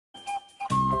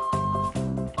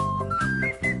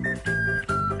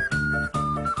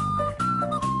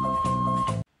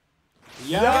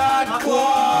Yacht Club!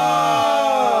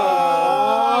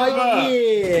 Oh,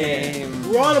 yeah!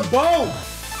 We're on a boat!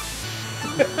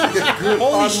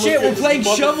 Holy shit, we're playing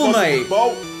Shovel Knight!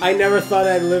 I never thought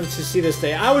I'd live to see this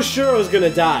day. I was sure I was gonna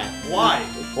die. Why?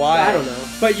 Why? I don't know.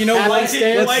 But you know what?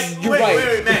 Happenstance? You're right.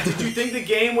 Wait, Matt, did you think the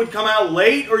game would come out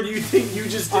late, or do you think you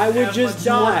just didn't I would have just much-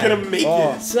 die. Gonna make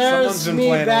it. Sarah's me,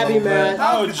 Babby Matt.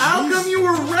 How, Oh, how jeez. come you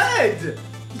were red?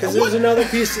 Because there's another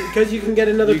piece. Because you can get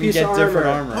another You can piece get of different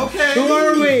armor. armor. Okay. Who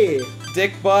are we?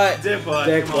 Dick butt. Dick butt.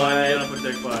 Dick Come on, butt. get up with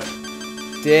dick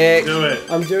butt. Dick. Do it.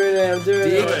 I'm doing it. I'm doing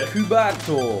Dick Do it. it.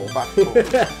 Kubato.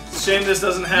 It's a shame this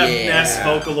doesn't have Yeah. NES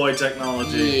Vocaloid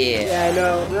technology. Yeah. Yeah, I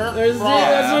know. There's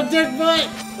that's what Dick Butt.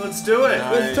 Let's do it.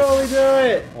 Let's totally do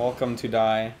it. Welcome to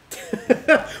die.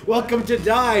 Welcome to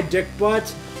Die, Dick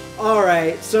Butt. All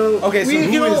right, so Okay, so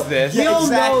who is this? We Yeah, all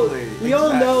exactly, know. We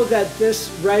all know that this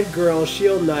red girl,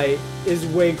 Shield Knight, is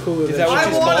way cooler Is than that what I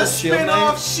she's Shield want to called, Shield spin Knight?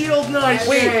 off Shield Knight.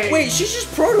 Wait, she's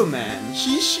just Proto Man.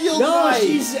 She's Shield No, Knight.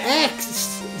 she's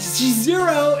X. She's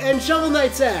Zero, and Shovel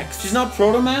Knight's X. She's not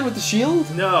Proto Man with the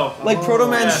shield? No. Like Proto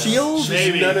Man's Yes. shield?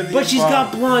 Maybe. none of the But she's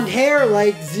got blonde hair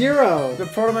like Zero. The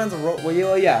Proto Man's a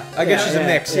well, yeah. I guess Yeah, she's yeah, a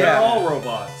mix, They're yeah. all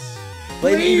robots.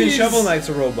 Like, even Please. Shovel Knight's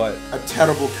a robot. a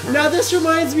terrible curse. Now this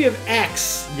reminds me of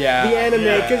X, Yeah. the anime,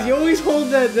 Yeah. because you always hold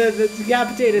the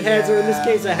decapitated heads, or in this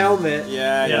case, a helmet.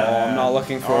 Yeah, Yeah. Oh, I'm not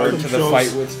looking forward to the shows-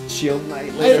 fight with Shield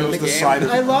Knight later in the shows the game. side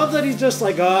of I love that he's just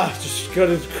like, just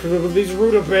gotta these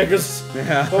rutabagas.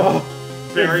 Yeah. Oh,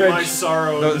 Bury Revenge. my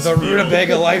sorrow in The this field.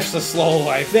 rutabaga life's a slow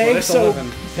life, but thanks it's a so,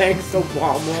 living. thanks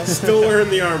Obama. Still wearing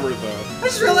the armor though. I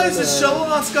just realized that Shovel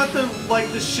Knight's got the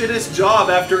shittest job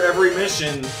after every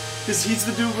mission. Because he's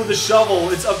the dude with the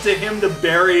shovel. It's up to him to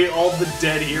bury all the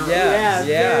dead heroes. Yeah.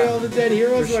 bury all the dead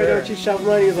heroes. For Why sure. don't you Shovel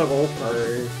Knight? He's like,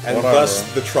 okay. And Whatever. thus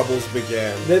the troubles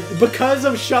began. Because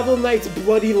of Shovel Knight's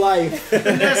bloody life.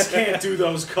 NES can't do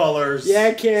those colors. Yeah,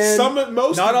 it can.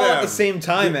 Most Not of all them. at the same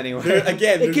time, anyway.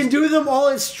 Again, It can do them all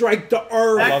and strike the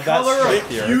earth. That love that color straight of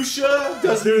here. fuchsia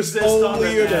doesn't There's exist on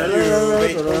only the a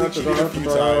NES. few. They only cheated a few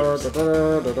times.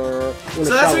 So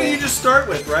that's what you just start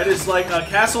with, right? It's like a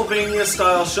Castlevania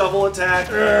style shovel attack.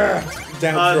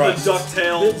 Down The thrust.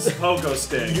 DuckTales pogo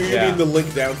stick. You Yeah. mean the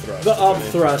link down thrust? The up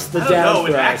thrust, the I don't down know, it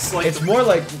thrust. acts like It's more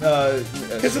like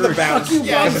Because of the bounce. Fuck you,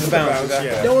 Yeah, Bob. because of the bounce.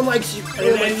 Yeah. No one likes you.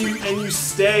 and you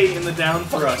stay in the down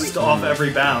thrust off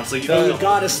every bounce. Like you The- You don't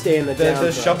gotta stay in the down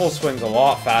the thrust. shovel swings a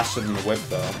lot faster than the whip,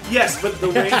 though. Yes, but the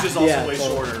range is also Yeah, way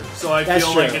totally. shorter. So I That's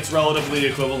feel true. like it's relatively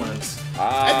equivalent.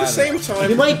 At the same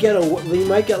time, You might get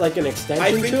like an extension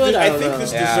I think to it. that- I I don't think know.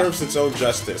 this Yeah. deserves its own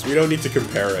justice. We don't need to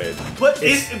compare it. But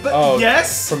oh,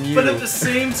 yes, from you. but at the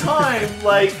same time,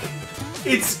 like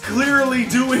it's clearly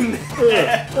doing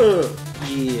that.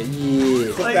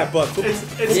 Yeah. Flip that butt. Flip,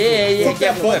 It's, Yeah, flip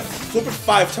get that butt. flipped. Flip it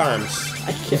 5 times.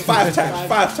 I can't. 5 times.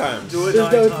 5 times. Do it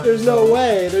There's 9 no, times. there's no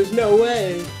way. There's no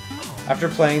way. After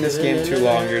playing this game too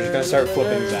long, you're just gonna start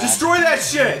flipping Zach. Destroy that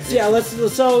shit. Yeah,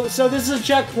 so this is a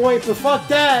checkpoint, but fuck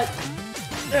that.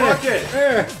 Fuck it.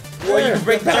 Well, you can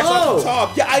break backs off the Oh.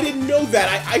 top. Yeah, I didn't know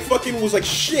that. I fucking was like,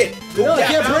 shit. Go No, I back.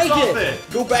 can't Bounce break off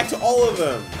it. Go back to all of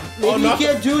them. Maybe you not the-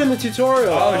 can't do it in the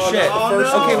tutorial. Oh, shit. no, the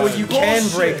first no. Okay, well you can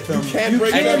Bullshit. break them. You can You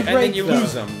break can them. and then break you them.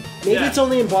 lose them. Maybe Yeah. it's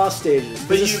only in boss stages.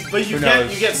 But This you is- but you Who get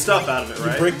knows? you get stuff out of it,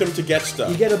 right? Break them to get stuff.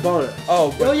 you get a bonus.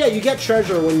 Oh, but Oh yeah, you get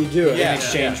treasure when you do it. Yeah. in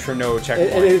exchange for no And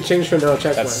checkpoint. in exchange for no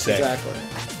checkpoints. That's sick. Exactly.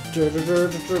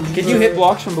 Can you hit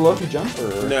blocks from below to jump? Or?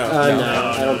 No. No,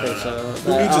 No, I don't no, think no.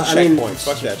 so. Who needs a I mean, checkpoint?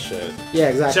 Fuck that shit. Yeah,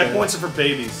 exactly. Checkpoints are for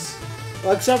babies.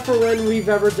 Well, except for when we've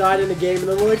ever died in a game and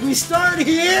then we're like, we start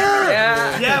here!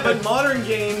 Yeah. Yeah, but modern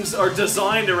games are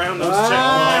designed around those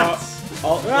Ah.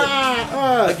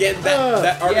 checkpoints. Again,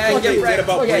 that article Yeah, they right. read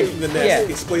about Okay. breaking the nest Yeah.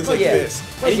 explains Fuck like yeah. this.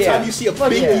 Fuck Anytime yeah. you see a Fuck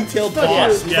big yeah. detailed Fuck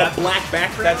boss with yeah. a black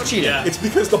background, That's cheating. Yeah. it's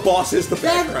because the boss is the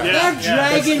background. That Yeah,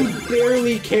 dragon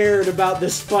barely cared about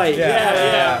this fight.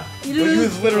 Yeah. He Well, he was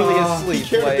didn't- literally Oh, asleep.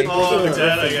 cared Like, that Oh, Those are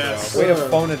dead, the I griffins, guess. way to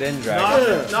phone it in,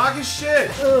 Dragon. Knock his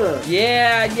shit.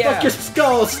 Yeah, yeah. Fuck your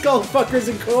skull fuckers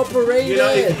incorporated. You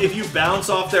know, if you bounce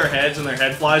off their heads and their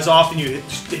head flies off and you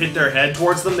hit their head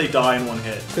towards them, they die in one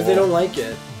hit. Because they don't like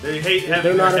it. They hate having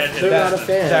They're not their a- head hit. they're not a them.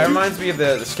 fan. That reminds me of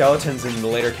the skeletons in the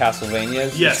later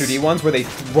Castlevanias, Yes. the 2D ones, where they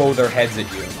throw their heads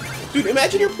at you. Dude,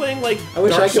 imagine you're playing like I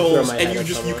wish I Dark could throw Souls my and head you at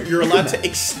just someone. you're allowed to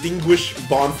extinguish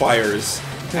bonfires.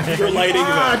 You're lighting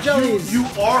Ah, them. jellies! You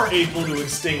are able to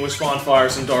extinguish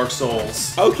bonfires in Dark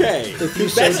Souls. Okay, If you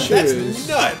so that's choose.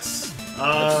 nuts.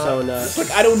 That's so nuts. It's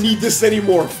like I don't need this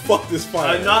anymore. Fuck this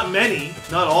fire. Not many,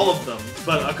 not all of them,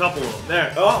 but a couple of them.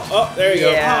 There. Oh, there you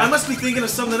Yeah. Oh, I must be thinking of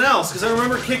something else because I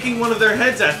remember kicking one of their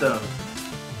heads at them.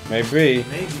 Maybe.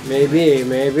 Maybe.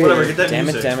 Maybe. Whatever, get that Damn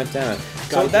music. it.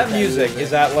 So Gotta that get that music, music. is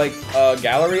that like a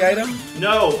gallery item?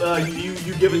 No,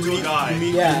 you give it to a guy.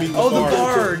 Yeah. Oh, the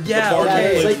bard. Yeah, bard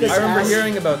okay. it's like this I remember ass-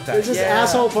 hearing about that. There's this yeah.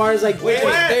 asshole part is like, Wait,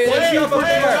 Wait,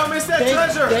 don't miss that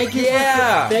treasure. Thank you.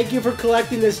 Yeah. Thank you for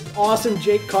collecting this awesome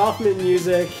Jake Kaufman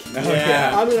music. Oh,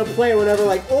 Yeah. I'm gonna play it whenever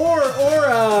like or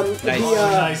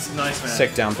Nice. the Nice, man.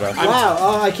 Sick down throw.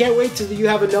 wow. I can't wait till you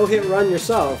have a no-hit run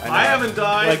yourself. I haven't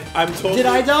died. Like I'm totally. Did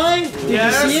I die? Did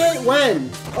Yes. you see it?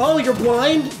 When? Oh, you're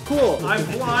blind? Cool. I'm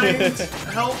blind.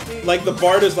 Help me. Like the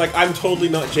bard is like I'm totally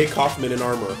not Jake Kaufman in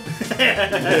armor. You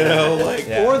know, like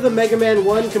Yeah. Or the Mega Man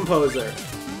 1 composer.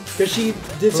 Because she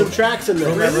did some tracks in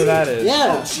there. Whoever that is. Oh,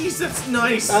 Yeah. jeez, that's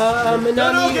nice. Minami,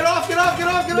 no, get off.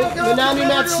 Minami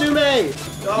Natsume.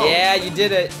 Oh. Yeah, you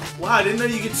did it. Wow, I didn't know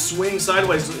you could swing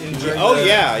sideways in during oh the-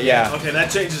 yeah. Yeah. Okay, that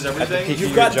changes everything. peak.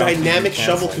 You've got Your jump dynamic can be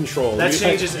shovel canceled. control. That You-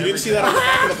 changes You didn't see that on the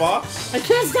back of the box? I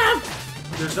can't stop.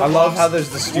 There's no I love box. how there's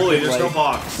the Wooly, stupid there's no like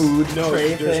box. food No,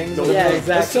 tray there's things. no- with Yeah, the-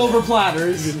 exactly. The silver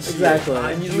platters. Exactly.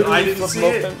 And you I literally didn't flip see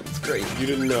them it. open. It's great. You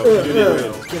didn't know. You didn't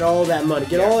know. Get all that money.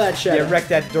 Get all that shit. Yeah, wreck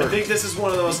that I dirt. think this is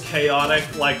one of the most chaotic,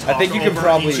 like, I think you talk can over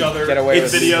probably each other get away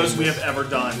with videos these we things. have ever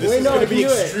done. This Wait, is no, going I to be can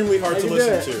do it. extremely hard I to can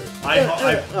listen do to.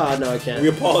 Oh, no, I can't. We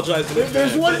apologize in advance.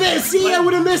 There's one bit. See, I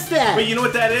would have missed that. But you know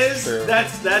what that is? True.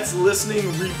 That's listening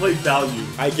replay value.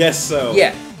 I guess so.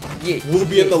 Yeah. We'll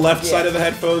be at the left Yeah. side of the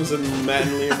headphones and Matt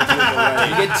and Liam will be on the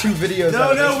right. You get 2 videos. out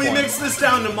No, of no, this we one. mixed this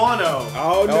down to mono.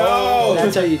 Oh no! Oh.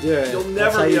 That's how you do it. You'll That's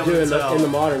never how be you able do to it tell. in the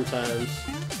modern times.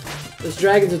 This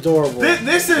dragon's adorable.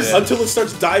 This is. Until it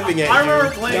starts diving at I you.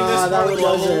 remember playing Nah, this that part of the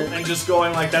one level doesn't. and just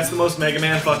going like, "That's the most Mega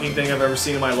Man fucking thing I've ever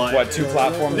seen in my life." What, 2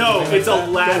 platforms? No, it's a Go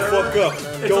ladder. fuck up.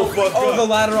 It's Go a- fuck Oh, up. the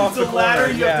ladder off It's the a ladder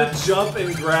corner. you Yeah. have to jump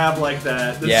and grab like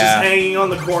that. That's Yeah. just hanging on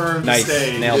the corner of the Nice.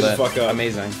 stage. Nailed Didn't it. fuck up.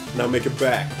 Amazing. Now make it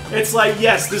back. It's like,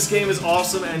 yes, this game is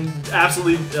awesome and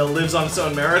absolutely lives on its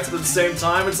own merits, but at the same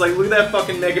time, it's like, look at that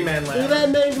fucking Mega Man Look at ladder. that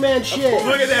Mega Man shit.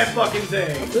 Look at that fucking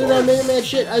thing. Look at that Mega Man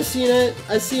shit. I've seen it.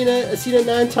 I've seen it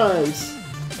 9 times.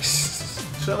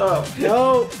 Shut up.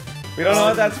 No. We don't know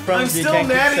what that's from, I'm so you still can't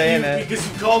keep mad saying at you it. because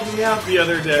you called me out the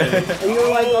other day. And you were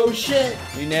like, oh shit.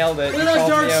 You nailed it. Look You at that called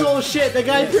Dark me out. Souls shit. The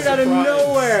guy appeared out of Surprise.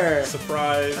 nowhere.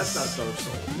 Surprise. That's not Dark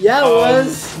Souls. Yeah, it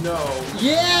was. No.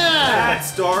 Yeah.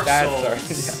 That's Dark That's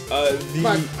Souls. Dark-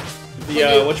 The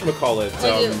whatchamacallit, is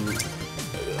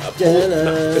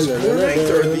Polar Knight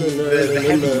or the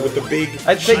heavy with the big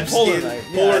I think Polar sheepskin- Knight.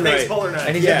 Polar I think Knight. it's Polar Knight.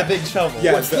 And he's Yeah. got the big shovel.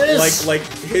 Yeah, What's this? like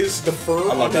the fur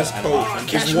love on his that coat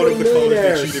Catch is one of the colors they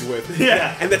millionaires. cheated with.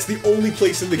 Yeah. And that's the only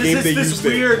place in the game This they is this used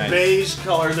weird Nice. beige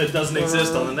color that doesn't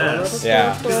exist on the NES.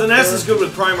 Yeah. Because the NES is good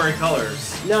with primary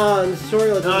colors. No, in the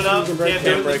tutorial it No, doesn't no, you can break can't it.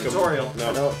 do it in break the 'em. tutorial.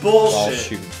 No. No. Oh, Bullshit.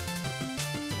 shoot.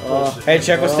 Bullshit. Hey,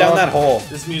 check what's down that hole.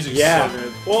 This music's Yeah. so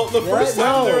good. Well, the first What?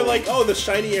 time they No. were like, "Oh, the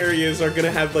shiny areas are gonna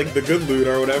have like the good loot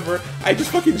or whatever," I just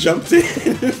fucking jumped in.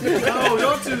 No,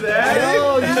 don't do that.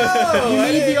 No, you, No, you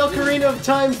I need the didn't. Ocarina of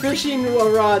Time fishing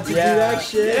rod to Yeah. do that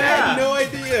shit. I Yeah. had no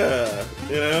idea.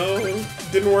 You know,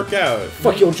 didn't work out.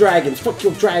 Fuck your dragons. Fuck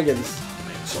your dragons.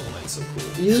 Shovel Knight's so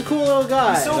cool. He's a cool little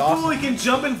guy. He's so cool he can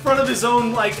jump in front of his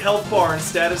own like health bar and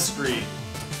status screen.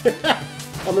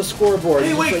 On the scoreboard. Hey,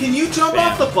 He's wait, just like, can you jump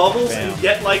Bam. off the bubbles Bam. and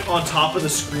get like on top of the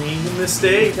screen in this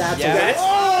stage? That's Yeah. a That's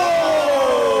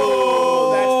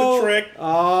that's the trick.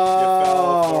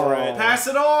 Oh. for it. Pass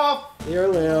it off. Here,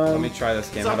 Leon. Let me try this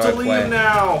game. It's How up do to I play? Liam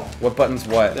now. What button's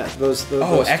what? Those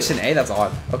Oh, those X two. and A? That's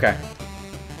odd. Okay.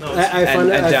 No, it's- I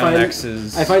find and I down find, X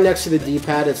is... I find next to the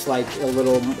D-pad it's like a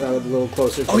little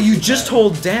closer. To Oh, the you D-pad. just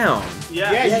hold down.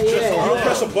 yeah, Yeah, you just yeah, you don't yeah.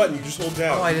 press a button, you just hold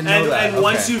down. Oh, I didn't know And, that. and Okay.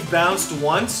 once you've bounced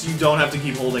once, you don't have to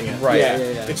keep holding it. Right. Yeah.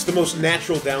 It's the most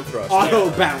natural down thrust.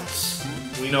 Auto bounce.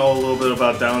 We know a little bit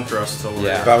about down thrusts over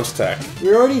Yeah. here. Bounce tech.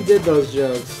 We already did those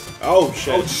jokes. Oh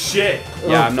shit. Oh shit!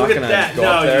 Yeah, I'm not Look at gonna that. go No,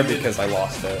 up there you didn't. because I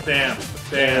lost it. Bam,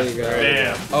 There bam, you go.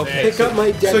 bam. Okay. Pick up my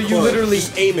dead So you corpse. literally...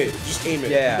 Just aim it. Just aim it.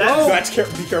 Yeah. That- Oh. That's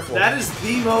be careful. That is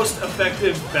the most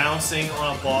effective bouncing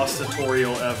on a boss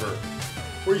tutorial ever.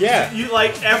 Where you, Yeah. you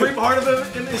like every part of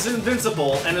it is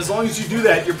invincible, and as long as you do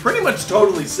that, you're pretty much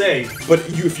totally safe. But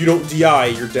if you don't DI,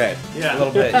 you're dead. Yeah. A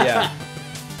little bit, yeah.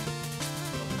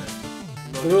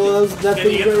 Well, that's Can you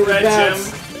nothing get the great red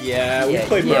bounce. gem? Yeah, we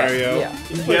played Mario. Yeah.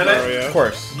 You Play get Mario. it? Of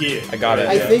course. Yeah. I got it.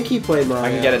 I think he played Mario. I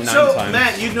can get it 9 So times.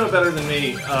 Matt, you'd know better than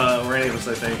me, or any of us,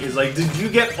 I think. Is like, did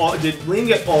Liam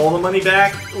get all the money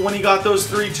back when he got those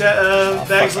 3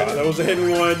 bags? Fuck, that was a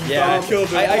hidden one. Yeah. Killed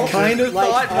him. I kind of Like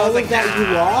thought, but I all was like, of that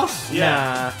you lost.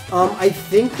 Yeah. I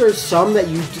think there's some that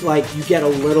you get a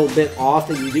little bit off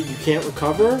that you can't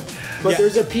recover. But Yeah.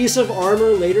 there's a piece of armor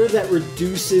later that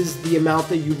reduces the amount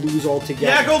that you lose altogether.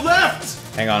 Yeah, go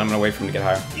left! Hang on, I'm gonna wait for him to get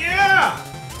higher. Yeah!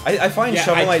 I find Yeah,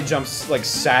 Shovel I- Knight jumps like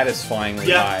satisfyingly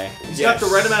Yeah. high. He's got the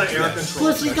right amount of air Yes.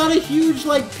 control. Plus, he's got a huge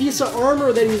piece of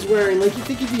armor that he's wearing. Like you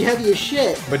think he'd be heavy as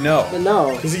shit, But no. but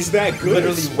no, Because he's that good.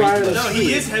 Literally Inspired No, us.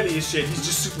 he is heavy as shit. He's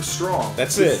just super strong.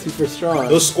 That's he's it. super strong.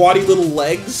 Those squatty little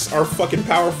legs are fucking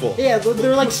powerful. Yeah,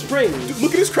 they're like springs. Dude,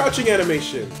 look at his crouching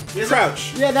animation. He has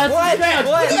Crouch. Yeah, that's What? that.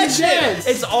 What? Look at that dance.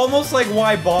 It's almost like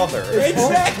why bother?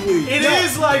 Exactly. It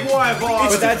is like why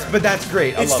boss. But that's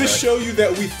great. I It's love to it. show you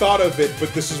that we thought of it,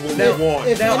 but this is what Now, we want.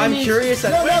 If Now, I'm enemies- curious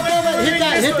at- No, Wait, hit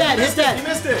that, hit that. You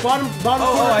missed it. Bottom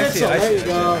Oh, corner I see it, pixel. I There see you it,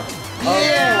 go. I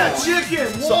Yeah, Yeah.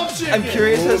 chicken, wall chicken. I'm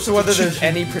curious as to whether there's Chicken.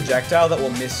 any projectile that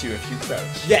will miss you if you crouch.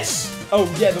 Yes. Oh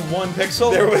yeah, the 1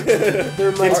 pixel.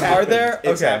 There might It's be. Are there?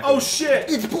 It's Okay. happened. Oh shit!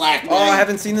 It's Black Oh, I Knight.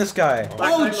 haven't seen this guy.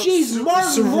 Black Oh, Knight looks jeez, super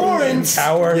Martin Lawrence.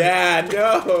 Coward. Yeah,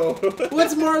 no.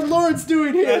 What's Martin Lawrence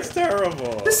doing here? That's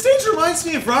terrible. This stage reminds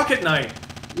me of Rocket Knight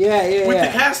Yeah, with the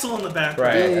yeah. castle in the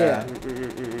background. Right. Yeah,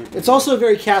 It's also a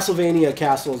very Castlevania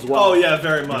castle as well. Oh yeah,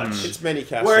 very much. It's many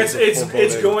castles. Where it's of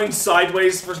foreboding. going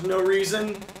sideways for no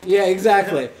reason Yeah,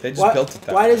 exactly. They just why, built it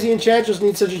that Why way. does the Enchantress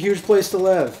need such a huge place to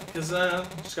live? because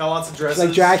she's got lots of dresses. It's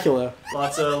like Dracula.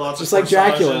 Lots Just of like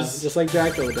Dracula. corsages. Just like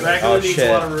Dracula does. Dracula Oh, needs shit.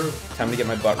 a lot of room. Time to get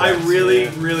my butt. I wrapped.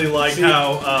 really like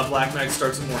how Black Knight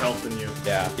starts with more health than you.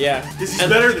 Yeah. Yeah. Because he's And-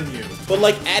 better than you. But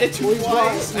like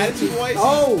attitude-wise,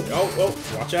 Well, oh,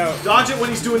 watch out. Dodge it when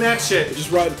he's doing that shit.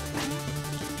 Just run.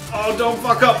 Oh, don't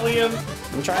fuck up, Liam.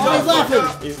 I'm trying. Oh, he's to...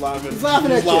 laughing. He's laughing. He's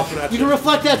laughing at you. You can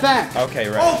reflect that back. Okay,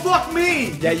 right. Oh, fuck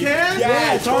me. Yeah, you can?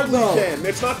 Yeah, it's hard totally though. can.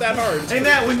 It's not that hard. Hey,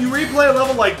 Nat, when you replay a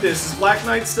level like this, is Black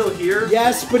Knight still here?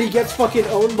 Yes, but he gets fucking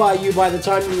owned by you by the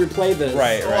time you replay this.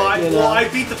 Right, Well, right. You know. I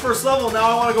beat the first level. Now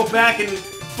I want to go back and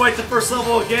fight the first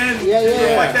level again. Yeah,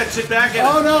 yeah. Fight that shit back at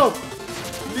Oh him. no!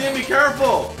 Liam, be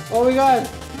careful. Oh my god!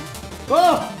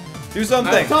 Oh! Do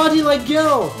something. Dodgy like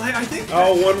Gil! Like, I think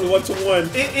Oh, one to one.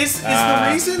 Is Ah.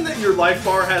 the reason that your life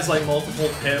bar has like multiple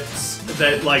pips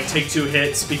that like take 2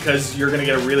 hits because you're gonna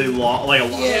get a really long, like a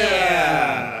long,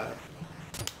 Yeah.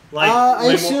 like, I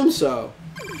like, assume so.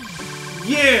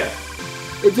 yeah.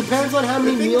 It depends on how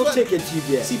many thing meal about- tickets you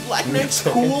get. See, Black Knight's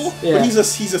cool, Yeah. but he's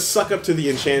a suck up to the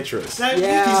Enchantress. That-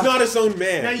 Yeah. He's not his own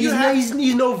man. Now He's, you no, have, he's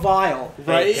no Vile,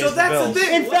 right? so that's the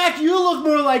thing. In fact, you look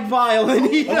more like Vile than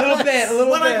he does. A little bit.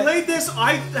 when I played this,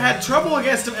 I had trouble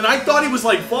against him, and I thought he was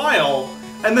like vile,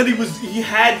 and then he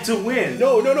had to win.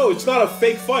 No, it's not a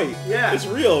fake fight. Yeah. It's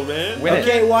real, man. Win it.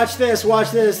 Okay, watch this, watch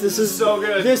this. This is So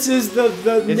good. This is the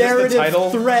this the narrative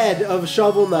title? thread of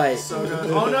Shovel Knight. So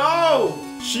good. Oh no!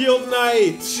 Shield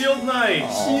Knight. Shield Knight.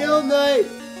 Shield Knight.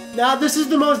 Now this is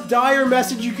the most dire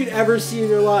message you could ever see in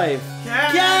your life.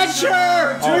 Catch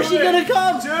her! Do Where's she it. gonna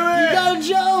come? Do You it. gotta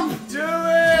jump! Do it!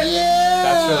 Yeah!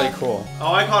 That's really cool.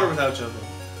 Oh, I caught her without jumping.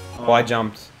 Well, I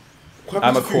jumped. What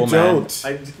I'm a happens if cool you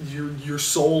man. don't? Your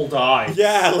soul died.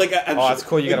 Yeah, like Oh, that's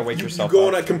cool. You gotta wake yourself You go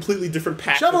up. on a completely different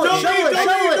path. Shovel it! Don't Shovel leave, it! don't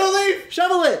Shovel leave, it! don't leave.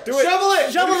 Shovel it! Do it. Shovel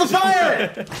it! Shovel the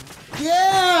fire!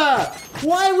 Yeah!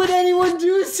 Why would anyone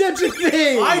do such a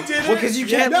thing? I did it. Well, because you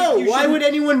Yeah, can't. no, you why shouldn't- would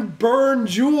anyone burn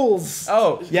jewels?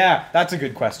 Oh, yeah. That's a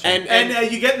good question.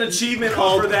 And you get an achievement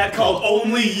Called- for that called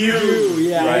Only You.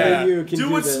 Yeah, Right. only you can Do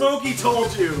what this. Smokey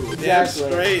told you. Exactly.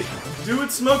 Great. Do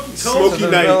what Smokey told Smokey to you.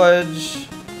 the Knight. village.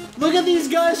 Look at these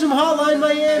guys from Hotline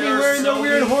Miami There are wearing so the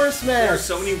weird many- horse There are masks.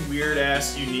 so many weird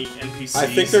ass unique NPCs. I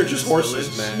think they're in just this horses,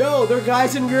 village. man. No, they're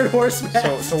guys in weird horse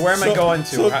masks. So where am I So- going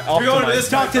to? so- Off We're going to my- this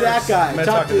Talk to that guy. I'm gonna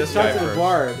Talk talk to this guy to the first.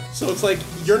 bard. So it's like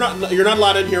you're not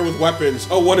allowed in here with weapons.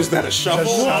 Oh, what is that? A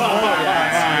shovel?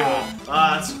 Ah,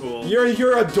 that's cool.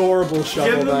 You're adorable, Give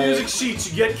Shovel them the Knight. music sheets.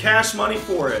 You get cash money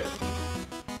for it.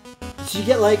 So you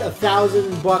get like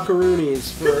 1,000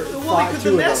 buckaroonies for Well, like, could the two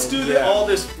of Nest them. do all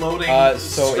this floating,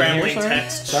 so in scrambling here, sorry?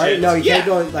 text Sorry, shit? no, you Yeah. can't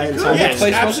go like Yes, inside. Which place was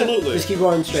it? absolutely. Just keep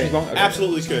going straight. Keep going? Okay.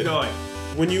 Absolutely Keep could. going.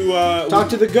 When you Talk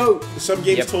to the goat. some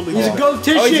games Yep. totally He's a do.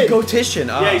 goatician. Oh, he's a goatician.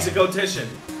 Ah. Yeah, he's a goatician.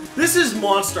 This is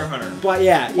Monster Hunter. But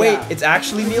yeah, Wait, yeah. it's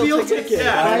actually meal, Meal tickets? ticket.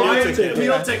 Yeah, Buy buy meal a ticket.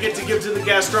 meal ticket to give to the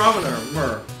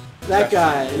gastronomer. That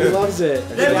guy. He loves it.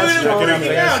 Then look at him Second freaking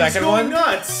one. out. He's Second going one?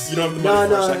 nuts. You don't have the No, money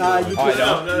for a no, second you one. Oh, I can,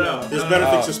 don't? No. There's better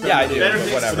things to spend. Yeah, I do. Better but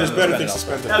things- whatever. There's better Spend things it to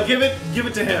spend. Now give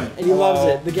it to him. and he loves Oh.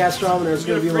 it. The gastronomer is He's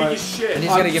gonna gonna be freak like, his shit. And he's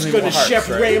gonna I'm give just me gonna more hearts, Chef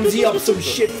right? Ramsay up some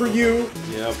shit for you.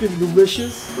 Yep. It's gonna be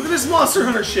delicious. Look at this Monster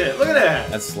Hunter shit. Look at that.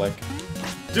 That's slick.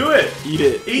 Do it. Eat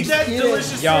it. Eat that eat it.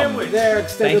 delicious Yum. sandwich. There,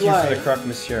 extended Thank you life. for the croque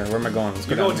monsieur. Where am I going? Let's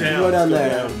go You're down going there. down. Go down Let's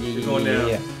there. go down. You're going down.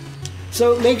 Yeah.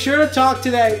 So make sure to talk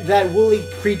to that woolly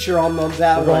creature on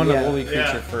that We're one. going to Yeah. Woolly Creature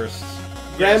Yeah. first.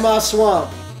 Grandma Swamp.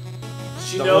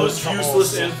 She The knows little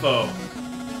useless troubles. info.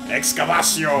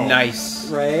 Excavación. Nice.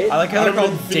 Right? I like how they're Out of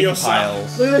called the video dig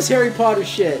piles. Look at this Harry Potter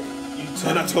shit.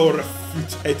 Senator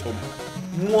Futatum.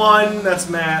 One. That's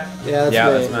Matt. Yeah, that's Yeah,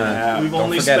 right. that's mad. We've Don't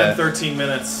only forget spent it. 13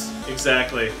 minutes.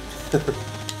 Exactly.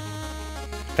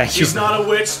 Thank you. She's not a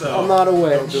witch though. I'm not a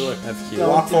witch. Don't do it. That's cute. Don't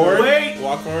Walk do forward. Wait.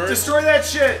 Walk forward. Destroy that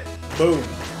shit. Boom.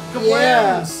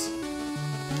 Yeah. Kablams.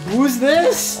 Who's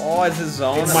this? Oh, it's his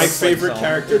zone. It's my favorite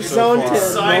character It's so Zone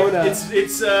far. 10. Mona.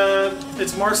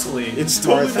 It's Marceline. It's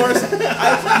totally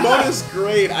Marceline. Mona's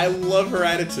great. I love her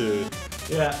attitude.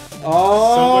 Yeah. So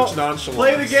Oh, much nonchalance.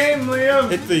 Play the game, Liam.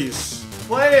 Hit these.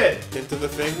 Play it. Into the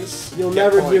things. you'll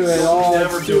Get never do points. it. Oh,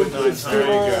 Never it's do too- it 9 it's too There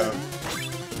you hard. go.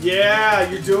 Yeah,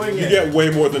 you're doing You it. get way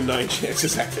more than 9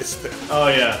 chances at this thing. Oh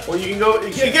yeah. Well, you can go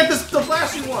get the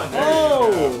flashy one. There you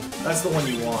Oh, go. That's the one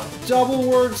you want. double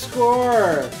word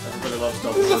score. Everybody loves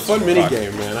double. This is a words. fun mini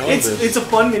game, man. I love this. It's a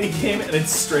fun mini game and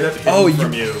it's straight up hidden Oh,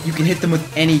 from you you. can hit them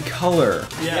with any color.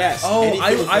 Yes. Oh,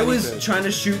 anything with I was anything. trying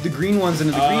to shoot the green ones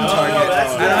into the green Oh, target, no,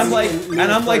 that's- and that's I'm like, me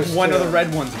and I'm like first, one of too. the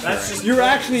red ones. That's appearing. just You're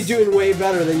actually doing way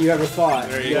better than you ever thought.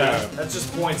 There you Yeah, go. that's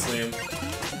just points, Liam.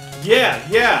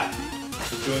 Yeah.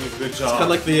 You're doing a good job. Kind of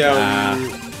like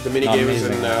the mini Not games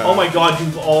amazing. in. Oh my god,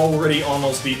 you've already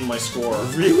almost beaten my score.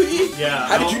 Really? Yeah,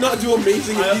 How did you not do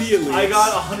amazing immediately? I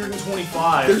got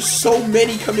 125. There's so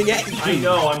many coming at you. I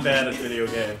know I'm bad at video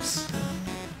games.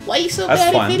 Why are you so That's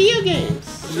bad fun. at video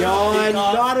games? Yawn,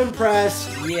 not impressed.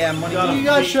 Yeah, money. got You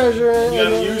got treasure. You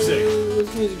got and, music.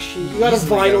 This music sheet. You got a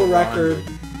Easily vinyl got a record.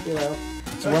 You know.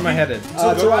 So where am I headed? To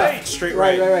Go right. Straight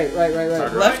Right, right.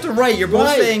 right. Left or right? You're both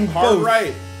Right. saying Hard both.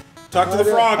 right. Talk to the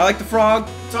Okay. frog. I like the frog.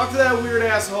 Talk to that weird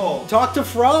asshole. Talk to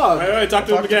Frog. Right, talk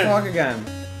to him Talk to the again. frog again.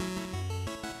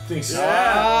 Thinks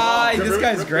Ah, Rip, this rip,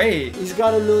 guy's rip. great. He's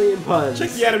got a million puns. Check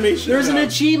the animation. There's an out.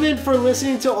 achievement for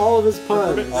listening to all of his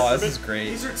puns. Oh, this is great.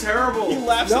 These are terrible. He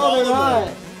laughs at No, all they're of them.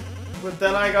 not. But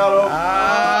then I got over.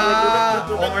 Ah,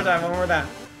 one more time.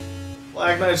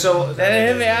 Black Knight Shovel. Then it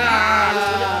hit me.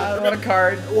 Ah, what a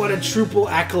card. What a triple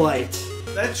acolyte.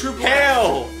 That triple.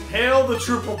 Hail! Hail the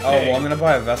triple K. Oh, well, I'm gonna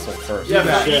buy a vessel first. Yeah,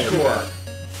 that for shit. Ecor.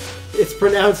 It's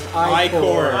pronounced Icor.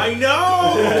 Icor. I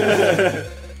know!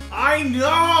 I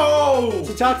know!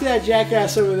 So talk to that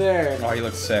jackass over there. Oh, he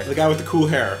looks sick. The guy with the cool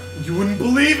hair. You wouldn't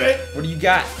believe it! What do you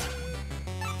got?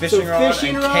 So Fishing rod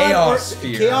fishing and rod chaos or-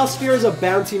 sphere. Chaos sphere is a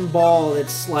bouncing ball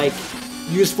that's like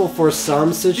useful for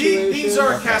some situations. These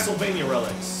are Castlevania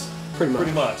relics. pretty much.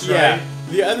 Pretty much, Yeah. right?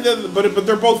 Yeah, but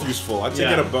they're both useful. I'd say Yeah.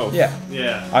 get them both. Yeah,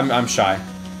 Yeah. I'm shy.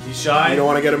 He's shy. You don't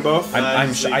want to get them both?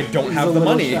 I'm shy. I don't He's have a the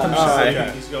little money. shy. I'm Oh, shy.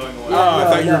 okay. He's going away. Oh, I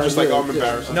thought you were no, just like, yeah, oh, I'm yeah.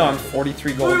 embarrassed. No, I'm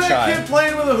 43 Look gold at that shy. kid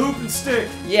playing with a hoop and stick.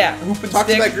 Yeah, hoop and Talk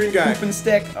to stick. that green guy. Hoop and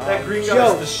stick. Oh, That green Yo,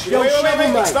 guy's the shit. yo, Wait,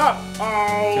 Shovel Knight. stop! Oh!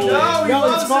 No, he No,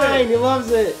 loves it's fine. it. He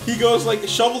loves it. He goes like,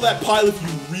 shovel that pile if you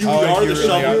really Oh, are you the really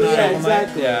shovel are the knight. Yeah, Shovel Knight?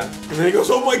 exactly. Yeah. And then he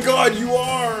goes, oh my god, you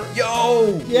are!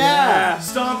 Yo! Yeah.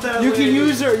 Stomp that You can lady.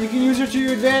 use her. You can use her to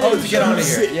your advantage. Oh, to get out of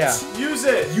Use here. it. Yeah. Use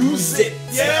it. Use it!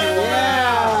 Yeah.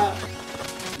 Yeah.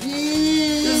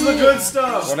 This is the good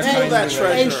stuff. What a Hey, kind that of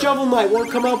treasure. Hey, Shovel Knight,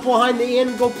 wanna come out behind the inn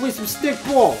and go play some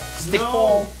stickball?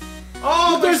 No.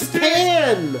 Oh, There's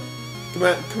Pan! Come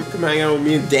on, come hang out with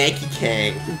me and Danky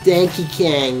Kang. Danky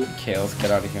Kang. Okay, let's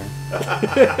get out of here.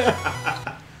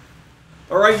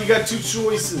 Alright, you got two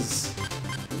choices.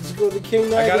 Let's go to the King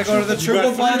Knight. I gotta go to the triple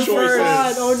three fun choices.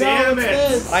 first. Oh no, Damn it's it.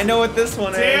 this. I know what this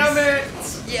one Damn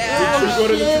is. it! Yeah. Should we go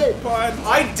to the shit. pod?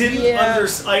 I didn't Yeah.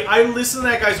 understand. I listened to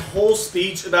that guy's whole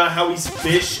speech about how he's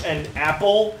fish and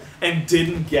apple and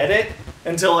didn't get it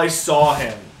until I saw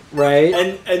him. Right?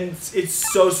 And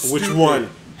it's so stupid. Which one?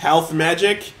 Health,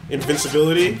 magic,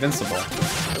 invincibility. Invincible.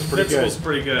 That's pretty Invincible's good.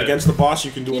 pretty good. Against the boss,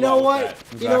 you can do a You lot know with what?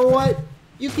 that. You know what?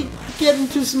 You can get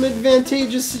into some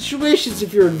advantageous situations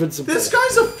if you're invincible. This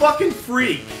guy's a fucking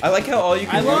freak. I like how all you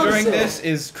I can do love during it. this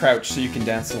is crouch so you can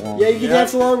dance along. Yeah, you can Yeah.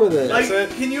 dance along with it. Like,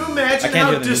 That's it. can you I imagine can't how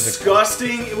hear the music.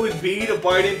 disgusting it would be to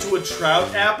bite into a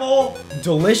trout apple?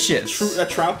 Delicious. A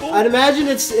trapple? I'd imagine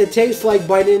it tastes like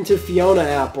biting into Fiona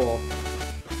apple.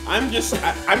 This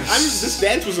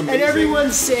dance was amazing. And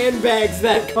everyone sandbags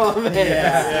that comment.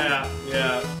 Yeah.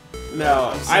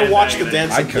 No, I'm I watched the sandbagging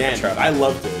dance I couldn't again. try that. I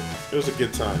loved it. It was a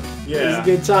good time. it. It was a Yeah,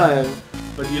 good time.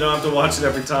 but you don't have to watch it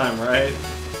every time, right?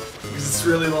 Because it's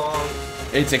really long.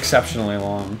 It's exceptionally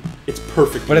long, It's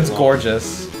perfect. but it's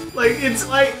gorgeous. Like, it's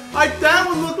like, that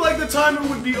would look like the time it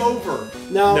would be over.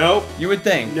 No, No, You would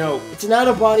think. no. it's not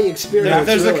a body experience.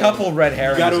 There's really. a couple red You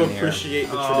herrings got to in here. appreciate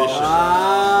the Oh. tradition.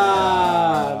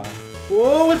 Ah.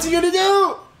 Whoa, what's he gonna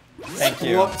do? Thank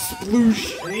you.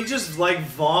 Sploosh. And he just, like,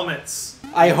 vomits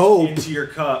I hope. into your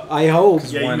cup. I hope.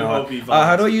 Yeah, Why you not? hope he vomits.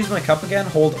 How do I use my cup again?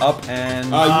 Hold up and.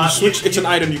 You switch. It's an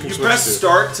item you can switch press to.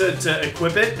 start to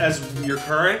equip it as your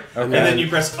current, and Okay. then you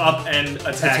press up and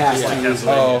attack, Attack, just like yeah.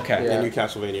 Castlevania. Oh, okay. Yeah. And you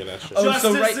Castlevania that shit. Oh, so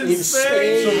Justice right in in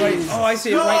space! So right. Oh, I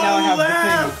see it. Right now I have the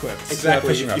left! thing equipped. Exactly.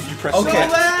 Fishing If rod. you press Okay.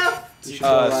 select,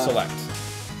 Left! Select.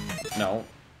 No.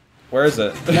 Where is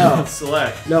it? No,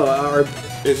 Select. no,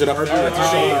 is it up? it's Oh,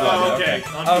 Oh, okay.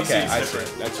 okay. On PC, Okay, I it's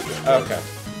different. That's a good. Okay.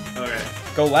 Okay.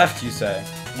 Go left, you say.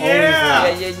 Yeah!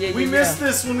 yeah, We yeah, missed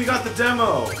this when we got the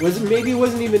demo. maybe it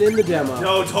wasn't even in the demo.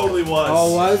 No, it totally was.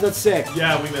 Oh, was? That's sick.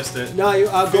 Yeah, we missed it. No, you,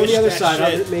 go on Finish the other that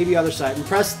side. shit. Maybe other side. And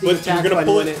press the But attack you're gonna button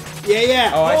pull when it- Yeah,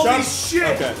 yeah. Oh, I Holy see.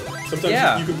 shit! Okay. Sometimes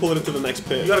Yeah. you can pull it into the next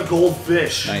pit. You got a gold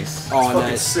fish. Nice. Oh, Fucking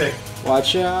nice. sick.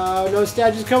 Watch out. No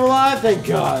statues come alive. Thank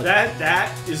God. That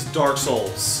is Dark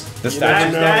Souls. The You statue.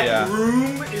 never know, That Yeah.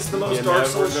 room is the most You Dark never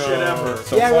Souls know. shit ever.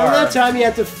 So yeah, remember far. that time you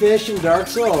had to fish in Dark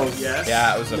Souls? Yes.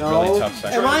 Yeah, it was a No. really tough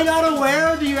section. Am I not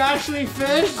aware? Do you actually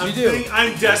fish?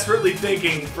 I'm desperately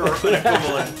thinking for an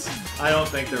equivalent. I don't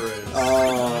think there is. I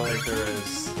don't think there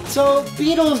is. So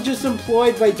Beetle's just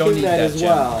employed by Don't King eat Knight that as gem.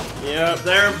 well. Yep.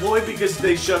 They're employed because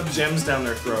they shove gems down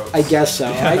their throats. I guess so.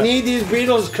 I need these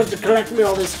beetles to collect me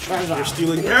all this treasure. You're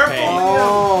stealing their Careful. pay.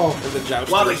 Oh. And the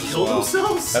joust Wow, they horse as killed well.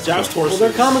 themselves? That's Joust cool. horse. Well,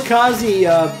 they're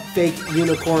kamikaze fake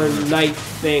unicorn knight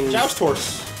things. Joust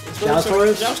horse. Joust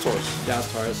horse? Joust horse.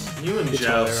 Joust horse. You and It's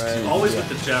Joust. totally right. Always Yeah. with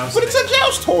the Joust. But it's a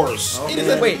joust horse. Okay. It is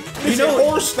a, Wait, it's you know- a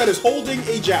horse that is holding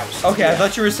a joust. Okay, I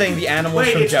thought you were saying the animals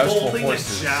Wait, from it's Joust were holding a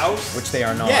horses, joust? which they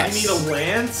are not. Yes. You need a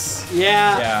lance?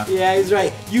 Yeah. Yeah. He's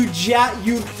right. You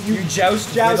You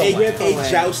joust Joust with a with lance. a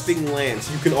lance. jousting lance.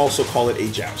 You can also call it a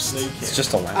joust. It's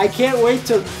just a lance. I can't wait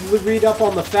to read up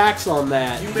on the facts on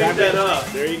that. You made that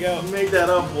up. There you go. You made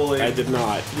that up, Wooly. I did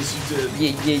not. Yes,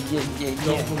 you did.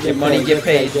 Yeah. Get money, get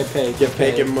paid. Get paid. Get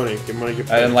paid, get money, get money, get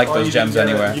paid. I didn't like Oh, those you gems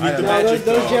didn't get it. anyway. You need the No, magic.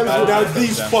 those gems though. were Now not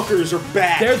these gems. fuckers are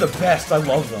back. They're the best. I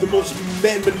love them. the most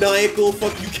maniacal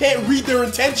fuck. You can't read their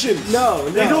intentions. No,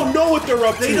 They don't know what they're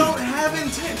up to. They don't have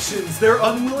intentions. They're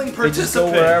unwilling They participants. just go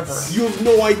wherever. You have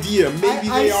no idea. Maybe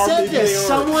I they are, said maybe this.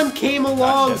 they aren't. Someone came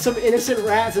along, Gotcha. some innocent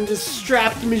rats, and just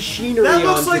strapped machinery That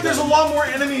looks onto like there's a them. lot more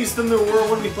enemies than there were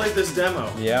when we played this demo.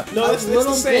 Yeah. No, it's the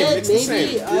little same. bit, It's the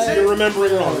same. maybe. You're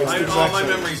remembering wrong. It's the Oh, exact my same.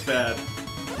 memory's bad.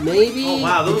 Maybe. Oh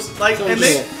wow, those like Some and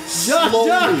they shit. Duck,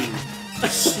 duck!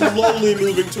 slowly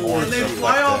moving towards and they them.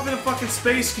 fly off into fucking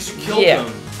space because you killed Yeah.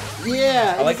 them.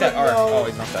 Yeah. I like he's that arc. no. Oh,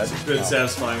 he's not dead. Good, Oh.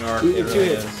 satisfying arc. Two really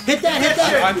hits. is. Hit that, hit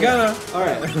that! I'm gonna.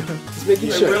 Alright. Just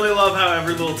making I sure. really love how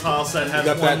every little tile set has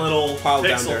got one that little pile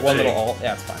down pixel there. One thing. little alt.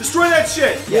 Yeah, it's fine. Destroy that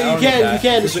shit! Yeah, I Yeah, you don't need can. that. You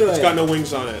can It's destroy got it. no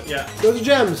wings on it. Yeah. Those are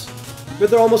gems. But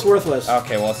they're almost worthless.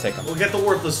 Okay, well, let's take them. We'll get the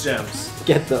worthless gems.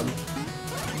 Get them.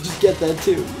 Just get that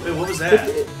too. Wait, what was that?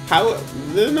 How?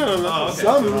 No. Oh,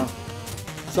 okay.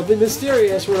 Something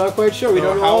mysterious. We're not quite sure. We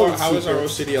don't know all the How is our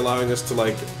secrets. city allowing us to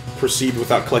like proceed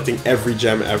without collecting every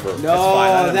gem ever? No, That's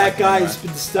fine, I don't that like guy's that.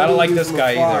 been studying I don't like you this from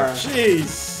guy afar. either.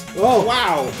 Jeez. Oh,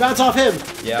 Wow. bounce off him.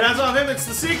 Yeah. That's off him, it's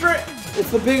the secret!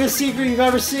 It's the biggest secret you've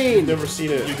ever seen. Never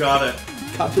seen it. You got it.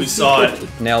 Got the We saw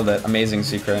secret. Nailed it. Amazing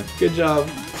secret. Good job.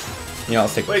 You know,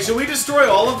 let's take. Wait, should we destroy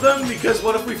all of them? Because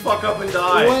what if we fuck up and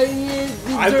die?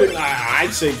 I'd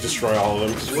say destroy all of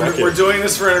them. 'cause fuck We're it. doing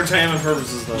this for entertainment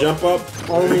purposes, though. Jump up.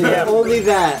 Only that. Only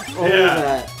that. Only Yeah.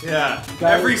 that Yeah.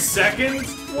 Guys- Every second?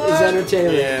 is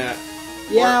entertainment. Yeah.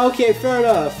 Yeah. Okay. Fair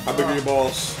enough. How big are your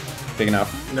balls? Big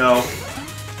enough. No.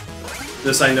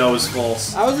 This I know is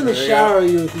false. I was in the There you shower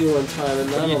with you one time,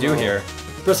 and What do you do here?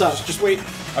 Press up. Just wait.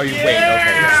 Oh, you Yeah! wait.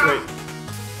 Okay. Just wait.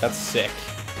 That's sick.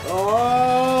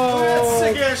 Oh. That's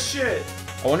sick ass shit.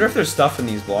 I wonder if there's stuff in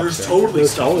these blocks. There's here. totally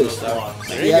There's stuff totally in those stuff. blocks.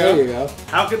 There you Yeah. go. There you go.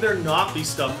 How could there not be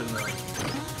stuff in them?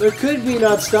 There could be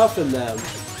not stuff in them.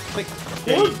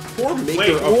 Poor maker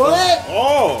Wait, of what?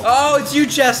 Oh. Oh, it's you,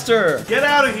 Chester. Get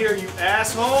out of here, you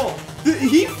asshole!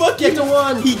 He fucking Get the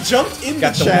one. He jumped in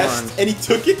Got the the chest wand. and he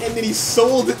took it and then he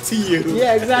sold it to you.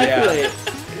 Yeah. Exactly.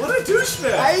 What a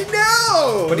douchebag! I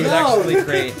know. But he's No. actually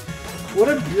great. What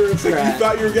a It's like bureaucrat. you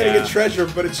thought you were getting Yeah. a treasure,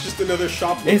 but it's just another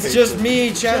shop location. It's just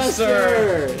me,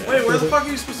 Chester. Wait, where the fuck are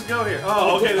you supposed to go here?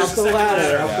 Oh, okay, there's Up a the second ladder.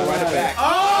 ladder. Up the Right ladder. back.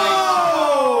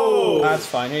 Oh! That's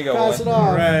fine. Here you go. Pass it Wally.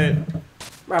 on. Right.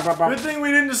 Good thing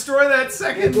we didn't destroy that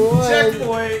second Good.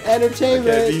 checkpoint. Entertainment.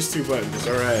 Okay, these 2 buttons.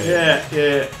 All right.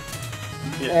 Yeah.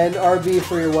 And RB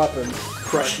for your weapons.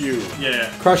 Crush you. Yeah.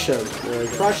 Crush him. There we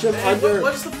go. Crush him Hey, under.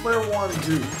 what does the flare wand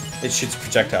do? It shoots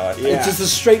projectile. I think. Yeah. It's just a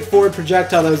straightforward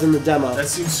projectile that was in the demo. That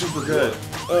seems super good.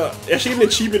 I should get an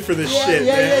achievement for this shit,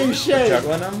 yeah, man. you should.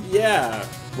 Juggling them Yeah.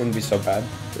 wouldn't be so bad.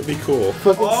 That'd be cool.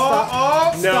 Fucking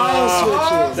style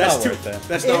switches. That's not too. worth it.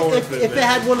 That's not worth it. If it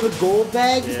had one of the gold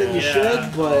bags, then you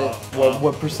should, but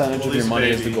What percentage of your money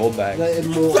is the gold bag?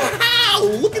 more. Wow!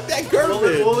 Look at that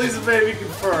garbage. Woolly's a baby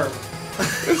confirmed.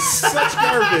 That's such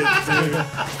garbage, dude.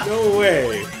 No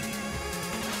way.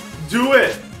 Do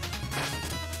it.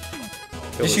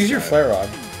 Just use your flare rod.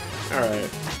 All right.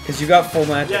 Because you got full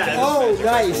magic. Yeah. Oh,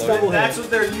 nice, double That's hit.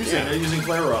 what they're using. Yeah. They're using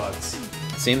flare rods.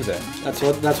 Seems it. That's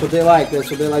what they like. That's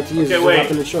what they like to use. Okay, as a wait.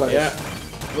 weapon of choice. Yeah.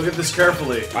 Look at this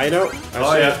carefully. I know.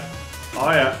 Oh yeah.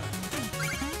 Oh yeah.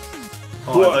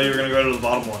 Oh, I thought you were gonna go to the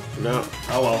bottom one. No.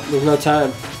 Oh well. There's no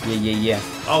time. Yeah.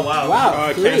 Oh wow. Wow.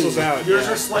 It three. cancels out. Yours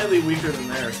yeah. are slightly weaker than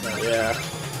theirs now. Yeah.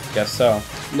 Guess so.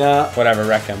 No. Whatever,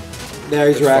 wreck him. There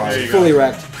he's It's wrecked. fine. There you go. Fully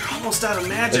wrecked. You're almost out of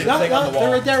magic. No, Thing on the they're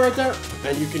wall. right there, right there.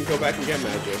 And you can go back and get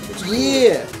magic. Which is cool.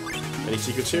 Yeah. Any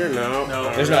secrets here? No. No.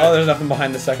 All There's right. there's nothing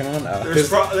behind the second one. Oh. There's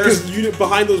Because you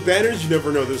behind those banners, you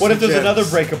never know. There's What if some there's gems. another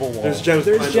breakable wall? There's gems.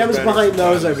 There's behind gems those behind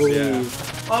banners those, I sometimes,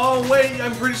 believe. Oh wait,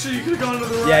 I'm pretty sure you could have gone to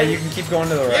the right. Yeah, you can keep going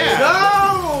to the right. Yeah.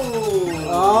 No.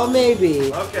 Oh,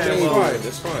 maybe. Okay, Maybe. Yeah. well- Fine.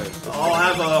 It's fine. I'll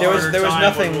have a There was harder time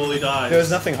nothing. when Wooly dies. There was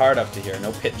nothing hard up to here.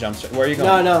 No pit jumps. Where are you No,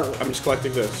 going? no. I'm just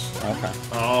collecting this. Okay.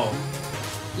 Oh.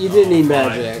 You didn't need fine.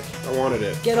 magic. I wanted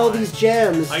it. Get all these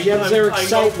gems. Gems are I know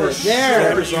excitement. for sure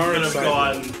There. you Gems are could have excitement.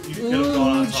 gone. You could have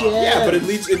gone on top. gems. Yeah, but it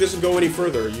leads. It doesn't go any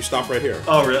further. You stop right here.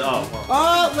 Oh really? Oh. Well.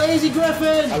 Oh, Lazy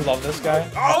Griffin. I love this guy.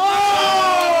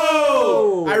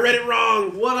 Oh! I read it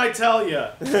wrong. What'd I tell you?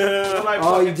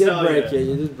 Oh, you did break it.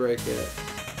 You did break it.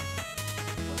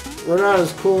 We're not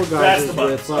as cool guys That's as the we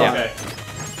button. thought. Yeah. Okay.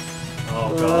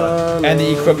 Oh god. And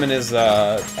the equipment is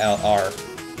R.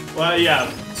 Well,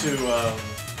 yeah. To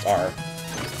R.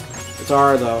 It's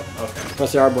R though. okay.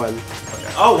 Press the R button.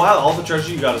 Okay. Oh wow! All the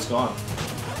treasure you got is gone.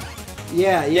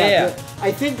 Yeah. Yeah. but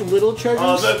I think little treasures.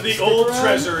 Oh, the stick old around.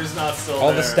 treasure is not still All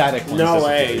there. the static ones. No disappear,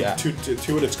 way. Yeah.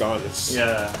 Two and it's gone. It's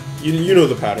Yeah. You know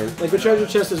the pattern. Like the treasure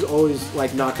chest is always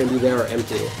like not gonna be there or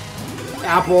empty.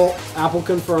 Apple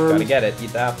confirmed. Gotta get it.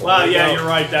 Eat the apple. Wow. There you Yeah, go. you're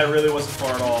right. That really wasn't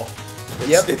far at all.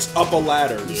 Yep. It's up a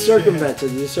ladder. You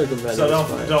circumvented. You circumvented. So it's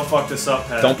fine. don't fuck this up,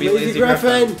 Pat. Don't be Lazy lazy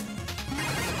Griffin.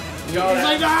 He's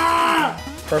like, ah!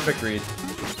 Perfect read.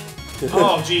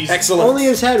 Oh jeez. Excellent. Only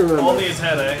his head, remember. Only his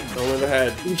head, eh? Only the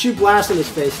head. You shoot blast in his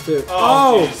face too.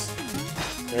 Oh.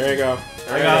 jeez. There you go.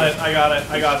 I got it. I got it.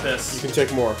 I got You this. can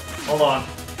take more. Hold on.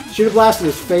 Shoot a blast in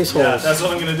his face holes. Yeah, that's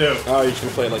what I'm gonna do. Oh, you can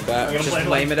play it like that. I'm gonna Just play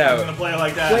flame like, it out. I'm gonna play it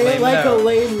like that. Play it Flame like it a out.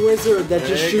 lame wizard that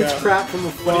just There you shoots go. crap from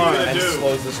What are afar. you gonna And do?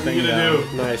 slows this What are you thing gonna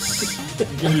down. do? Nice. You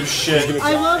can do shit.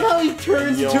 I love how he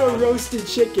turns into a roasted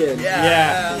chicken.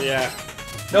 Yeah.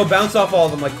 No, bounce off all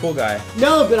of them like cool guy.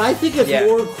 No, but I think it's Yeah,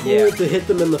 more cool yeah. to hit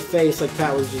them in the face like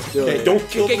Pat was just doing. Okay, don't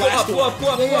kill the Okay, go last up, one. go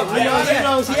up. Yeah, yeah, he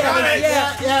knows, he got knows. it.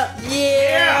 Yeah.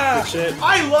 Yeah. Shit.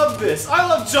 I love this. I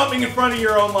love jumping in front of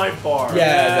your own life bar.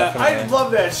 Yeah, I definitely.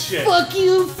 love that shit. Fuck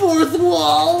you, fourth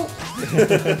wall.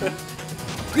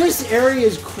 This area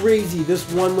is crazy. This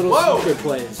one little Whoa. secret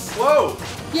place. Whoa.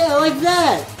 Yeah, like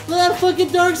that. Look at that fucking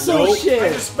Dark Souls Nope. shit. I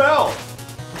just fell.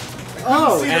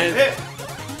 Oh, See the and- pit.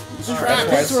 These Alright, traps.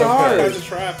 that's why it's These are so hard. good. Those are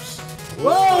traps.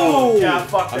 whoa! Yeah,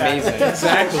 fuck that. Amazing. That's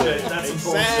Exactly. bullshit. That's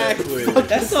some bullshit. Exactly.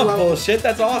 That's not bullshit.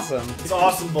 That's awesome. It's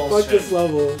awesome Fuck bullshit. this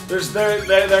level.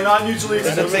 They're not mutually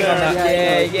There's a exclusive. thing on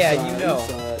that. Yeah, I saw you it, know. I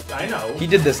saw it. I know. He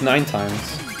did this 9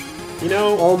 times. You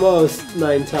know. Almost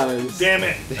 9 times. Damn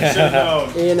it. I should have known.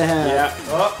 8.5. Yeah.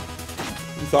 Oh,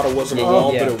 You thought it wasn't a Yeah,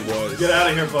 wall, yeah. but it was. get out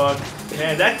of here, bug.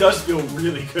 Man, that does feel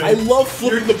really good. I love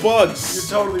flipping the You're bugs.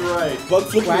 totally right. Bug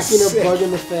flipping is Whacking a sick. bug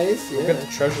in the face. Look Yeah. at the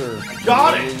treasure.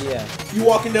 Got it. Yeah. You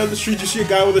walking down the street, you see a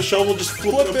guy with a shovel, just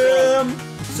flip him.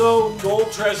 So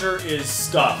gold treasure is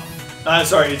stuff.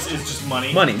 Sorry, it's just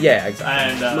money. Money. Yeah,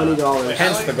 exactly. And Money dollars. wait,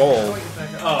 Hence how do the I- goal. how do I get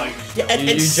back up? Oh, I can just Yeah, go. and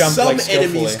You jump, some like, skillfully.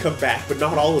 enemies come back, but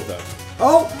not all of them.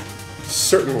 Oh!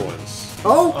 Certain ones.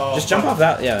 Oh! Oh, Just jump fuck. off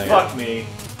that. Yeah. There you Fuck me.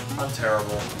 I'm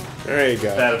terrible. There you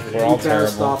go. Bad at We're all You bounced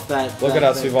terrible. off that. Look that at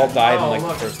us. thing. We've all died Oh, in like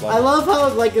look. the first I level. love how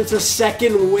like it's a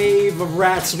second wave of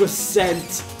rats was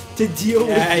sent to deal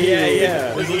Yeah, with you.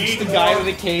 yeah. We need The guy more-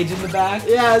 with a cage in the back.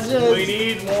 Yeah, it's just We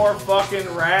need more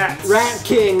fucking rats. Rat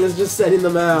King is just sending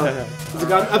them out. He's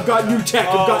like, I've got new tech.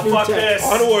 I've got Oh, new fuck tech. this.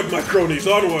 Onward, my cronies,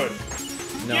 onward.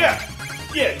 No. Yeah.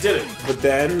 Yeah, it did it. But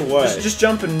then what? Just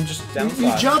jump and just down You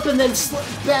slide. jump and then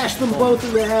bash them both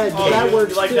in the head. Oh, that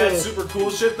works you like too. that super cool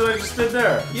shit that I just did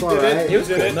there? You It's did alright. it. It was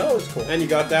You cool. did it. No, it was cool. And you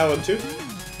got that one too.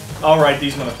 Alright,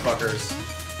 these motherfuckers.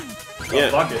 Oh, Yeah.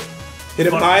 fuck it. Hit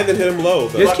him Fuck. high, then hit him low.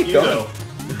 Just Fuck keep you, going. though.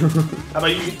 How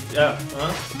about you? Yeah.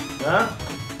 Huh?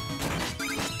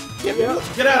 Get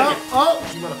out of here. Oh,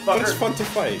 You But it's motherfucker. fun to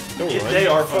fight. Don't Yeah, run. they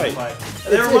are fun to fight.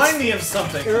 They It's- remind me of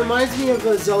something. it reminds me of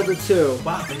Zelda 2.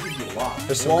 Wow, they give you a lot.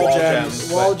 There's some Wall wall gems.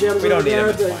 gems. Wall but gems we don't over need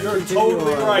there them. that It's fine. You're continue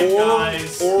totally on. right, Or,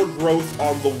 guys. or growth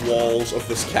on the walls of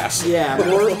this castle. Yeah,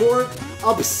 more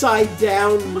upside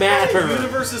down matter. What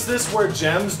universe is this where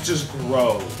gems just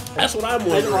grow? That's what I'm An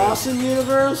wondering. awesome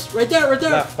universe. Right there, right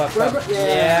there. Left, left, Right, left. right-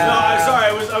 Yeah. No, I'm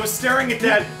sorry. I was staring at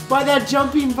that By that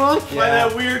jumping book. by Yeah.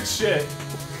 that weird shit.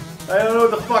 I don't know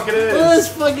what the fuck it Look at this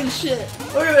is. fucking shit.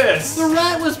 Look at this. The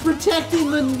rat was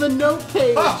protecting the note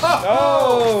page.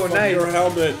 Oh, From nice. your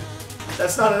helmet.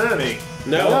 That's not an enemy.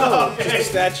 No, No. just a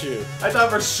statue. I thought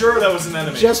for sure that was an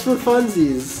enemy. Just for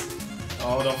funsies.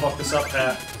 Oh, don't fuck this up,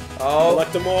 Pat. Oh,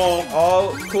 Collect them all.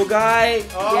 oh, cool guy.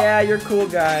 Oh. Yeah, you're cool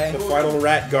guy. The final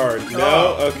rat guard.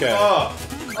 No? Okay.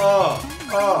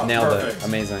 Nailed perfect. it.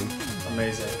 Amazing.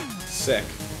 Amazing. Sick.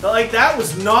 But, like, that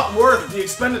was not worth the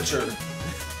expenditure.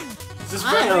 Is this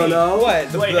I don't know.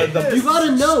 What? Wait, hit this. You got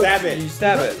a note. Stab You it.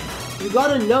 stab it. You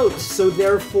got a note, so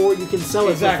therefore you can sell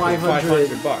it Exactly. for 500.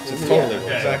 $500. It's Yeah. totally Okay,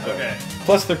 worth it. Exactly. okay.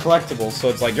 Plus they're collectibles, so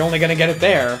it's like you're only gonna get it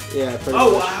there. Yeah, pretty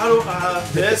Oh, much. how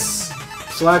do, this?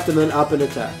 Select and then up and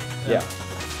attack. Yeah.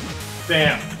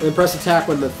 Bam. And then press attack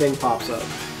when the thing pops up.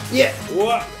 Yeah.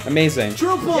 What? Amazing.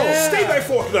 Triple! Stay by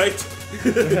Fortnite.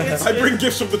 I bring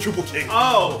gifts from the Triple King.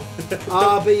 Oh.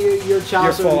 But your You're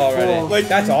child's full already. full. Like,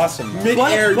 That's awesome. though.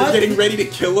 Mid-air, But- you're getting ready to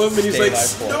kill him, and he's Stay like, by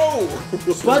four. no.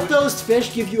 But those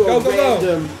fish give you a Go, go, go.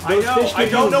 random. I Those know. fish I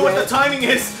give don't you know what the ran- timing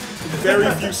is. Very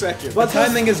few seconds. But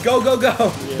Timing is go, go,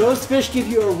 go. those fish give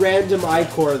you a random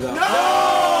ichor though.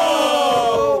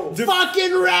 Oh!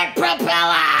 Fucking rat propeller!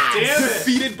 Damn it.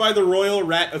 Defeated by the Royal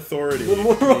Rat Authority. The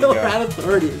you Royal go. Rat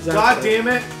Authority. Exactly. God damn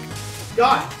it.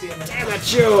 God damn it.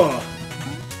 Amateur!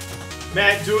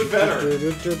 Matt, do it better.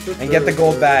 And get the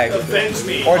gold bag. Avenge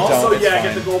me. Or Also, don't, it's yeah, fine.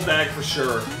 get the gold bag for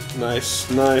sure. Nice,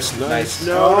 nice, nice. Nice.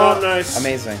 No, not nice.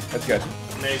 Amazing. That's good.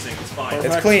 Amazing. It's fine.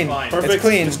 It's clean. Fine. Perfect. It's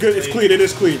clean. It's good. It's clean. It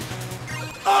is clean.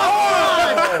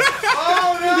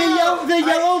 Oh no! The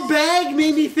yellow bag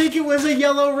made me think it was a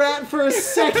yellow rat for a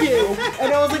second,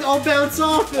 and I was like, I'll bounce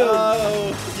off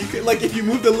him. You could, like, if you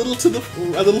moved a little to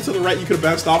the right, you could have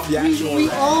bounced off the actual. We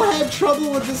rat. all had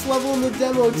trouble with this level in the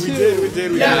demo too. We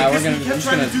did. Yeah, we're because gonna we kept just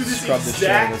trying gonna to do this scrub the shit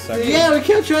out of this exact section. Yeah, we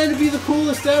kept trying to be the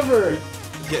coolest ever.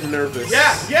 Getting nervous.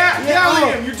 Yeah, Yeah,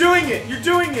 oh. Liam, you're doing it. You're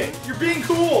doing it. You're being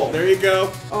cool. There you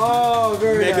go. Oh,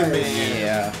 very Mega nice. Man.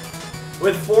 Yeah.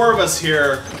 With 4 of us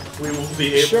here, we will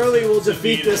be able Surely to we'll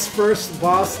defeat it. this first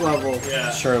boss level.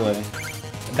 Yeah. Surely.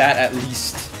 That at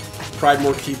least.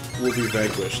 Pridemore Keep will be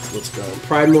vanquished. Let's go.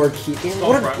 Pridemore Keep. Oh,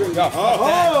 What a right. great-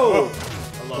 Oh!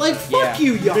 I love Like, that. fuck Yeah.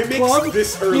 you, Yacht Mimics Club.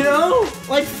 this early. You know?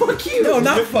 Like, fuck you. No,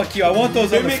 not fuck you. I want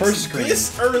those on the Mimics first screen.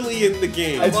 this early in the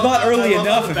game. It's I love not how- early I love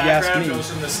how enough the if you ask background me. goes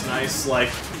from this nice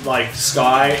like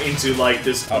sky into like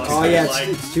this Oh, yeah, like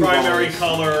it's too primary balls.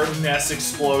 color Ness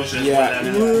explosion. Yeah.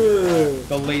 Whatever. Ugh.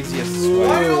 The laziest Whoa. Why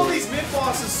sweat. are all these mid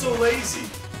bosses so lazy?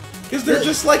 Because they're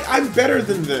just like, I'm better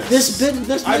than this. This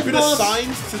I've been mid-boss-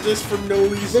 assigned to this for no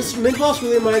reason. This mid-boss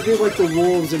really reminds me of like the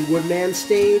wolves in Woodman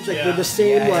stage. Like Yeah. they're the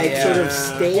same Yeah, like yeah. sort of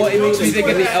stand. Well, it makes me Just think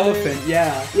of what the happened. elephant.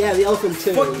 Yeah. Yeah, the elephant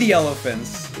too. Fuck the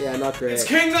elephants. Yeah, not great. It's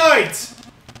King Knight!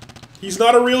 He's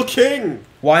not a real king.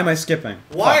 Why am I skipping?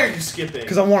 Why are you skipping?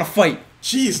 Because I want to fight.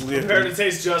 Jeez, Prepare to Liam.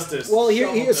 taste justice. Well,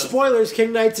 Shovel here justice. spoilers.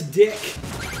 King Knight's a dick.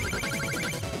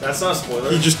 That's not a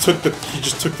spoiler. He just took the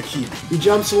key. He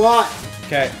jumps a lot.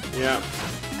 Okay. Yeah.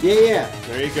 Yeah.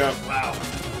 There you go. Wow.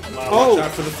 Wow. Oh. Watch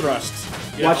out for the thrust.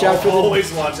 Yeah, Watch out for the-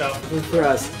 always watch out. Good for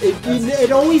us.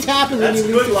 It always happens when That's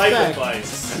you good least life expect.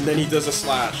 advice. And then he does a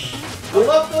slash. I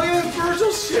love look at that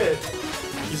Virgil shit.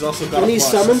 He's also got When a he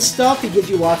bust. summons stuff, he gives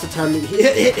you lots of time to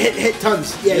hit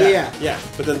tons. Yeah. Yeah,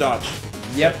 but then dodge.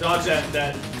 Yep. Dodge that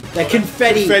That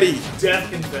confetti. Confetti.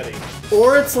 death confetti.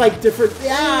 Or it's like different.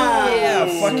 Yeah.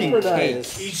 Yeah, fucking super cake.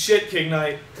 nice. Eat shit, King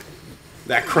Knight.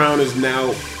 That crown is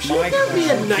now. Shouldn't there be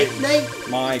a Night Knight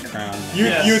My crown.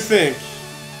 Yes. You think?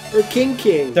 or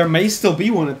King? There may still be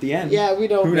one at the end. Yeah, we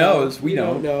don't. Who know. knows? We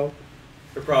don't don't. know.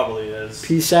 There probably is.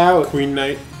 Peace out. Queen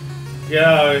Knight. Get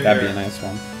out of That'd be here. a nice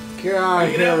one. God, Are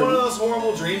you gonna have one of those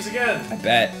horrible dreams again? I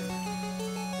bet.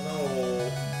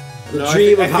 No. The No, I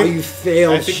dream think- of I how think- you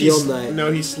failed I think Shield he's- Knight.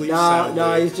 No, he sleeps No,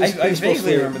 soundly. he's just I peaceful vaguely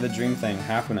sleep. remember the dream thing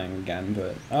happening again,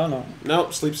 but I don't know.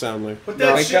 Nope, sleep soundly. Put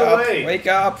that Wake shit up! away. Wake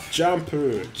up! Jump.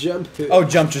 Jump. Oh,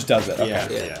 jump just does it.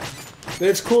 Okay. Yeah. But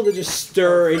it's cool to just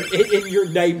stir in your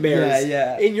nightmares.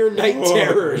 Yeah, yeah. In your night Oh,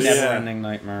 terrors. yeah. Never-ending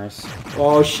nightmares.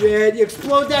 Oh shit! You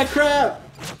explode that crap.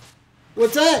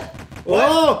 What's that? What?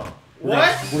 Oh!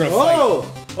 What? We're gonna fight.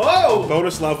 Oh! Oh!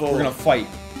 Bonus level. We're gonna fight.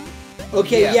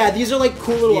 Okay, Yeah. yeah. These are like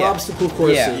cool little Yeah. obstacle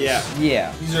courses. Yeah.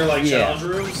 Yeah. These are like Yeah. challenge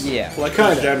rooms? Yeah. Collect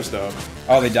Kinda. those gems though.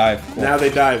 Oh, they dive. Cool. Now they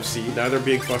dive. See, now they're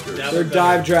big fuckers. Now They're better.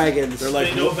 dive dragons. They're like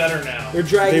They know better now. They're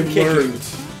dragon they've kicking. learned.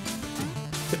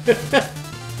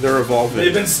 They're evolving.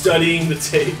 They've been studying the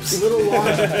tapes. Little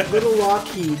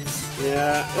Lockheeds.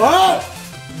 Yeah. Oh!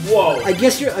 Whoa. I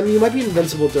guess you're. I mean, you might be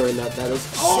invincible during that. That is.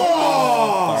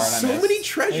 Oh, Darn, I so missed. many There you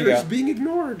treasures go. being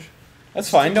ignored. That's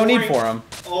fine. No need for them.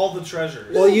 All the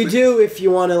treasures. Well, you do if you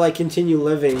want to like continue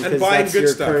living, And because buying that's good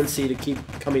your stuff. currency to keep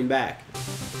coming back.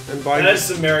 And buying. That's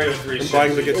some Mario 3 And shit.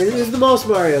 buying the good It is the most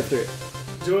Mario 3.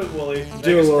 Do it, Wooly. Do Make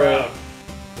it, us Wooly. proud.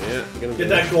 Yeah. You're gonna Get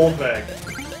that gold back.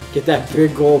 Get that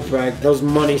big gold bag, those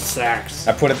money sacks.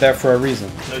 I put it there for a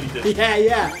reason. No, you didn't.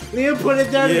 Yeah. Liam put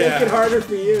it there to Yeah. make it harder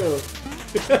for you.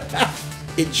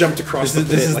 It jumped across This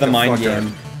the is pit the like a mind fucker.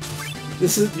 game.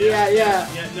 This is yeah. Yeah,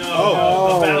 no.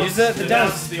 Oh. The bounce, Use it, the the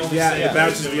bounce bounce. is the only Yeah, safe it way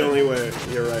bounces to do the it. only way.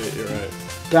 You're right. You're right.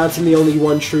 Bouncing the only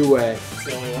one true way It's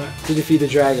the only way. to defeat the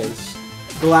dragons.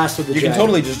 The last of the You can dragons.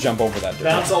 totally just jump over that.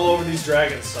 Bounce all over these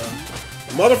dragons, son.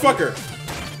 Motherfucker.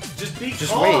 Just be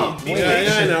Just calm. wait, Be wait. Yeah,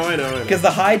 patient. I know. Because the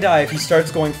high dive, he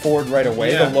starts going forward right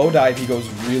away. Yeah. The low dive, he goes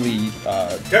really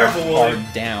Careful, Wooly.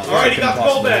 hard down. All right, So he it got can the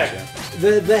gold possibly back. hit you.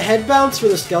 The head bounce for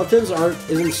the skeletons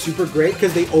isn't super great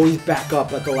because they always back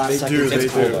up at the last They second. do, It's they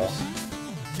cool do. though.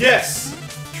 Yes.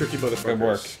 Tricky motherfuckers. Good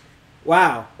work.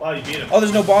 Wow. Wow, you beat him. Oh,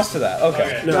 there's no boss to that. Okay.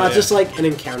 Okay. No, No, it's yeah. just like an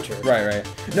encounter. Right.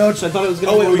 No, I thought it was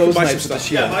gonna Oh, be wait, one we of can those buy some knights with the stuff.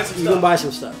 shield. Yeah, buy some You stuff. can buy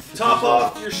some stuff. Top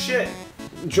off your shit.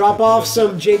 Drop off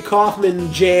some Jake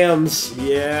Kaufman jams.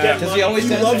 Yeah. Does he always He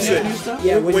send loves new it. stuff?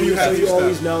 Yeah, when you have so new you stuff.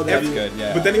 always know that. That's you- good.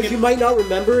 Yeah. But then If again, you might not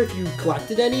remember if you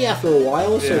collected any after a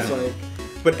while, so Yeah. it's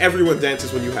but everyone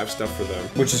dances when you have stuff for them.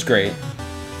 Which is great.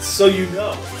 So you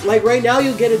know. like right now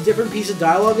you'll get a different piece of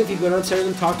dialogue if you go downstairs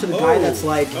and talk to the guy that's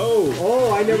like,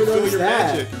 oh, I never Refill noticed your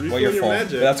that. magic. Refill Well, you're your full.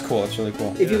 magic. But that's cool. That's really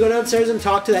cool. If you go downstairs and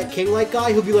talk to that king-like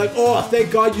guy, he'll be like, oh, thank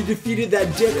God you defeated that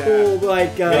dickhole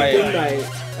Right. King Knight.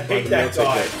 I hate that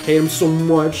guy. Hate him so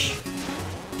much.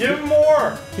 Give him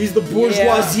more. He's the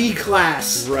bourgeoisie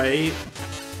class. Right?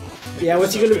 Yeah,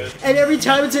 what's he so gonna? good. And every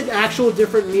time it's an actual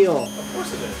different meal. Of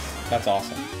course it is. That's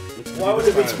awesome. Why would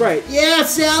Different Sprite. Yeah,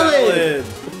 salad. Salad.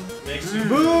 Makes you.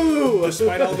 Boo!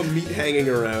 Despite all the meat hanging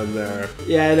around there.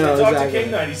 Yeah, I know Talk exactly. to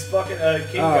King Knight. He's fucking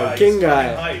King Oh, Guy. King He's Guy.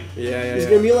 fucking hype. Yeah. He's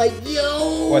gonna be like,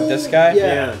 yo. What, this guy?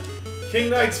 Yeah. King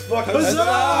Knight's fucking.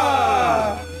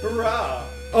 Huzzah! Hurrah!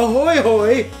 Ahoy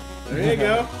hoy. There you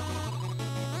go.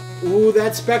 Ooh,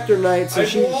 that's Spectre Knight. So I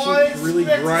she want really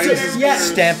Spectre grinds Knight. his Yeah.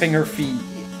 Stamping her feet.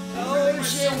 Oh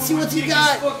shit! See what you Kick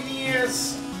got. his fucking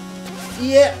ears.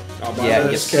 Yeah. I'll buy Yeah,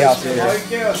 this. he gets Chaos Sphere. Sphere. Why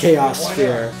Chaos? Chaos Why not?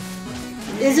 Sphere.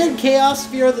 Isn't Chaos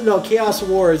Sphere? No, Chaos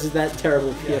Wars is that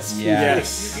terrible PSP. Yeah.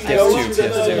 Yes. You can go PS2, to the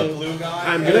PS2. blue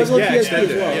guy. I'm It gonna has on PSP extend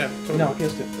as it. well. Yeah. totally. No, he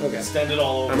has to. Okay. Extend it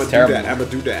all over. I'm gonna do terrible. that. I'm gonna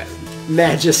do that.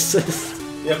 Magus.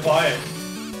 Yeah, buy it.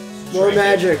 More Drink it.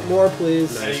 magic. More,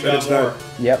 please. Now you But got it's more. done.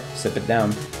 Yep. Sip it down.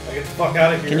 Now get the fuck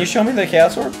out of here. Can you show me the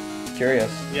Chaos Orb?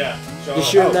 Curious. Yeah. Show You us.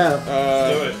 shoot Oh. it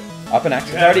now. Do it. Up and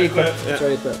action. You It's already have it equipped. Yeah. It's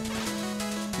already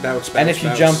equipped. Bounce, And if bounce, you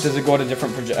bounce. jump, does it go to a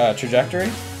different trajectory?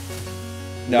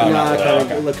 No, Nah, no.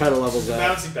 kind Okay. of levels out.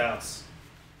 Bouncy bounce.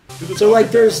 Do the So like,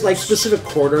 fucking there's bounce. like specific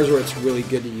corridors where it's really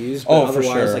good to use, but Oh, for otherwise,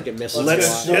 sure. like it misses Let's a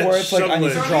lot. get Where it's like, I need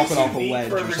to shoveling. drop it off a Unique ledge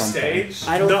for or every something. stage.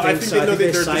 I don't No, think I think so. they know that they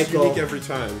they're just cycle. unique every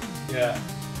time. Yeah.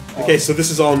 Okay, so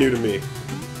this is all new to me,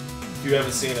 If you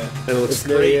haven't seen it. and it looks It's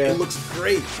new, great. yeah. It looks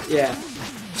great. Yeah.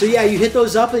 So yeah, you hit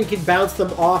those up and you can bounce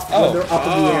them off Oh. when they're up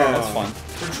in the Oh. air. That's fun.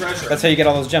 For treasure. That's how you get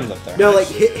all those gems up there. No, like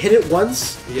hit it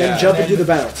once, Yeah. then jump and And do the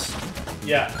bounce.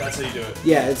 Yeah, that's how you do it.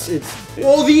 Yeah, it's.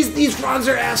 Oh, these frogs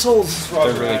are assholes.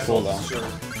 Frogs They're are really cool, assholes,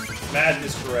 Sure. Matt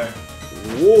is correct.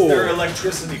 Whoa. They're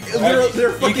electricity. They're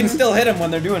You fucking. can still hit them when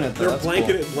they're doing it. Though. They're That's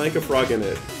blanket cool. blank a frog in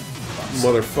it,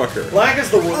 motherfucker. Black is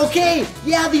the worst. Okay,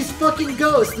 yeah, these fucking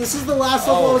ghosts. This is the last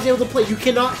level I was able to play. You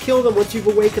cannot kill them once you've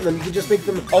awakened them. You can just make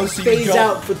them Oh, so you phase don't-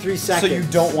 out for 3 So seconds. you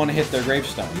don't want to hit their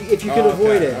gravestone. If you can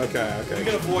avoid it. Okay, You okay.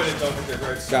 can avoid it, don't hit their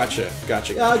great.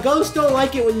 Gotcha. Ghosts don't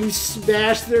like it when you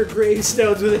smash their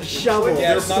gravestones with a shovel.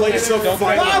 Yeah, it's not Place like- of don't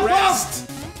final grab- rest.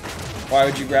 Why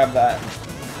would you grab that?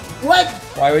 What?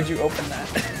 Why would you open that?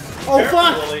 Oh Careful,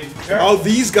 fuck! Lily. Oh, Careful.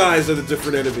 these guys are the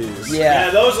different enemies. Yeah, Yeah.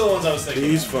 those are the ones I was thinking.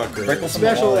 These fuckers. Break some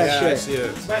Smash all walls. that Yeah, I shit. see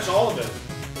it. Smash all of it.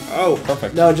 Oh,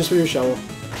 Perfect. No, just with your shovel.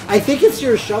 I think it's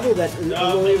your shovel that No,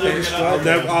 only we'll never makes get I'll out.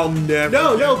 never. I'll never.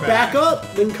 No, get back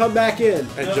up, then come back in.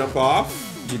 and jump off.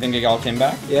 Do you think it all came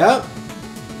back? Yep.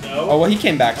 No. Oh, well, he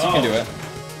came back, so you can do it.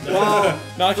 No. Wow.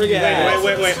 Not if you do Forget that. it.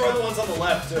 Wait. Destroy the ones on the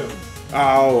left too.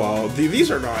 Oh well,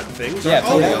 these are not things. Yeah,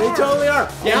 oh, totally. they They are. totally are.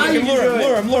 Yeah, now you you can can do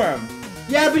it. lure him.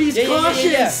 Yeah, but he's Yeah, yeah, yeah,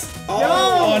 cautious. yeah, No.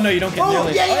 Oh, no, you don't get Oh,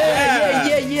 nearly.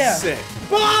 yeah. Sick.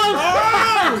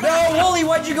 Fuck! No, Wooly,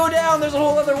 why'd you go down? There's a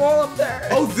whole other wall up there.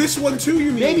 Oh, this one too.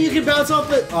 You mean? Maybe you can bounce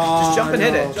off it. Oh, Just jump and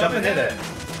hit no. it. Jump and hit it.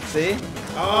 See?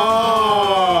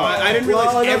 Oh, I didn't realize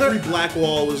Well, another- every black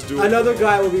wall was doing. Another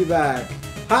guy will be back.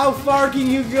 How far can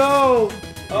you go?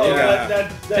 Oh, Yeah.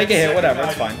 that Take a hit, second whatever, guy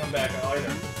it's fine. didn't Come back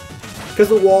either. Because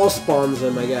the wall spawns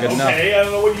him, I guess. Good enough. Okay, I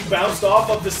don't know what you bounced off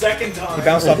of the second time. He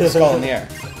bounced off the skull in the air.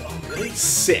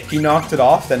 Sick. He knocked it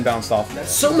off, then bounced off.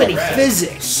 So many Rad.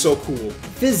 physics. So cool.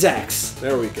 Physics.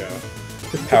 There we go.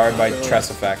 Powered by Tress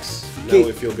Effects. Now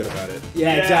we feel good about it.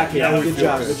 Yeah, Yeah, exactly. yeah, we good feel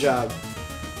job. good. Good job.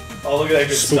 Oh, look at that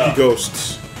good Spooky stuff.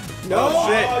 ghosts. No. Oh,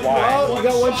 Shit, you why? got Oh, you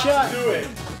got one shot. to Do it.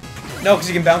 No, because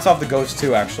you can bounce off the ghost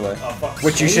too, actually. Oh, fuck.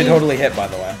 Which you should totally hit, by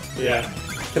the way. Yeah.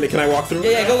 Can I walk through?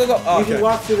 Yeah, go. Oh, You can okay.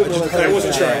 walk through the bullet. I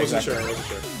wasn't sure. Yeah, I wasn't exactly.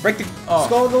 sure. Break the. Oh.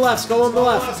 Skull on the left. Skull on the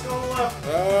left. Let's go on the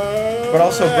left. But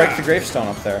also break the gravestone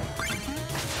up there.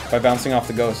 By bouncing off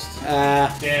the ghost.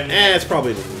 Damn it. It's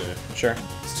probably Sure.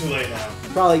 It's too late now.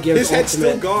 Probably gives his head's still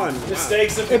ultimate. gone. Wow.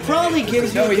 Mistakes have It probably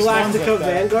gives you No, he spawns Galactica like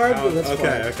that. Vanguard, but that's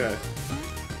Okay, fine. okay.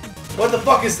 What the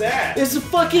fuck is that? It's a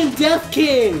fucking Death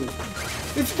King.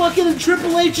 It's fucking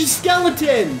Triple H's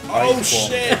skeleton. Oh he's cool.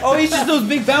 shit! Oh, he's just those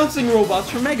big bouncing robots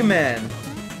from Mega Man.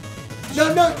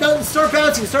 No, start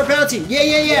bouncing,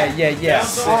 Yeah. Yeah.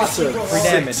 Bounce off Awesome. the Free wall.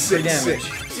 damage. Sick, Free damage.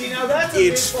 sick. See, now that's a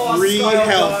It's mid-boss free style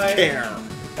health guy. care.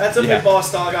 That's a Yeah. mid-boss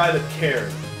style guy that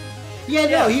cared. Yeah,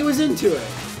 no, he was into it.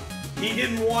 He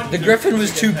didn't want The you griffin to was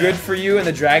get too that. good for you, and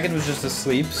the dragon was just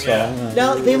asleep. So. Yeah.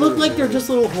 Now they look like they're just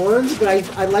little horns, but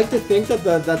I like to think that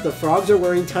the frogs are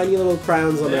wearing tiny little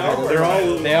crowns on They their are head. They're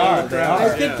all. They are, they I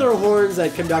are. think they're horns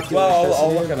that conduct Well, I'll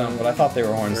electricity. look at them, but I thought they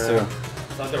were horns too. I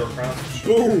thought they were crowns.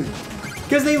 Boom.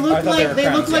 Because they I look thought they were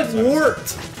like crowns, like yeah.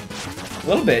 warped. A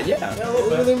little bit, yeah. Yeah, a little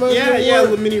bit. They must Yeah, be yeah.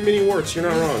 warped. The mini warts. You're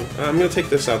not wrong. I'm gonna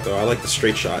take this out though. I like the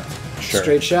straight shot. Sure.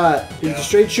 Straight shot. He's Yeah. a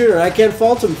straight shooter. I can't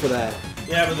fault him for that.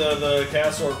 Yeah, but the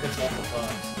Chaos Orb hits multiple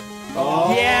times.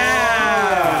 Oh,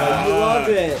 Yeah! I love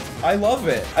it. I love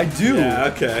it. I do. Yeah.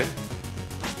 Okay.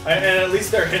 And at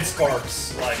least their hit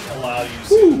sparks like allow you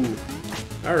to. Ooh.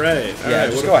 All right. All Yeah,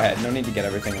 right. just what go if- ahead. No need to get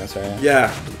everything in this area.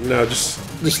 Yeah. No. Just.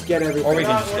 Just get everything. Or we We're can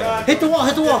not, just we're get not. it. Hit the wall.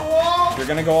 Hit the wall. If you're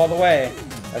gonna go all the way,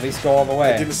 at least go all the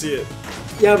way. Didn't see it.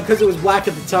 Yeah, because it was black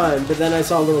at the time, but then I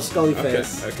saw a little Scully Okay.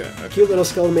 face. Okay. Okay. Cute little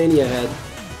Skullmania head.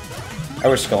 I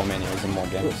wish Skullmania was in more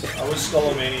games. I was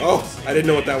Skullomania. Oh, I didn't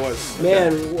know what that was.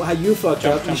 Man, how you fucked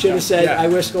up. You jump, should have jump. said, Yeah. I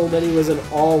wish Skullmania was in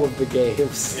all of the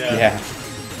games. Yeah. Yeah.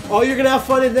 Oh, you're gonna have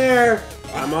fun in there.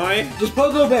 Am I? Just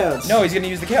Pogo Bounce. No, he's gonna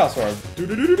use the Chaos Orb. You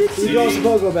can also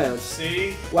Pogo Bounce.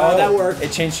 See? Wow, Oh, that worked.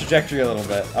 It changed trajectory a little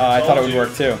bit. I thought it would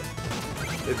work too.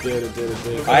 It did. It did. It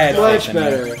did. I had Much faith in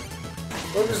better. you.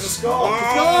 Look, there's a skull.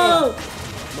 Go!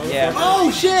 Yeah. Oh,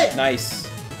 shit! Nice.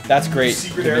 That's great.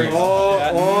 Secret Give me- area. Oh,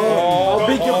 Yeah. oh, how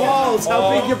big your balls?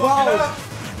 How big your balls?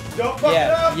 Don't fuck it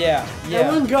Yeah, up. yeah, And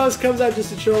yeah. when Ghost comes out just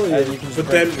to troll You you. can just But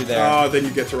break then, through there. then you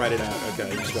get to write it out.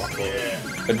 Okay, you just walk forward. Yeah.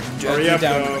 But Hurry do up,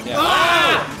 down. though.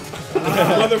 Yeah.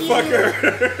 Motherfucker!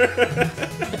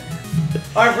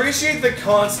 I appreciate the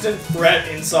constant threat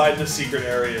inside the secret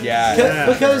area. Yeah.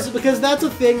 Because that's a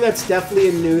thing that's definitely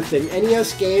a new thing.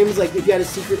 NES games, like if you had a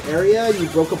secret area and you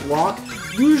broke a block,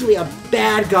 usually a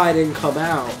bad guy didn't come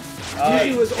out.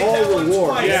 Usually it was Hit that all one reward.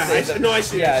 twice. Yeah, I see. Yeah, I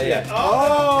see yeah. it.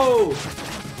 Oh!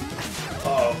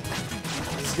 Oh.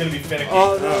 This is gonna be finicky.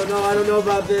 Oh no, I don't know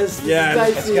about this. This Yeah, is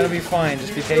It's dicey. gonna be fine.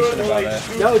 Just be patient about it.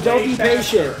 No, don't be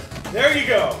patient. There you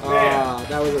go. Man. Ah,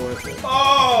 that wasn't worth it.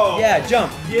 Oh. Yeah,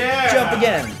 jump. Yeah. Jump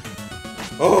again.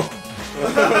 Oh,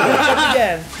 Jump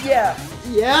again. Yeah.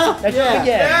 Yeah? Now jump Yeah.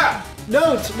 again. Yeah.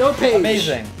 No page.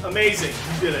 Amazing. Amazing.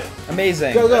 You did it.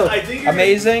 Amazing. Go, go. I think you're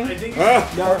Amazing. I think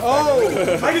ah. No. Oh!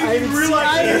 I didn't even realize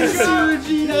I that. didn't see what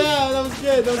you Yeah, that was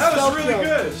good. That was That stealth was really jump.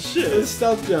 good. That was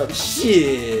stealth jump.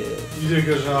 Shit. You did a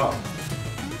good job.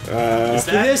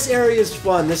 This area is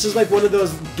fun. This is like one of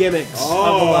those gimmicks of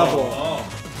a level.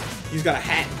 Oh. He's got a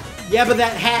hat. Yeah, but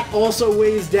that hat also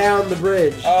weighs down the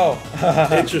bridge. Oh.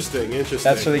 Interesting.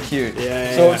 That's really cute.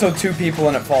 Yeah, So yeah. so two people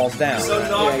and it falls down. So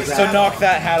knock Yeah, this exactly. So knock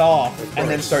that hat off and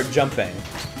then start jumping.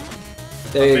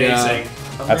 There you Amazing.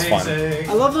 go. That's fun. Amazing.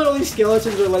 I love that all these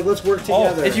skeletons are like, let's work Oh,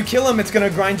 together. if you kill him, it's gonna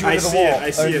grind you I into the see wall. it. I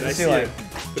see or it. the I see ceiling. it.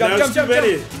 But Jump, now jump, it's jump, too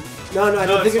many. jump. No, I No,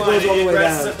 don't think it's it goes fine. all the way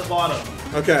rests down. at the bottom.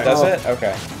 Okay. Does Oh. it?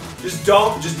 Okay. Just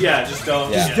don't. Just don't. Yeah. Just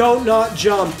don't not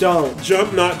jump, don't.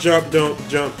 Jump, not jump, don't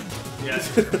jump.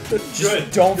 Yes. Just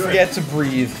Good. don't good. forget to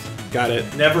breathe. Got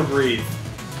it. Never breathe.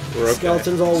 We're okay.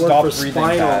 Skeletons all work Stop for breathing,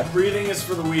 spinal. Pat. Breathing is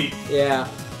for the weak. Yeah.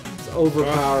 It's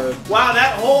overpowered. Wow,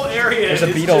 that whole area There's a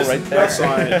is beetle just right there. I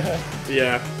saw it.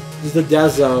 Yeah. This is the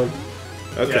death zone.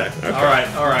 Okay. Yeah.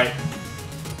 Okay. All right.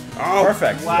 Oh,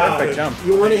 Perfect. Wow. Perfect jump.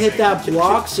 You want to hit that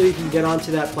block so you can get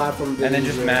onto that platform. And then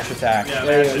just mash attack. Yeah,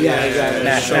 There you mash go. it. Yeah, exactly.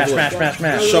 Mash, Shovel mash, it. mash,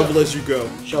 mash, mash. Shovel as you go.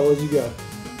 Shovel as you go.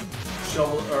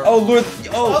 Shovel. Or, Oh, lure.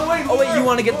 Oh, wait, Oh, wait. You lure,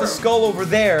 want to get the lure. skull over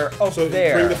there? Oh, So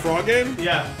there. bring the frog in.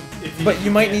 Yeah. If But you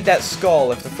might need that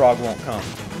skull if the frog won't come.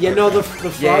 Yeah, no, the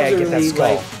frogs Yeah, are get that really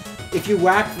skull. like. If you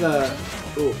whack the.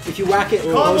 If you whack it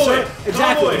Combo closer. it.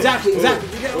 Exactly, Combo it. exactly. You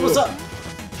get almost up.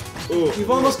 Ooh.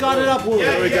 You've almost got it up, Wooly.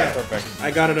 Yeah, There we yeah. go. Perfect.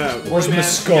 I got it up. Where's my Man,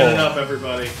 skull? Get it up,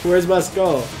 everybody. Where's my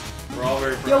skull? We're all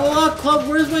very proud. Yo, well, Club,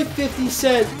 where's my 50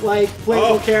 cent, like, playable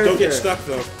Oh, character? don't get stuck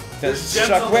though. There's gems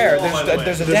Stuck on the where? wall, by the way.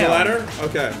 There's a There's down. a ladder.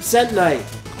 Okay. Cent Knight.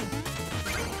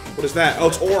 What is that? Oh,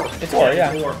 it's ore. It's ore,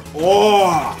 yeah. Four.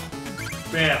 Oh.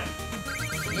 Bam.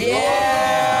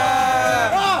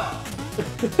 Yeah!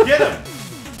 Get him.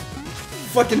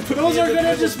 Fucking put Those me in are the gonna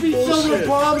middle just be of filled with bullshit.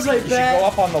 bombs, I You should go bet.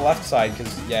 up on the left side,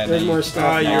 because, yeah, There's no, more you- stuff.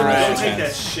 Ah, you're right. Don't take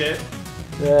that shit.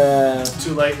 Yeah.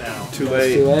 Too late now. Too That's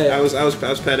late. too late. I was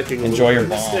panicking. a Enjoy little your bit.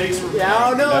 bomb. Mistakes were Yeah,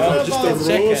 oh no, No, no, Just bombs.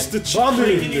 the Chicken. roast the Bomb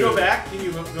chicken. Can you go back? Can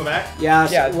you go back? Yeah,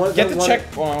 Yeah, get the one- check.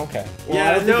 Well, okay. Well, I Yeah,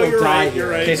 don't think no, we'll you're die right. here.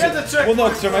 You're right. Okay, Get the check well, no,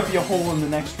 mark 'cause there might be a hole in the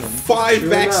next room. 5 True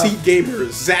backseat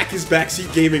gamers. Zach is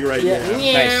backseat gaming right Yeah. now.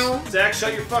 Meow. Zach,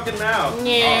 shut your fucking mouth. Oh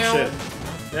shit.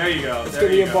 There you go. Let's there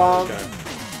give me you a go. bomb.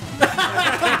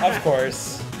 Of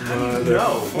course.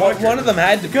 No. One of them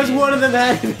had to be. Because one of them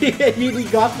had to be, and he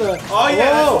got the. Oh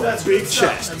yeah, Whoa. that's Big good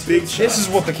stuff. chest. That's Big good chest. This is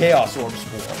what the Chaos Orb's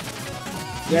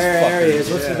for. There he is.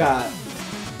 What's yeah. he got?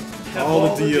 Have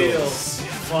all the deals.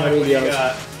 Fine, How many what you deals?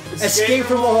 got? Escape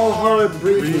from all hard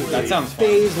breathing. That sounds fun.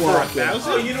 Phase For locking.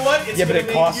 1,000? Oh, you know what? It's Yeah, but gonna it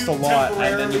make costs you a lot, and then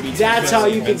temporarily- you'll be That's how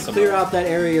you can invincible. clear out that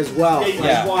area as well. Yeah, you Like,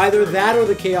 just walk either through. that or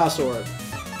the Chaos Orb.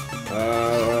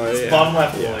 Yeah. Bottom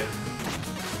left, Yeah. boy.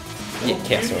 Yeah,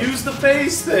 Chaos You Orb. use the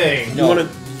face thing. No, wanna-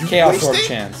 you Chaos waste Orb it?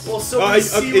 chance. Well, so Oh, we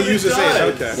see it what uses it it. does.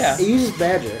 Okay. Yeah. It uses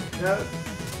magic. Yeah.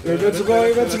 You're invincible, you're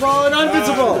invincible, and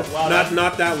unvincible. Wow,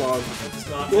 Not that long. It's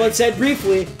not. Well, it said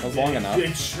briefly. That was long enough.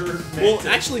 It sure Well, meant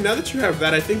it. actually, now that you have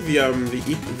that, I think the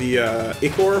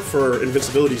Ichor for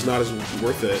invincibility is not as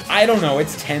worth it. I don't know,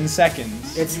 it's 10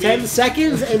 seconds. It's You 10 mean-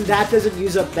 seconds, and that doesn't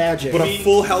use up magic. But You a mean-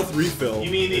 full health refill. you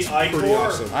mean the is pretty Ichor?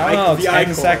 awesome. I don't know, The 10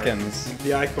 Ichor. seconds.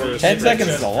 The Ichor is 10 Shit, seconds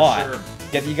that's is a for lot. sure.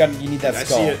 You need that I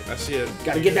skull. see it. I see it.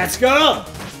 Gotta get that skull!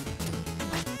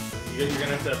 You're gonna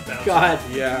have to bounce. God,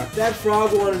 Yeah. that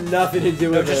frog wanted nothing to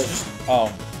do No, with just, it. just,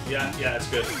 oh. Yeah, it's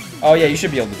good. Oh yeah, you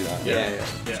should be able to do that.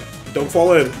 Yeah. Don't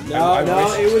fall in. No, I no,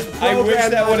 wish- it was I wish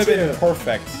programmed that would have not been to.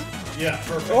 perfect. Yeah,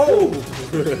 perfect.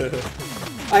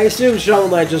 Oh! I assume Shovel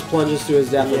Knight just plunges to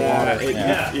his death in Yeah, water.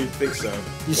 Yeah. you'd think so. You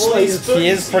Well, slay he's He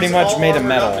is pretty much all made of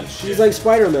armored up metal. and shit. He's like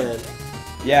Spider-Man.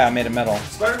 Yeah, I made of metal.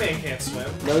 Spider-Man can't swim.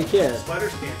 No, he can't.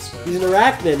 Spiders can't swim. He's an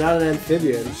arachnid, not an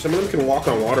amphibian. Some of them can walk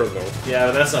on water though. Yeah,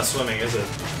 but that's not swimming, is it?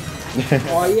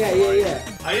 Oh, yeah.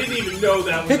 I didn't even know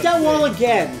that was Hit a that thing. wall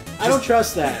again. I don't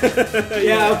trust that.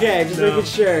 Yeah, okay, just No. making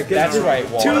sure. 'cause That's right,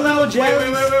 Wall. Two little Wait,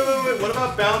 gems. wait. What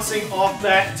about bouncing off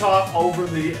that top over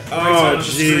the right Oh side of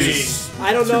the jeez. screen?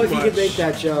 I don't know Too if you much. could make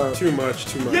that jump. Too much.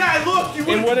 Yeah, look, you It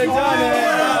would have done it!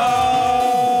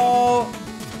 Oh!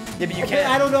 Yeah, but you Okay, can't.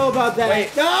 I don't know about that.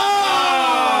 Wait.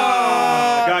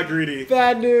 Ah! Got greedy.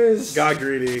 Bad news. Got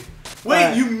greedy.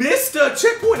 Wait, you missed a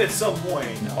checkpoint at some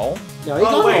point. No. No, he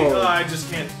Oh wait, don't. I just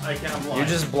can't. I can't. I'm blind. You're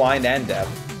just blind and deaf.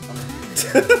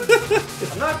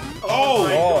 I'm not. Oh,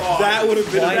 my oh, God. that would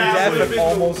have been Blind, amazing. deaf, would've and been the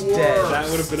almost dead. worst. That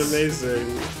would have been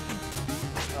amazing.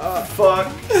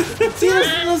 Fuck. See,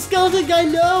 the skeleton guy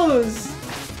knows.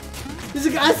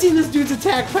 I've seen this dude's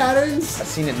attack patterns. I've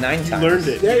seen it 9 He times. learned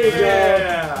it. There you go.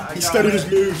 Yeah. I He got studied it.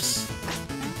 his moves.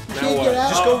 Now Can't what? get out.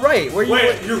 Just go right. Where you?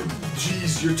 Wait, you're.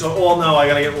 Jeez, you're. Oh no, I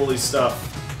gotta get Lily's stuff.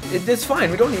 It's fine.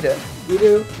 We don't need it. You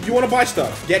do? You want to buy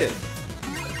stuff? Get it.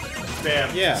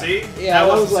 Bam. Yeah. See? Yeah, that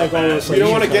wasn't was like so bad. almost We like-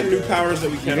 don't want to you get can new do it. powers that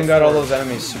we You can't even got all afford. those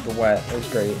enemies super wet. It was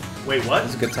great. It Wait, what?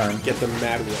 was a good time. Get them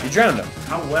mad You wet. drowned him.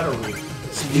 How wet are we?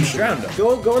 You drowned him.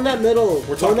 Go in that middle.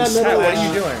 We're Go in that talking middle. What are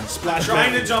you doing? Splash Trying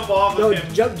to Mountain. jump off No, of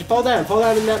him. jump, fall down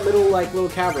in that middle like little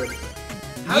cavern.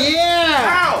 How- Yeah!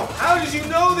 How? How did you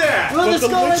know that? Look, But let's the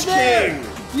go right Lich there. King.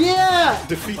 Yeah!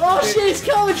 Defeat Oh the shit, pig. he's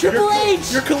coming, Triple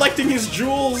H! You're collecting his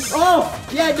jewels. Oh!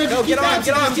 Yeah, no, just No, keep get on,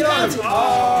 bouncing, get on, just keep get on. bouncing.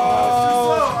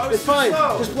 I was It's too fine.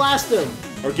 slow. Just blast him.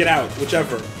 Or get out,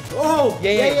 whichever. Oh!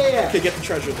 Yeah, Yeah, yeah. yeah, yeah. Okay, get the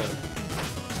treasure then.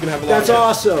 He's gonna have a lot That's of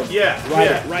awesome. Yeah, Ride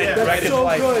yeah, it, ride it, yeah. That's ride it. so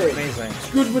Life. good. Amazing.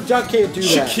 Scrooge McDuck can't do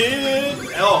that. Chicken.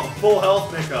 Oh, full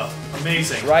health pickup.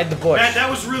 Amazing. Ride the bush. Matt, that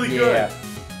was really Yeah. good.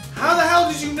 How the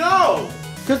hell did you know?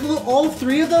 Because all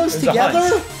three of those There's a together,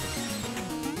 hunch.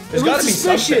 There's It gotta looks be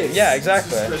something. suspicious. Yeah,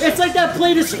 exactly. it's like that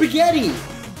plate of spaghetti.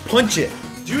 Punch it.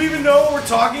 Do you even know what we're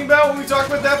talking about when we talk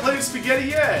about that plate of spaghetti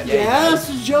yet? Yeah,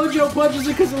 so JoJo punches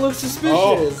it because it looks Oh,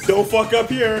 suspicious. don't fuck up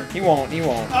here. He won't. He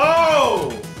won't.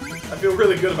 Oh! I feel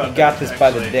really good about that. Got this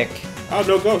by the actually. dick. Oh,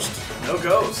 no ghost. No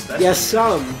ghost. That's Yes,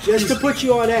 some. Just to put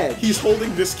you on edge. He's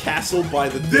holding this castle by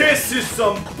the dick. This is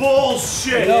some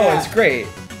bullshit. No, Yeah. it's great.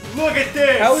 Look at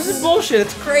this. How is it bullshit?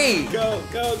 It's great. Go,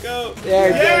 go, go. There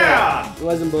you Yeah. go. It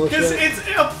wasn't Because bullshit. it's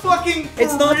a fucking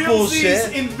It's not realsies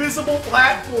bullshit. invisible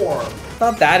platform. It's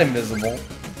not that invisible.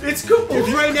 It's cool.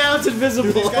 Right now it's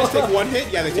invisible. Do these guys take one hit?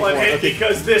 Yeah, they take One one. hit Okay.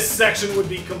 because this section would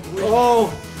be complete.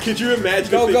 Oh, Could you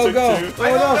imagine Go, if they go, took go. two? I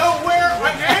don't no. know where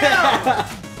I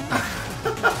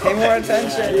Pay more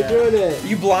attention. you're doing it.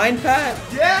 You blind, Pat? am.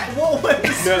 Yeah. Well, what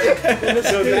is No, no,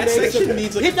 that section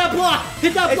needs like Hit that block!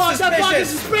 Hit that block! That block is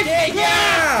suspicious!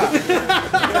 Yeah.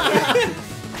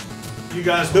 You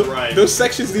guys were right. those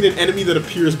sections need an enemy that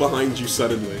appears behind you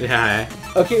suddenly. Yeah.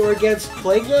 Okay, we're against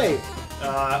Plague Knight.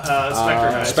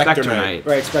 Spectre Knight. Spectre Spectre Knight. Knight.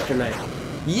 Right, Spectre Knight.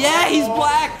 Yeah, he's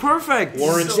black. Perfect.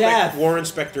 Warren, So deaf. Warren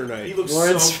Spectre Knight. He looks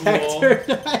Warren so cool.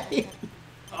 Spectre Knight.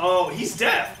 Oh, he's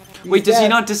deaf. Wait, does dead. he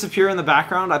not disappear in the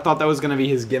background? I thought that was gonna be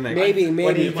his gimmick. Maybe, When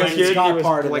maybe he- because when he's he got was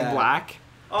part of like that. black.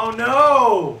 Oh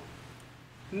no!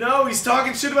 No, he's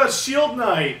talking shit about Shield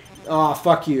Knight. Oh,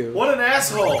 fuck you. What an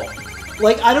asshole!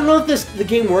 Like, I don't know if the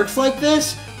game works like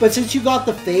this, but since you got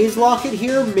the phase locket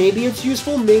here, maybe it's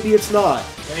useful, maybe it's not.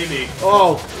 Maybe.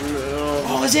 Oh,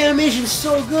 oh, his animation's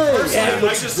so good. Personally, Yeah, it I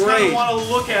looks just kind great. of want to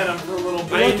look at him for a little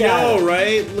bit. I Look at know, it.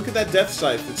 right? Look at that death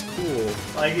scythe. It's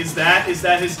cool. Like, is that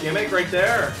his gimmick right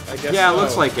there? I guess Yeah, it so.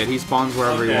 looks like it. He spawns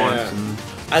wherever he Okay. wants. Yeah. And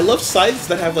I love scythes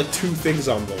that have like two things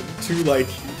on them. Two like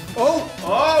Oh!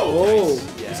 Oh.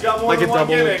 He's got more Like than a one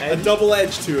double gimmick. a double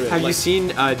edge to it. have you Like, seen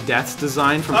Death's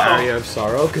design from Uh-oh. Area of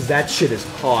Sorrow? Because that shit is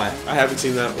hot. I haven't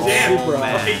seen that. Damn! Super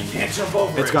man. Okay, you can't jump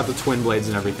over It's it. got the twin blades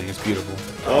and everything. It's beautiful.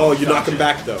 Oh, you knock him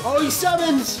back though. Oh, he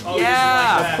summons. Oh, he Yeah, doesn't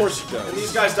like Of that. course he does. And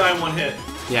these guys die in one hit.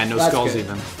 Yeah, no That's skulls good.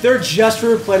 even. They're just for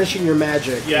replenishing your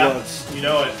magic. Yeah, once. you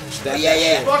know it. Oh, yeah,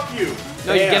 yeah. Fuck you.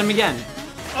 No, you Damn. get him again.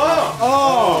 Oh!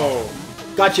 Oh,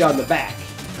 Oh. got you on the back.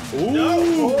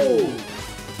 Ooh.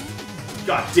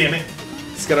 God damn it.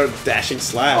 He's got a dashing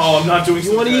slash. Oh, I'm not doing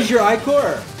You want to use your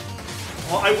I-Core?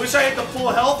 Well, I wish I had the full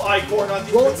health I-core, not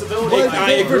the Well, invincibility. well, I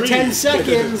okay, for agree. 10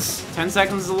 seconds, 10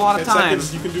 seconds is a lot 10 of time.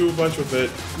 seconds, you can do a bunch with it.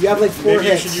 you have like 4 Maybe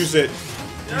hits. you should use it.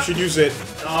 You should use it.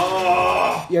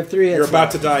 Oh! You have 3 hits. You're about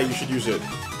left. to die. You should use it.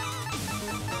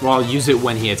 Well, use it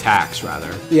when he attacks,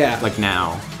 rather. Yeah. Like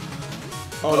now.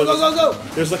 Oh, Go, go, go, go!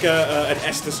 There's like an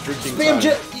Estus drinking Spam,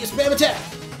 time. spam attack!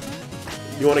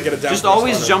 You want to get a down Just thrust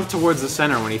always on it. jump towards the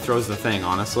center when he throws the thing,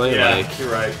 honestly. Yeah, Like,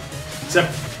 you're right.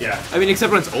 Except, yeah. I mean,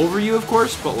 except when it's over you, of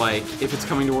course, but like, if it's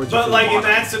coming towards you But from like the in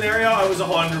bottom. that scenario, I was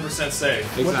 100%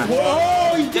 safe. Exactly.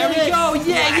 Oh, you did There we it! go!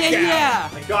 Yeah, yeah, yeah!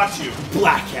 I got you.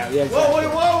 Blackout, yeah. Whoa, wait,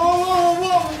 whoa, whoa, whoa,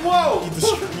 whoa, whoa, whoa!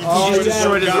 Oh, You you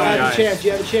destroyed his you own have guy. a chance,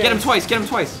 you have a chance. Get him twice, get him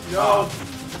twice. No.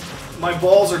 My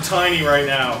balls are tiny right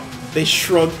now. They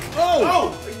shrunk.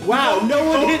 Oh! Oh! Wow, You no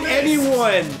both one hit missed.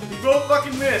 anyone! You both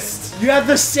fucking missed. You have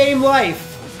the same life!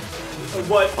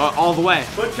 What? All the way.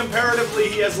 But comparatively,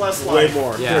 he has less Way life.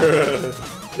 more. Yeah.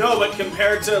 No, but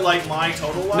compared to like my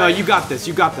total life. No, you got this,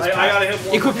 you got this. I Pat. gotta hit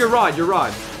one. Equip your rod, your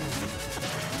rod.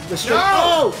 The string- No!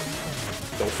 Oh!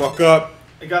 Don't fuck up.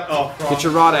 I got. Oh, wrong. Get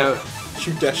your rod out.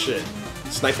 Shoot that shit.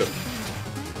 Snipe him.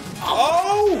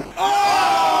 Oh!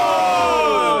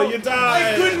 Oh! You I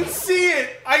died. couldn't see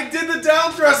it. I did the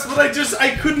down thrust, but I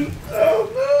couldn't.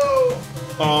 Oh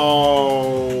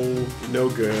Oh, no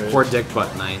good. Poor dick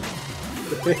butt night.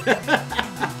 no.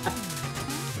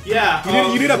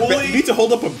 Yeah. You need to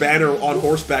hold up a banner on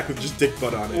horseback with just dick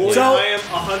butt on it. Wooly, So, I am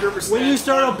 100%. When you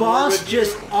start a on board boss, with you.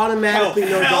 just automatically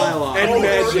no Hell dialogue. and over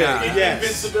magic, yes.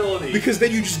 invincibility. Because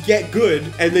then you just get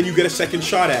good, and then you get a second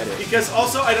shot at it. Because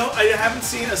also I haven't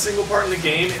seen a single part in the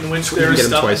game in which there is get him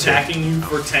stuff twice here. attacking you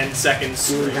for 10 seconds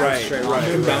straight. Right.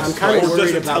 I'm kind of Or worried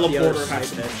does it about the other teleporter have side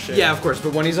some there. shit? Yeah, of course,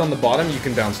 but when he's on the bottom, you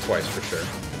can bounce twice for sure.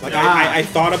 Like Ah. I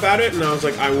thought about it, and I was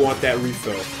like, I want that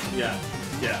refill. Yeah.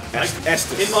 Yeah.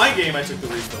 Estus. In my game I took the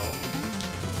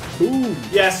refill. Ooh.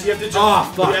 Yes, you have to jump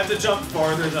Oh, fuck. you have to jump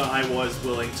farther than I was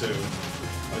willing to.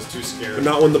 I was too scared. But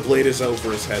not when the blade is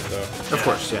over his head, though. Of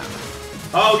course, yeah.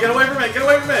 Oh, get away from it! Get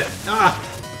away from it! Ah!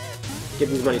 Give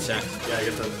me the money sack. Yeah,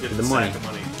 get the The money. sack of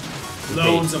money.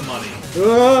 Loads of money.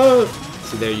 Ah!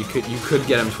 See there, you could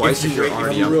get him twice if you're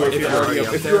already up.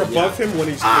 If you're above him when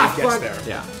he gets fuck. there.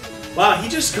 Yeah. Wow, he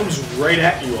just comes right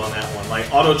at you on that one.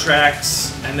 Like, auto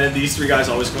tracks, and then these three guys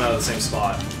always come out of the same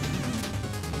spot.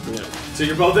 Yeah. So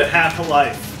you're both at half a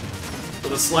life.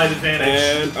 With a slight advantage.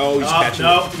 And, oh, he's catching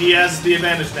no, he has the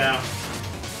advantage now.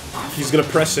 it. He's gonna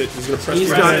press it. He's gonna press He's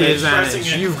the got the Pressing it, advantage.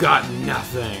 pressing it. You've got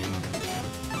nothing.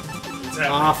 It's happening.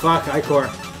 Ah, fuck, Icor.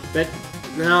 But,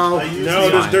 no. I use No,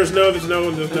 the- there's no.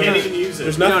 You can't even use it.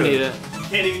 There's You nothing. don't need it. You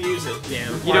can't even use it.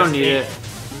 Damn. You don't need it.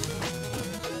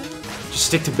 Just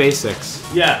stick to basics.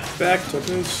 Yeah. Back to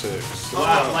basics.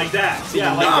 Wow, like that.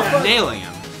 Yeah, like Ah, that. nailing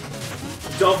him.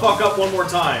 Don't fuck up one more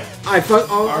time. I fuck.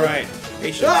 Oh, All right.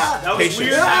 Patience. Ah! That was Patience.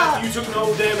 weird. Ah! You took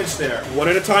no damage there. One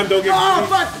at a time. Don't get. Oh,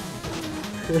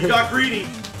 fuck! You got greedy.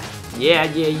 Yeah,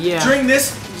 yeah, yeah. During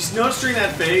this, you notice during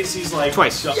that phase, he's like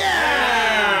Twice.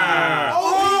 Yeah.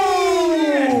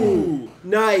 Oh!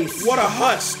 Nice. What a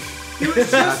husk! He was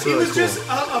just,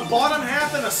 really a bottom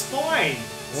half and a spine.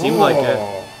 Seemed like it.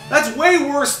 Oh. That's way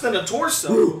worse than a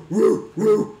torso.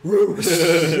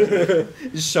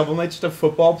 Is Shovel Knight just a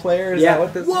football player? Is Yeah. that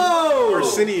what this Whoa!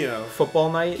 Arsenio.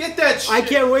 Football Knight? Get that shit. I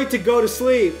can't wait to go to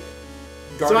sleep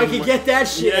so I can get that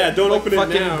shit. Yeah, don't open it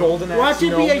Fucking now. golden axe. Watch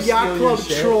it be a gnomes yacht steal club your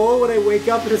shit. troll when I wake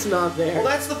up and it's not there. Well,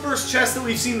 that's the first chest that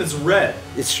we've seen that's red.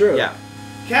 It's true. Yeah.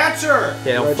 Catch her.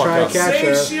 Yeah, I'm don't fuck gonna up. try to catch Save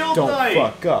her. Shield Don't Knight.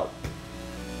 fuck up.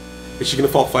 Is she gonna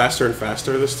fall faster and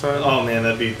faster this time? Oh man,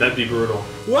 that'd be brutal.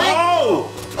 What?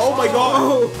 Oh! Oh my god!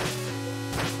 Oh!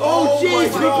 Oh,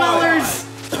 jeez, my God. propellers!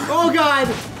 Oh god!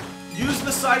 Use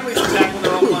the sideways attack when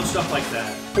they're all bunched up like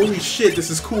that. Holy shit, this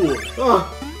is cool. Oh,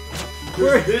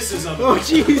 Where- This is oh unbelievable.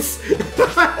 jeez!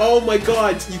 Oh my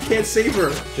god, you can't save her.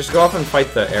 Just go off and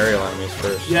fight the aerial enemies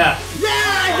first. Yeah. Yeah,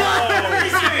 I got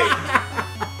her!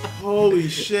 Holy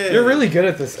shit. You're really good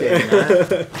at this game,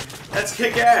 man. That's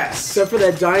kick ass. Except for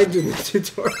that dive in the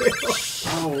tutorial.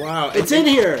 Oh wow. It's in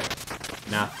here!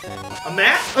 Nothing. A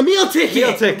map? A meal ticket!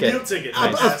 Meal ticket. Meal ticket. A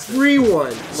Fantastic. free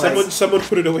one. Someone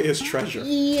put it away as treasure.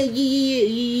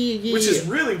 Yeah. Which is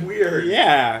really weird.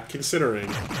 Yeah, considering.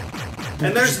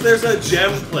 And there's a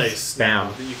gem place now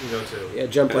Bam. that you can go to. Yeah,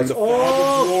 jump like It's a oh,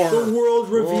 fog of war. the world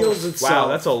reveals itself. Wow,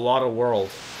 that's a lot of world.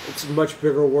 It's a much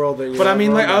bigger world than you. But I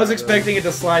mean, like, I was remember. expecting it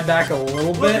to slide back a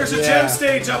little Look, bit. there's a Yeah. gem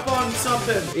stage up on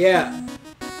something. Yeah.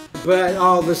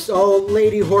 But this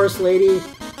lady, horse lady.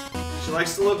 She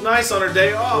likes to look nice on her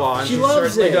day off. Well, and She she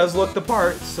loves certainly it. does look the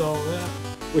part, so yeah.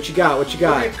 What you got? What you Look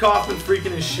got? at Kaufman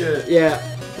freaking his shit. Yeah.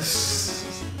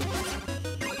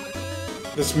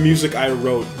 This music I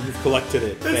wrote, you've collected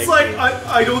it. It's Thank like, you.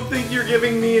 I don't think you're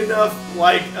giving me enough,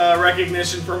 like,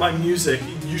 recognition for my music.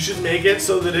 You should make it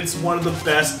so that it's one of the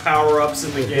best power-ups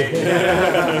in the game.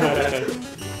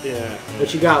 Yeah.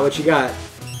 What you got? What you got?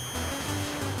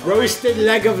 Roasted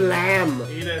leg of lamb.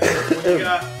 Eat it. What you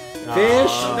got?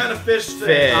 Fish? Some kind of fish thing.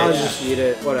 Fish. I'll just eat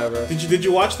it. Whatever. Did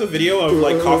you watch the video of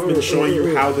like Kaufman showing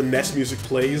you how the NES music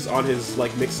plays on his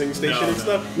like mixing station No, and no.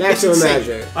 stuff? Maximum It's insane.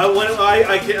 magic.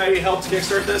 I helped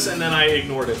kickstart this and then I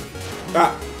ignored it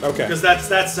Ah, okay. because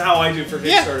that's how I do for Kickstarter.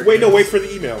 Yeah. Wait, no, games. wait for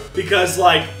the email. Because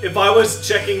like if I was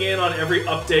checking in on every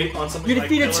update on something You like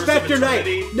defeated Pillars of Spectre Knight.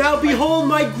 Eternity, Now behold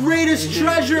my greatest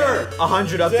treasure.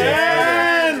 100 updates.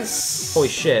 Dance. Holy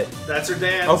shit. that's her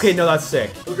dance. Okay, no, that's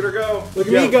sick. Look at her go. Look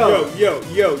at Yo, me go.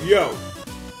 yo.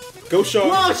 Go, Sean.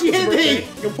 Whoa, she It's hit your me.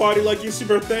 birthday. You can party like it's your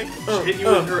birthday. She hit you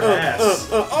with her ass.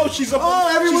 Oh, she's up. Oh,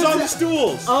 she's everyone's- on the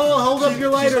stools. Oh, hold up your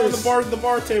She's on lighters. the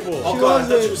bar table. Oh She god, I loves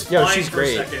thought it. she was Yo, flying she's for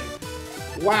great. a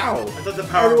second. Wow. I thought the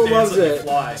power Everyone of dance loves let me it.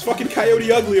 fly. It's fucking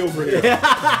Coyote Ugly over here.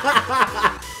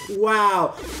 Wow.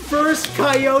 First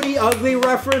Coyote Ugly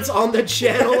reference on the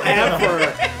channel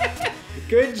ever.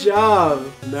 Good job.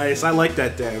 Nice. I like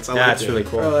that dance. I like That's it. really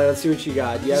cool. Alright, let's see what you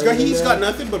got. You He's have got, anything he's there? got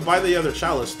nothing but buy the other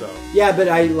chalice though. Yeah, but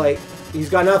he's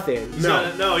got nothing.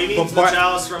 No, he means But the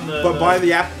chalice from the. But buy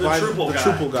the app. the buy Truple the guy.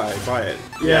 Truple guy. Buy it.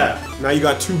 Yeah. Now you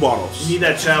got 2 bottles. You need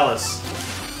that chalice.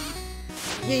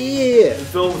 Yeah. And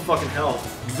fill it with fucking health.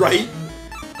 Right?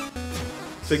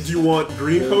 It's like, do you want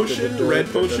green potion, red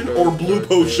potion, or blue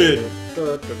potion?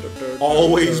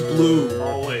 Always blue.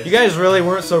 Always. You guys really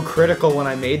weren't so critical when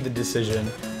I made the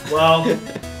decision. Well,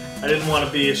 I didn't want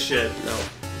to be a shit. No.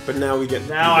 But now we get.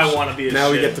 Now I want to be a Now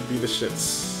shit. we get to be the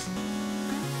shits.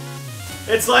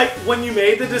 It's like when you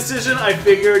made the decision, I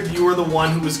figured you were the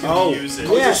one who was going to use it.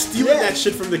 Oh, Yeah. you're stealing that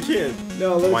shit from the kid.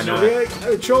 No, let's Why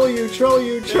not? troll you. Come troll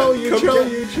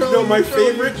get- you. No, my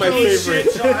favorite. My Eat favorite.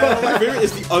 shit, child. My favorite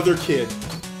is the other kid.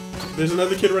 There's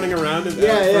another kid running around. And,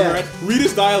 Yeah, further yeah. right. Read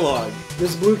his dialogue.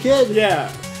 This blue kid?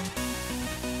 Yeah.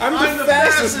 I'm the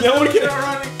fastest. No one can.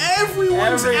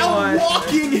 Everyone's out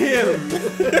walking him.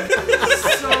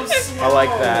 So slow. I like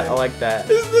that. I like that.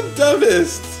 This is the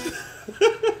dumbest.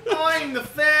 I'm the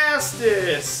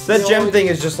fastest. That gem thing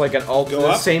is just like an alt. Go The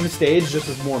up? same stage, just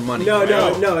with more money. No,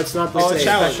 right? no, it's not the Oh, same. it's a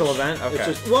challenge. special event. Okay. It's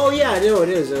just, well, yeah, no, it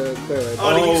is, clearly.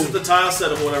 Oh, and it uses the tile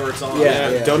set of whatever it's on.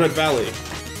 Yeah. Donut Valley.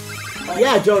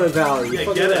 Yeah, Donut Valley. Yeah,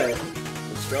 Fucking get right. it.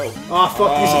 Let's go. Oh, fuck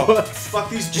Oh. these books. Fuck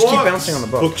these Just keep books. bouncing on the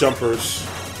book. Book jumpers.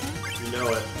 You know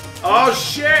it. Oh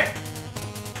shit!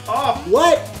 Oh,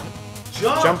 What?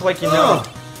 Jump like you know.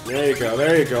 There you go.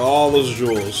 There you go. All those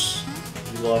jewels.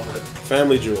 You love it.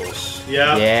 Family jewels.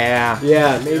 Yeah. Yeah.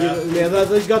 Yeah, maybe. Yeah,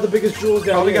 he's got the biggest jewels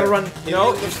down Oh, we here. gotta run.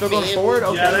 No, you're still going forward?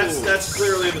 Okay. Yeah, that's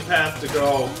clearly the path to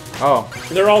go. Oh,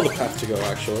 They're all the path to go,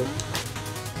 actually.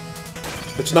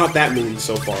 It's not that mean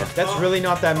so far. that's really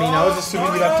not that mean. I was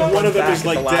assuming you'd have to One run of them back is at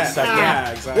like the last death. second. Yeah,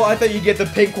 exactly. Well, I thought you'd get the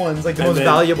pink ones, like the And most then-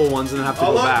 valuable ones, and then have to Oh,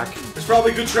 go look. back. There's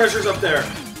probably good treasures up there.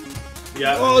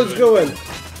 Yeah. Oh, let's go in.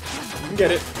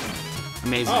 Get it.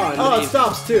 Amazing. Oh, it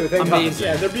stops too. Thank God. Amazing.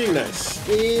 Yeah, they're being nice.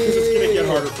 Because it's gonna get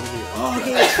harder from here. Oh,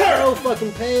 he gets so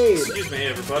fucking paid. Excuse me,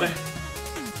 everybody.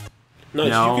 Nice.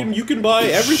 No. You can buy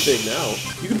everything now.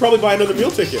 You can probably buy another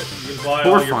meal ticket. You can buy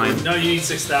Or all your fine. food. No, you need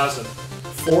 6,000.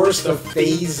 Force the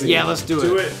phasing. Yeah, let's do it.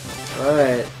 Do it.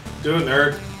 Alright. Do it,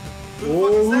 nerd.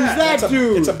 Oh, who's that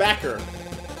dude? It's a backer.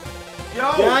 Yo!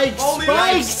 Yikes, only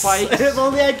spikes! spikes. If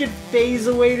only I could phase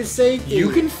away to safety.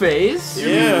 You can phase? You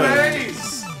Yeah.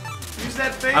 phase! Use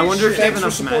that phase I wonder if shit. they have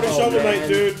Thanks for enough supporting magic. Shovel man. Knight,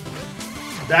 dude.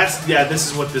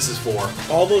 This is what this is for.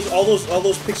 All those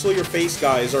pixel your face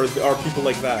guys are people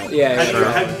like that. Yeah, How do,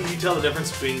 yeah. how do you tell the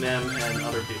difference between them and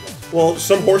other people? Well,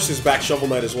 some horses back Shovel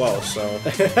Knight as well, so.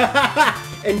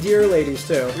 And deer ladies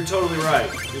too. You're totally right.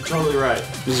 You're totally right.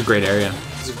 This is a great area.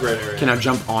 It's a great area. Can I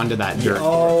jump onto that dirt?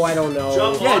 Oh, I don't know.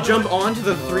 Jump Yeah, on jump onto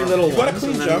the three little You got a ones.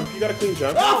 clean and then- jump. You got a clean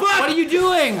jump. What are you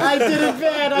doing? I did it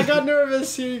bad. I got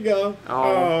nervous. Here you go. Oh.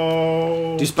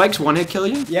 Oh. Do spikes one hit kill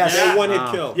you? Yes. Yeah, one hit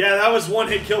Oh. kill. Yeah, that was one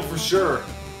hit kill for sure.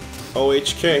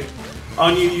 OHK. Oh,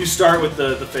 and you start with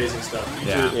the phasing stuff. You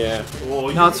Yeah. did- Yeah. well,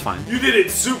 No, you- it's fine. You did it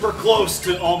super close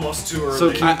to almost too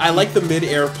early. So I like the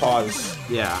mid-air pause.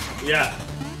 Yeah. yeah.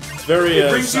 It's very. It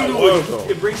brings you to Sawogo.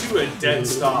 it brings you to a dead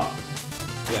stop.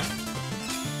 Yeah.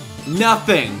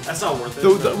 Nothing. That's not worth it.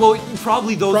 Well,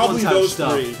 probably those Probably ones have those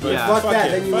stuff. three, but yeah. Fuck Fuck that.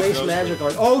 it. Then you Fuck waste those magic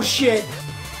on. Oh shit.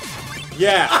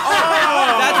 Yeah.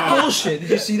 That's bullshit. Did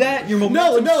you see that? Your No,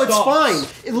 momentum no, it's stops.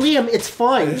 fine. Liam, it's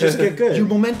fine. Just get good. Your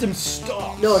momentum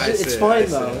stops. No, I it's see, fine I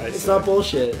see, though. I It's see. not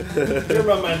bullshit. Your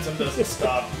momentum doesn't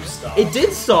stop. You stop. It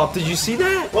did stop. Did you see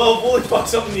that? Well, Wooly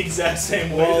fucks up in the exact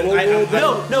same way.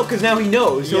 Well, No, because now he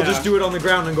knows. He'll Yeah. just do it on the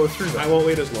ground and go through I that. won't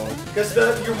wait as long. Because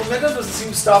your momentum doesn't seem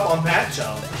to stop on that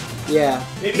jump. Yeah.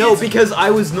 Maybe No, it's- because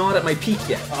I was not at my peak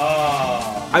yet.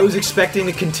 Ah. I was expecting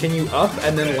to continue up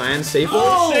and then land safely.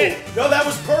 Oh shit! No, that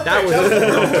was perfect. That was the it.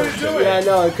 perfect way to do it. Yeah,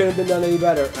 no, it couldn't have been done any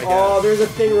better. Oh, there's a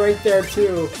thing right there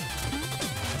too.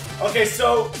 Okay,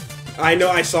 so I know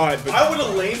I saw it, but. I would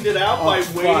have lamed it out by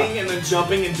fuck. waiting and then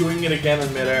jumping and doing it again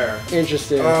in midair.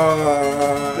 Interesting.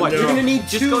 What, No. You're gonna need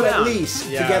Just two go at down. least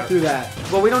Yeah. to get through that.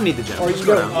 Well, we don't need the gem. Or Just you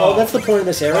go don't. down. Well, that's the point of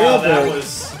this area. Oh, that but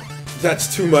was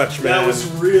That's too much, man. that was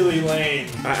really lame.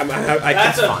 I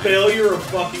That's a fine. failure of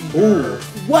fucking nerve.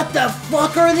 what the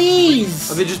fuck are Oh, these?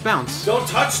 they just bounce. Don't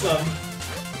touch them.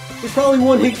 It's probably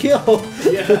one hit kill.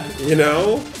 Yeah, You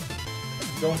know?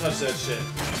 don't touch that shit.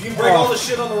 You can break Oh. all the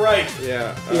shit on the right.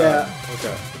 Yeah. Yeah.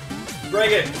 Okay.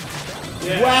 Break it.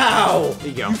 Yeah. Wow. There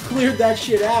you go. You cleared that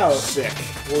shit out. Sick.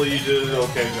 Well, you did an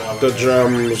okay job. The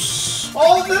drums.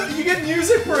 All of them. You get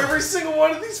music for every single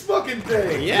one of these fucking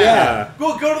things. Yeah.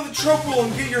 Go to the trope roll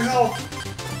and get your health.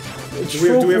 It's Do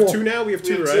we have true. two now? We have We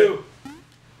two, have right? two.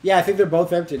 Yeah, I think they're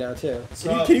both empty now too.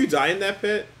 Can you die in that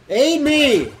pit? Aid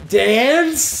me!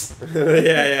 Dance?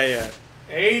 yeah.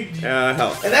 Hey,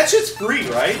 Health. and that shit's free,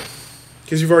 right?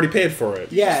 Because you've already paid for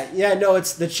it. Yeah, no,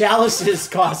 it's the chalices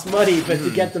cost money, but to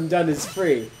get them done is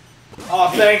free. Oh,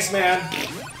 thanks, man.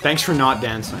 Thanks for not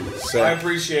dancing. I Sick.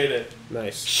 appreciate it.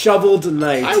 Nice. Shoveled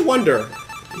night. I wonder.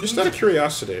 Just out of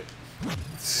curiosity.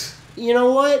 You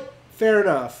know what? Fair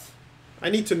enough. I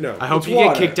need to know. I hope It's you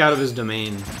water. get kicked out of his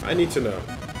domain. I need to know.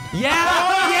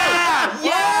 Yeah!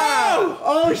 Yeah!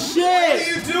 Oh What are shit!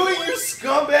 you doing, you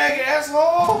scumbag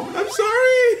asshole? I'm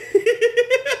sorry.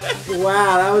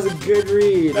 Wow, that was a good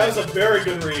read. That was a very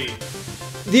good read.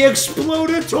 The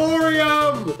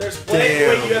Explodatorium! There's plenty. Damn.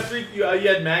 Wait, you got three. You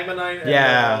had Magma Knight. And,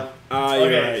 Yeah. You're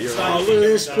okay, right. You're it's right. fine, Look you at can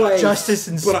this get place. Justice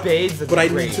and But spades. I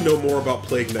great. need to know more about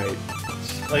Plague Knight.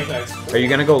 that. Like nice. Are you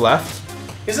gonna go left?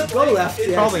 Isn't Go left,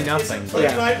 yeah. Probably Isn't nothing. Play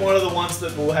Yeah. Night one of the ones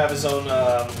that will have his own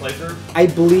playthrough? I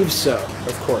believe so.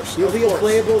 Of course. You'll be a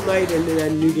playable knight in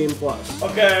New Game Plus.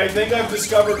 Okay, I think I've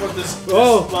discovered what this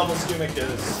level's gimmick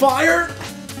is. Fire!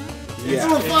 Yeah.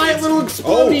 Little fire, it's- little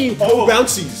explodey. Oh,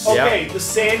 bouncies. Okay, the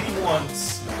sandy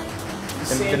ones.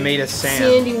 The made of sand.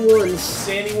 Sandy ones.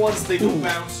 Sandy ones, they do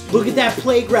bounce. Look at that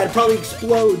plague rat. It probably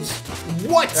explodes.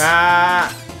 What?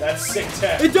 Ah! That's sick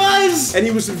tech. It does! And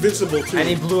he was invincible too. And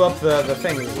he blew up the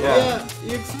thing. Yeah. Yeah,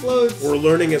 he explodes. We're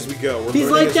learning as we go. We're He's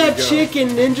learning like as that we go. chick in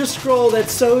Ninja Scroll that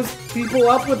sews people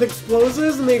up with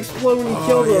explosives and they explode when you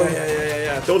kill them.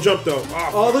 Yeah. Don't jump though.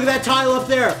 Oh, look at that tile up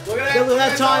there. Look at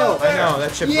that tile. I know,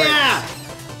 that shit Yeah!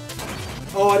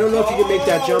 Oh, I don't know if you can make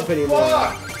that jump anymore.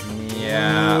 Fuck! breaks.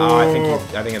 Yeah. Oh,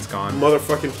 I think it's gone.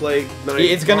 Motherfucking plague knight.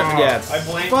 It's gonna. Ah. Yeah. It's, I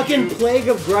blame Fucking you. Plague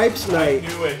of Gripes I Night.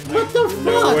 knew it. What the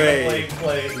No fuck? way.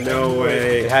 Plague. No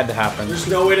way. it had to happen. There's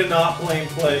no way to not blame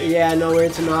Plague. Yeah, no way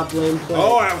to not blame Plague.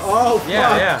 Oh, fuck.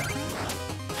 Yeah.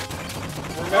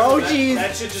 Remember, Oh, that- jeez.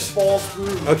 That shit just falls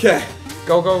through. Okay.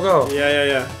 Go.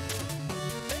 Yeah.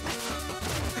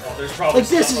 Oh, there's probably Like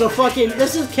this stuff is a underneath fucking, there.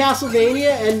 this is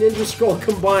Castlevania and Ninja Scroll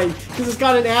combined, because it's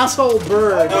got an asshole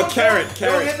bird. Oh, carrot.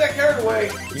 Don't hit that carrot away.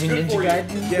 It's You mean good Ninja for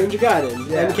Gaiden? Ninja Gaiden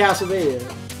Yeah. and Castlevania.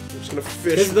 I'm just gonna This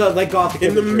fish. is the, like, Gothic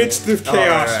In the imagery. midst of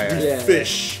chaos, right. we Yeah.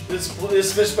 fish.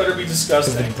 This fish better be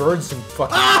disgusting. The birds and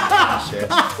fucking shit.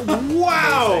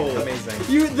 Wow!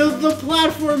 Amazing. The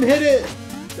platform hit it.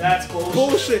 That's bullshit.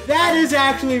 Bullshit. That is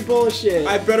actually bullshit.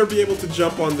 I better be able to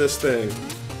jump on this thing.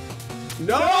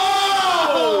 No!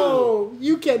 Oh,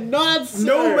 you cannot, sir.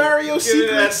 No Mario Give me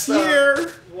that secrets stuff.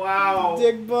 here. Wow.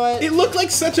 Dick butt. It looked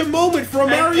like such a moment for a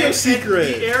Mario And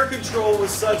secret. the air control was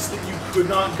such that you could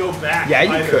not go back. Yeah,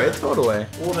 you either. could totally.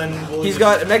 Well, then He's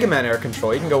got Mega Man air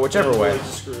control. You can go whichever way.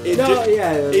 It No, did-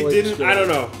 yeah, It was didn't. screwed. I don't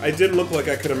know. I didn't look like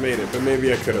I could have made it, but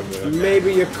maybe I could have.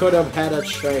 Maybe you could have had a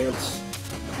chance.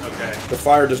 Okay. The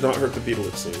fire does not hurt the beetle,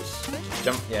 it seems.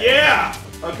 Jump. Yeah. Yeah.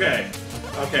 Okay.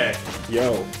 Okay.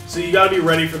 Yo, So you gotta be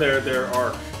ready for their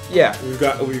arc. Yeah. we've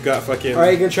got fucking. Are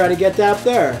you gonna try to get that up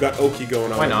there? We've got Oki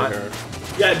going on Why not? over here.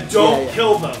 Yeah. Don't Yeah.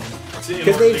 kill them.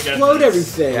 Because they explode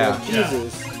everything. Yeah. Like,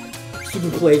 Jesus.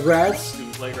 Stupid plague rats.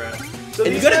 Stupid playground. So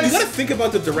And you these gotta guys, think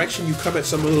about the direction you come at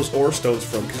some of those ore stones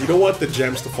from, because you don't want the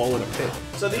gems to fall in a pit.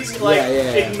 So these like Yeah.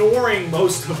 ignoring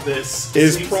most of this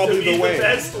Is seems probably to be the way.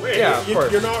 best way. Yeah. Of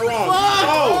course. You're not wrong.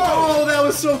 Oh, that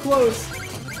was so close.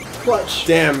 Clutch.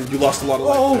 Damn, you lost a lot of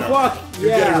life Oh, there. fuck. You're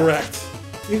Yeah. getting wrecked.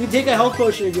 You can take a health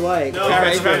potion if you like. No, Carrot,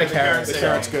 carrot's you found good. a carrot. The The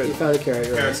carrot's Carrot's You good. found a carrot, saved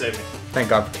me. right? Carrot saved me. Thank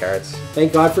God for carrots.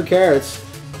 Thank God for carrots.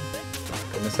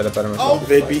 Couldn't have said it better myself.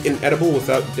 They'd be inedible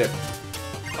without dip.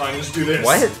 Oh, I can just do this.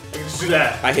 What? I can just do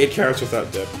that. I hate carrots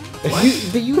without dip.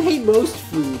 But you hate most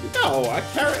food. No,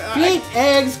 You hate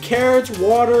eggs, carrots,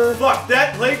 water. Fuck,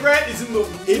 that plague rat is in the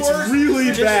It's worst really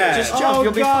position. bad. Just jump, Oh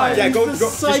you'll be God, fine. Yeah, he's go- the go-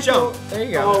 just psycho. Just jump. There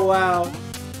you go. Oh wow.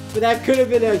 But that could have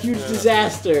been a huge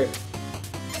disaster.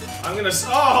 I'm gonna.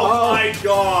 Oh, my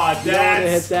god, You don't want to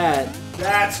hit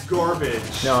that's that.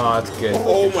 garbage. No, it's good.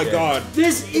 Oh Good my shit. god.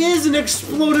 This is an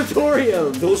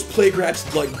explodatorium. Those plague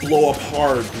rats like blow up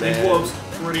hard, They man. blow up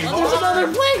pretty There's hard. another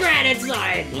plague rat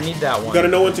inside. You need that You one. gotta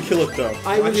know when to kill it though.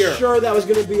 I not was here. sure that was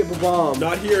going to be a bomb.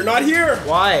 Not here. Not here.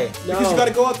 Why? No. Because you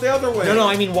gotta go out the other way. No,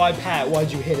 I mean why, Pat?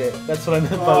 Why'd you hit it? That's what I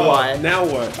meant by Oh, why. now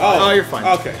what? Oh, you're fine.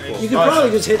 Okay, cool. You could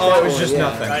probably just hit that Oh, it was one, just yeah.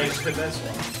 nothing. I just hit this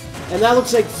one. And that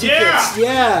looks like secrets.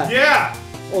 Yeah. Yeah!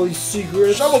 All these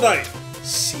secrets. Shovel Knight.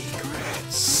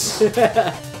 Secrets.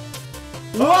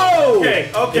 Whoa!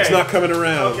 Okay, okay. It's not coming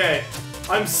around. Okay.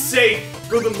 I'm safe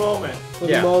for the moment. For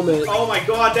Yeah. the moment. Oh my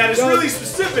god, that is Go. really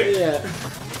specific! Yeah.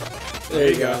 There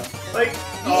you go. Like,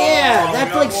 Yeah, oh, that's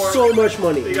we got like more- so much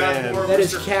money. we got Man. more That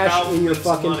is Mr. cash in your Kaufman's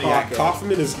fucking money. pocket.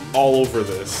 Kaufman is all over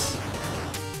this.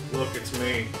 Look, it's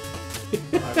me.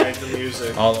 I made the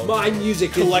music. All over. My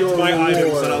music is Collect your my reward.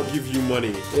 items and I'll give you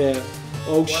money. Yeah.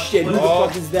 Oh shit, who the Oh.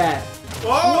 fuck is that?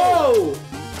 Whoa! Whoa!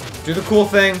 Do the cool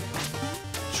thing.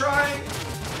 Try.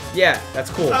 Yeah, that's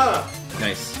cool.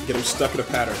 Nice. Get him stuck in a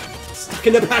pattern. Stuck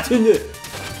in the pattern.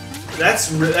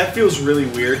 That feels really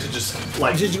weird to just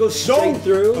like. Did you go straight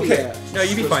through? Okay. Yeah. No,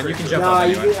 you'd be fine. You can jump Nah, up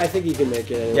you anyway. can, I think you can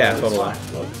make it. Anyway. Yeah, It's totally. fine.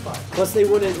 Look, it's fine. Plus, they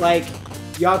wouldn't like.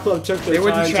 Yacht Club took their They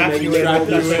wouldn't time trap to make you it in all with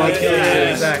these that. fucking- Yeah,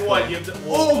 this exactly. is what you have to.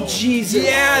 Oh Jesus!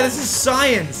 Yeah, this is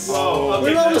science. Whoa, Where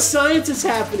okay, are all the that's- science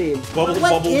happening? Bubble, What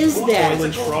bubble, is boil that? and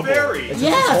It's a trouble. berry. It's Yeah,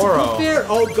 it's a Toro. blue bear.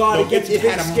 Oh god, No, it gets it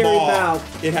big had a scary maw.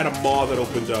 mouth. It had a maw that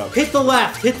opened up. Hit the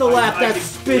left. Hit the left. I That's can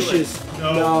feel it. suspicious.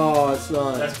 No. No, it's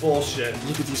not. That's bullshit.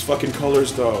 Look at these fucking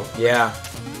colors though. Yeah.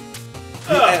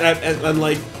 And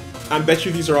like, I bet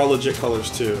you these are all legit colors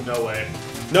too. No way.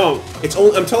 No, it's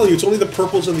only. I'm telling you, it's only the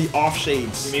purples and the off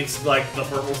shades. You mean like the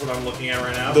purples that I'm looking at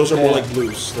right now? Those are more Yeah. like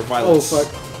blues. They're Oh violets.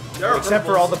 fuck. There are Except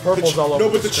for all the purples all over No,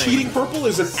 but the the screen. cheating purple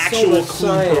is an actual much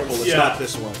clean science. purple. It's Yeah. not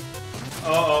this one.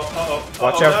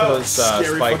 Watch out for those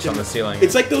Scary spikes fucking- on the ceiling.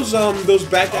 It's like those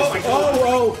bad guys. Oh my from- god.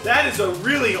 Oh, That is a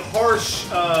really harsh.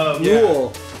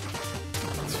 Rule.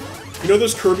 You know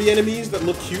those Kirby enemies that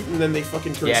look cute and then they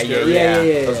fucking turn yeah, scary?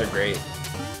 Yeah. Those are great.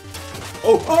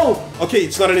 Oh! Okay,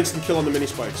 it's not an instant kill on the mini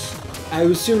spikes. I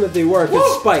assume that they were,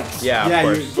 because spikes. Yeah, Yeah,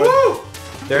 of course.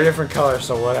 but They're different colors,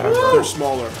 so whatever. they're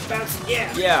smaller.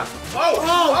 Yeah.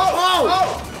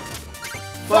 Oh!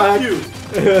 Fuck. Fuck you!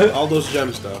 All those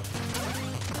gems, though.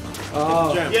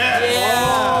 Oh. Gem. Yeah!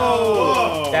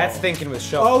 Oh. That's thinking with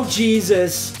shovel. Oh,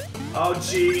 Jesus. Oh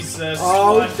Jesus!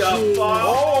 Oh, what the jeez. fuck?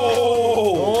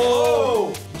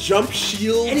 Oh. Jump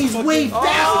shield. And he's fucking- way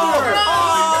faster!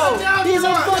 Oh! He's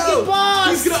a fucking boss!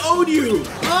 He's gonna own you.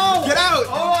 Oh! Get out.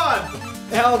 Hold on!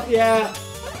 Help, yeah.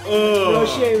 No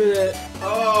shame in it.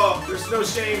 Oh, there's no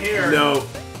shame here. No.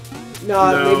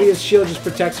 No, No. maybe his shield just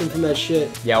protects him from that shit.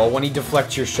 Yeah, well, when he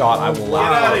deflects your shot, I will Get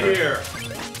laugh. out of here!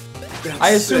 I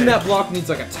assume that block needs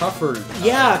like a tougher.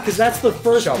 Yeah, because that's the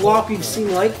first Shovel. block we've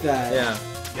seen like that. Yeah.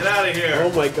 Get out of here!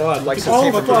 Oh my God! Like Look some Oh,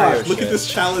 Super fuck. Mario at, look shit. at this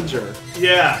challenger.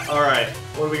 Yeah. All right.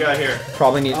 What do we got here?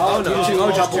 Probably need. Oh, Oh, no. no. Two,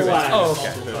 oh, just two. Double Oh, lives.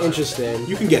 okay. Interesting.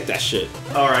 You can get that shit.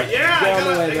 All right. Yeah. Get on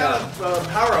the I way got a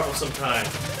power up of some kind.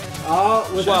 Oh,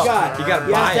 what Well, you got? you gotta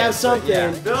You have buy to have it, but something.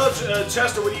 yeah. Village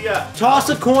Chester, what do you got? Toss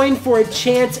a coin for a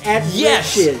chance at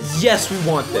Yes! riches. Yes, we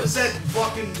want What does this. that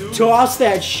fucking do? Toss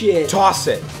that shit. Toss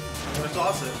it. I'm gonna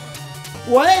toss it.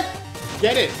 What?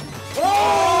 Get it.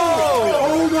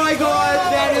 Oh my god,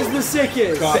 that is the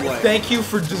sickest. Godlike. Thank you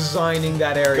for designing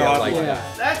that area Godlike. like Yeah.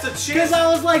 that. That's a Because chance.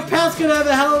 I was like, Pat's gonna have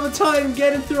a hell of a time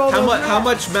getting through all How those much? How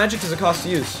rats. much magic does it cost to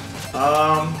use?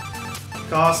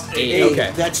 Cost 8. Eight.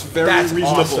 Okay. That's very That's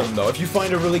reasonable. awesome, though. If you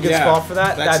find a really good Yeah, spot for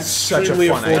that, that's that's such a extremely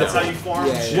fun affordable. That's how item. you farm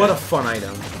Yeah, shit. What a fun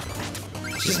item.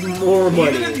 Just more money.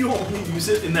 Even if you only use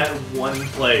it in that one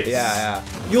place. Yeah,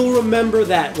 You'll remember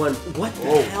that one. What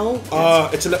the hell?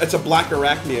 It's a black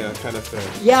arachnia kind of thing.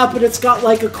 Yeah, but it's got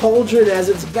like a cauldron as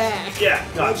its back. Yeah,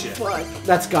 gotcha. Fuck.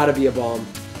 That's gotta be a bomb.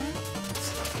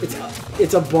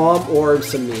 It's a bomb or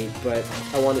some meat, but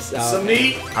I want to. Some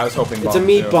meat. yeah. I was hoping. It's a bomb,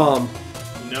 meat too. bomb.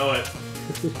 You know it.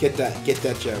 Get that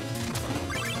gem.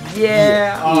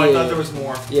 Yeah. Oh, I Yeah. thought there was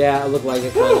more. Yeah, it looked like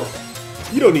it. Kinda.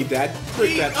 You don't need that.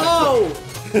 Break that. Oh,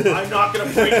 I'm not gonna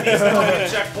break these fucking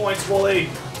checkpoints, Wooly.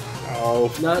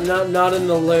 Oh. not in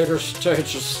the later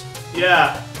stages.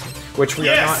 Yeah. Which we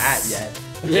Yes! are not at yet.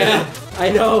 Yeah, I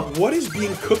know. What is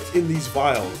being cooked in these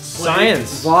vials?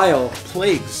 Science. Vile.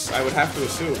 Plagues, I would have to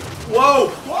assume. Whoa!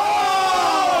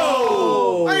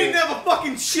 Whoa! I didn't have a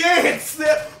fucking chance. Look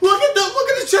at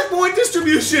the checkpoint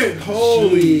distribution.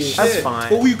 Holy Jeez. shit. That's fine.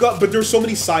 But there's so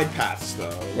many side paths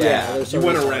though. Yeah. there's You so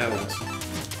went many- around.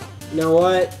 You know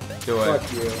what? Do it.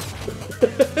 Fuck you.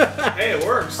 Hey, it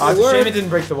works. It's a shame worked. it didn't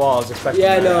break the wall. I was expecting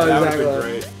Yeah, that. no. That would have been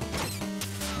Exactly.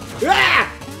 great. Ah!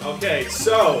 Okay,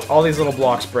 so All these little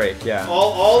blocks break. Yeah.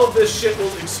 all of this shit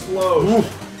will explode.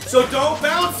 So don't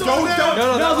bounce on them.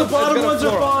 No, that the one's- bottom it's got a ones are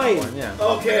floor on that fine. one, Yeah.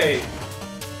 Okay.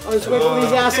 I was waiting for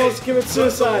these assholes to commit The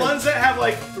suicide. ones that have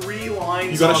like 3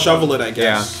 lines. You gotta on shovel them. it, I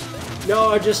guess. No,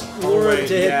 I just lured wait,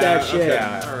 to hit yeah, that shit.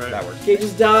 Yeah. Alright. That works. Okay,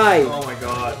 just die. Oh my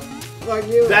god. Fuck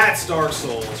you. That's Dark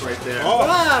Souls right there. Oh,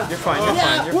 Ah! You're fine. You're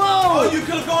Yeah, fine. You're whoa! Oh, you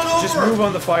could have gone over. Just move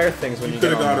on the fire things when you, you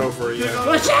could have get on gone them. over it, yeah.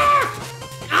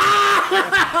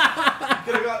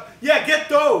 Yeah, get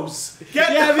those.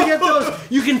 Get Yeah, if you get those. those,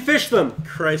 you can fish them.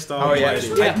 Christ Oh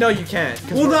almighty. yeah. No, you can't.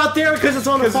 'cause Well, we're- not there because it's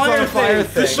on a 'cause it's on fire a fire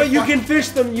thing. thing. But you can fish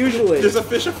them usually. There's a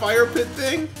fish a fire pit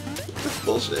thing? That's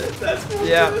bullshit. That's bullshit.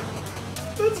 Yeah.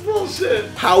 That's bullshit.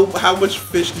 How much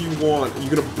fish do you want? Are you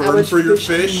gonna How burn much for your fish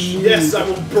do fish? you need? Yes, I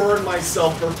will burn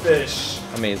myself for fish.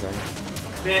 Amazing.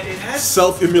 Man, it has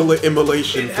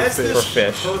Self-immolation it for has fish. this For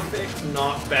fish. perfect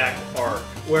knockback arc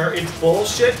where it's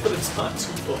bullshit, but it's not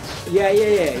too bullshit. Yeah,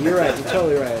 you're right. You're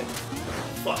totally right.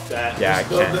 Fuck that. Yeah, I Just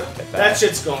can't that, get that that.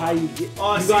 shit's gone. How you get?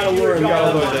 Oh, You see, gotta you learn. You gotta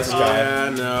gotta learn learn this this guy. Yeah,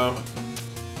 no.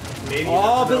 Maybe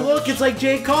Oh, no. but look, it's like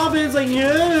Jake Cobbins. Like, Oh, you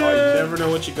yeah. never know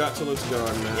what you got till it's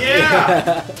gone, man.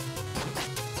 Yeah.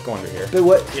 Let's go under here. But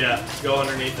what? Yeah. Go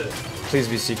underneath it. Please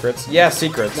be secrets. Yeah,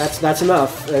 secrets. That's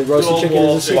enough. Roasted Little chicken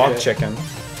wall is a Block secret. chicken.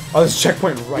 Oh, there's a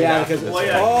checkpoint right Yeah, after because this. Well,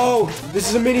 yeah. oh, this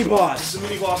is a mini It's boss a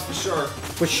mini boss for sure.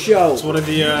 for show. It's one of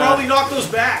the, You probably knock those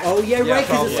back. Oh yeah, Yeah, right,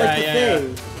 because it's probably. like Yeah, the yeah,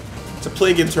 thing. it's a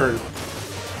plague intern.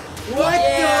 What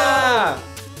Yeah.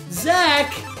 the?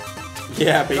 Zach?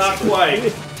 Yeah, Not basically.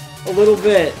 quite. A little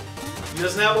bit. He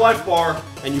doesn't have a life bar.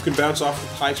 And you can bounce off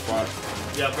the high spot.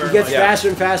 Yeah, He gets Yeah. faster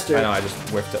and faster. I know, I just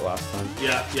whiffed it last time.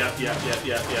 Yeah.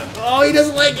 Oh, he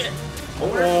doesn't like it. I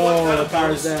wonder what kind the of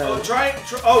power's bonus- down. Oh, try.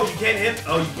 Oh, you can't hit.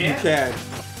 Oh, you You can't. can.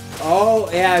 Oh,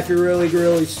 yeah, if you're really,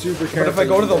 really super careful. But if I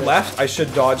go to the you can- left, I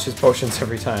should dodge his potions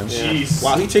every time. Jeez.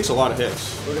 Wow, he takes a lot of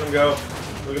hits. Look at him go.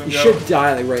 Look at him You go. should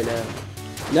die like right now.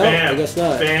 No, Bam. I guess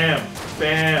not. Bam.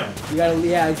 Bam. You gotta,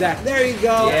 yeah, exactly. There you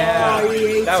go. Yeah. Oh, he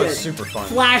hates That was it. super fun.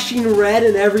 Flashing red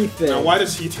and everything. Now, why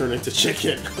does he turn into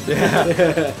chicken?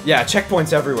 Yeah. Yeah,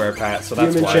 checkpoints everywhere, Pat, so that's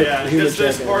Human why. chick- Yeah, Human because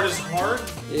this chicken. part is hard.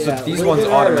 Yeah, So these look ones at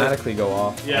her. automatically go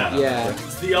off. Yeah. Yeah.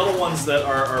 It's the other ones that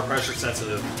are pressure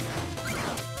sensitive.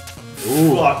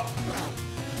 Ooh. Fuck.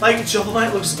 Like, Shovel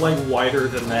Knight looks like wider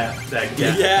than that gap.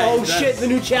 Yeah. Oh that's shit, the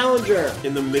new challenger.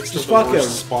 In the midst Just of the fuck worst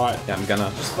him. spot. Yeah, I'm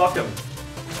gonna. Just fuck him.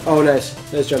 Oh, nice.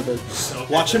 Nice jumping. So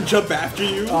Watch him jump after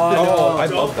you. Oh, Oh, I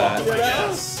Don't love fuck that. him, I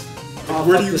guess. Oh,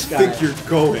 Where fuck do you this guy. think you're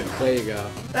going? There you go.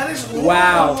 That is horrible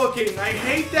Wow. looking. I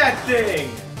hate that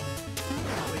thing.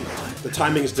 The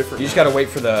timing is different. You just gotta wait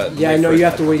for the. Yeah, I wait know for you it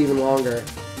have to wait even longer.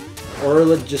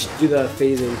 Or just do the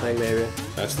phasing thing, maybe.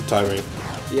 That's the timing.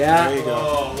 Yeah. There you go.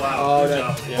 Oh, wow. Oh, Good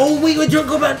no. job. Oh, wait, don't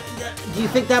go back. Do you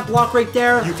think that block right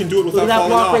there? You can do it Look without at that falling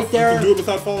block off. right there. You can do it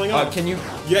without falling off. Can you?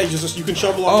 Yeah, you can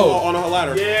shovel Oh. on a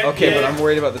ladder. Yeah, Okay, yeah. but I'm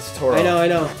worried about the tutorial. I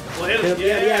know. Well, hit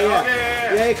Yeah, him. yeah, yeah.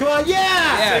 Okay. Yeah, come on, yeah!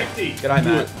 Yeah. Safety. Good eye,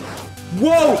 Matt.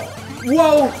 Whoa!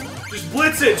 Whoa! Just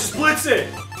blitz it. Just blitz it.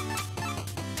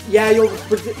 Yeah, you'll.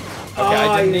 Okay,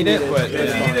 I didn't need it, but You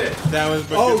yeah. need it. That was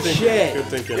but Oh, good thinking. shit. Good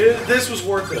thinking. This was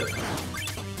worth it.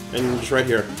 And just right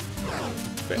here.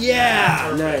 Yeah!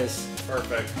 Perfect. Nice.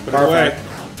 Perfect. Put it away.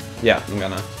 Yeah, I'm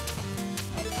gonna.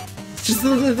 Just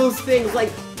those things, like,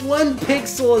 one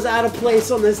pixel is out of place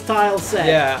on this tile set.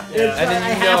 Yeah, It's and like, I then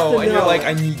you have know, to and you're know. like,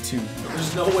 I need to.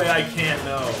 There's no way I can't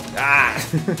know. Ah,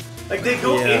 Like, they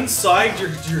go Yeah. inside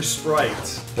your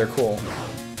sprites. they're cool.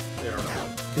 There.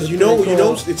 Because you pretty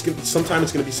know, cool. it's gonna, sometimes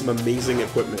it's gonna be some amazing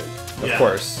equipment. Of Yeah.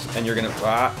 course, and you're gonna.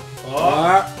 Oh.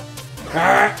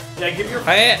 Ah, Yeah, give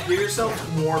yourself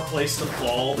more place to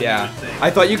fall than you Yeah, would think. I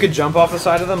thought you could jump off the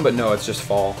side of them, but no, it's just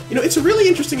fall. You know, it's a really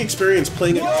interesting experience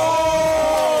playing it.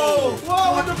 Whoa!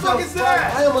 Whoa, what the fuck is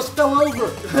that? I almost fell over.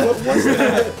 What was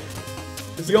that?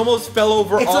 You almost fell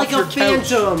over It's off like your a couch.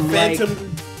 phantom. Phantom.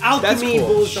 Like, That's alchemy cool.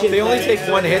 bullshit. They only thing. take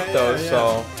one hit though, yeah.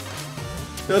 so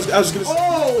I was gonna say.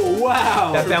 Oh,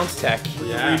 wow. that bounce tech,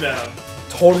 Yeah. Rebound.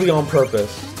 totally on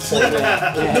purpose. No, but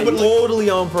like, Totally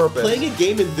on purpose. playing a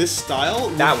game in this style,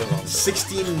 That with was awesome.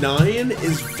 16:9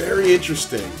 is very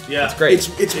interesting. Yeah. It's great.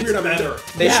 It's weird. I'm better.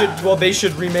 They Yeah. should. Well, they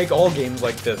should remake all games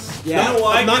like this. Yeah. You know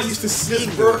why? I'm not 'Cause- used to 'cause seeing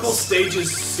vertical this.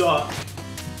 stages suck.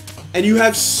 And you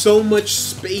have so much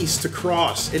space to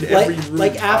cross in every room.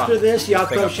 Like after this, thing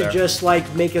Yako up should there. just like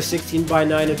make a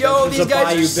 16:9 adventures Yo, these of guys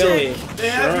Bayou are sick. Billy. They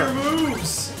have your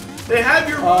moves. They have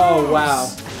your moves. Oh wow.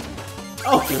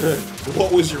 Oh,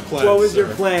 what was your plan? what was your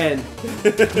sir? plan?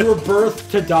 You were birthed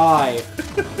to die.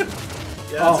 Yeah,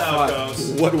 that's Oh, how it fuck. goes.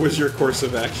 What was your course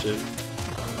of action?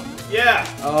 Yeah.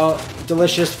 Oh,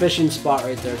 delicious fishing spot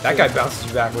right there. That too. guy bounces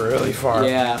you back really far.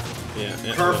 Yeah, Yeah.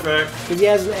 Perfect. because he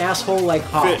has an asshole like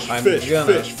hop. Fish, I'm fish,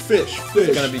 gonna- fish, fish,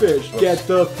 fish. gonna be- Fish, get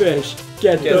the fish,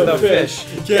 get Get the fish.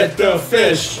 Get the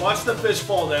fish. Watch the fish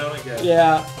fall down again.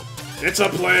 Yeah. It's a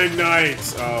plague night.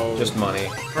 Oh, Just money.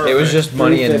 Perfect. It was just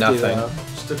money and 350 nothing. though.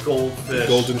 Just a goldfish.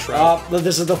 golden trout. Oh, but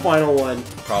this is the final one.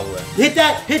 Probably. Hit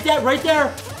that right there.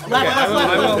 Left, Okay, I will. left,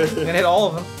 I will. left. Gonna hit all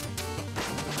of them.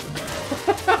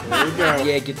 There you go.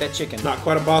 Yeah, get that chicken. Not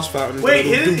quite a boss fountain. Wait,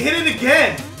 but it'll hit it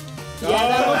again. Yeah,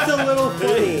 that looks a little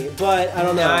funny, but I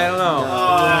don't know. Yeah, I don't know.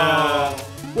 Oh.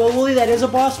 Well, Wooly, that is a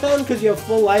boss fountain because you have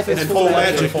full life and, And full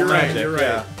magic. Full You're right. magic, You're right.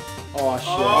 yeah. Oh shit.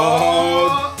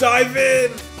 Oh, dive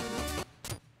in.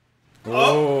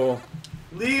 Oh.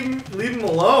 Leave him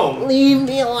alone. Leave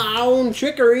me alone,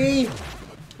 trickery.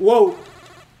 Whoa.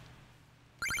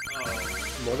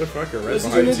 Motherfucker, right What's he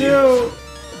behind gonna you. do?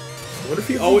 What if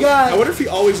he What's he always? got? I wonder if he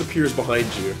always appears behind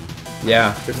you.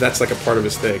 Yeah. If that's like a part of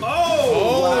his thing.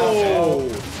 Oh.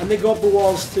 And they go up the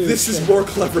walls too. This is more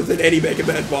clever than any Mega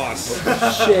Man boss.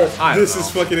 shit. I don't This know.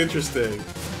 is fucking interesting.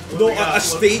 do No, we got? a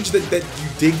stage that you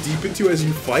dig deep into as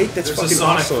you fight, that's There's a fucking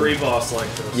Sonic awesome. 3 boss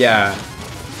like this. Yeah.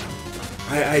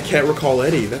 I can't recall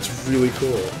any. That's really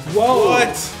cool. Whoa.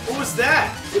 What? What was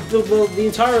that? The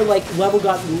entire like level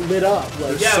got lit up.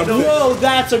 Like, There's Yeah, something- whoa,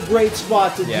 that's a great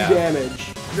spot to Yeah. do damage.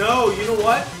 No, you know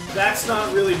what? That's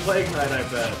not really Plague Knight, I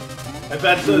bet. I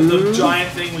bet the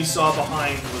giant thing we saw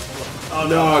behind was... Oh,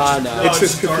 No, no. it's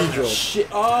his darkness. cathedral. Shit.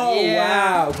 Oh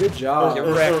Yeah. wow, good job. Get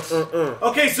wrecked.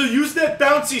 Okay, so use that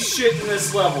bouncy shit in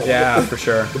this level. Yeah, for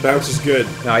sure. The bounce is good.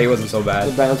 No, he wasn't so bad.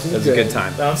 The bounce is It was a good. good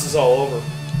time. Bounces all over.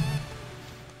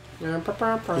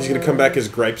 He's gonna come back as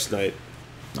Gripes Knight.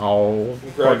 Oh,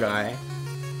 poor guy.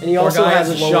 And he also has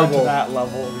a lowered shovel. to that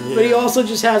level. But he also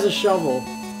just has a shovel.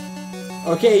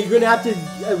 Okay, you're gonna have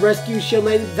to rescue Shield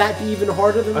Knight. That be even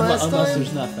harder than last Unless time?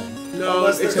 there's nothing. No,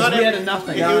 Unless it's there's not. We had a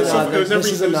nothing. It No, was, no, it was this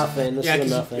every, is it a was- nothing. This yeah, is a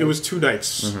 'cause nothing. it was 2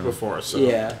 nights before. So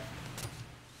Yeah.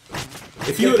 if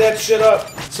Get you that shit up.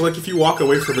 so like if you walk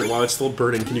away from it while it's still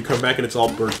burning, can you come back and it's all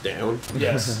burnt down,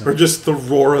 Yes. or just the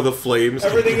roar of the flames?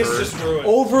 can Everything is burn? just ruined.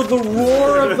 Over the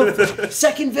roar of the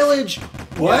second village.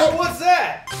 What? What? What's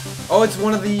that? Oh, it's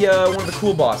one of the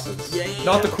cool bosses.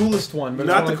 Not the coolest one, but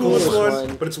Not it's the one of coolest coolest one,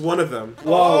 one. but it's one of them.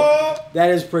 Whoa, Oh, that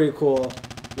is pretty cool.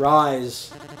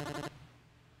 Rise.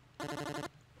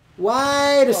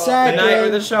 Wait a The second. knight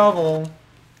with the shovel.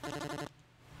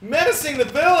 menacing the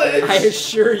village. I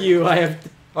assure you, I have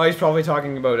Oh, he's probably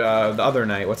talking about the other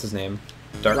knight. What's his name?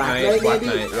 Dark Black Knight, Knight, Black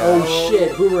maybe? Knight. Oh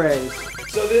shit, boomerangs.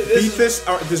 So this Beat is,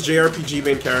 this JRPG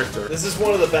main character. this is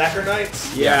one of the backer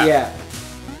knights. Yeah. Yeah.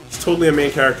 He's totally a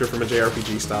main character from a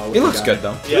JRPG style. He looks guy. good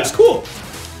though. Yeah. Looks cool.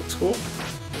 Looks cool.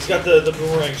 He's got the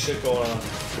boomerang shit going on.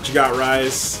 But you got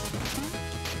Rise.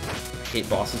 Hate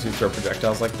bosses who throw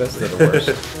projectiles like this. They're the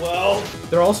worst. Well,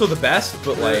 They're also the best,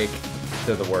 but like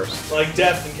they're the worst. like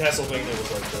Death in Castlevania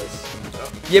was like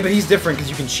this. Yeah, but he's different because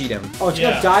you can cheat him. Oh, it's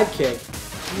Yeah. got dive kick.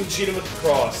 You can cheat him with the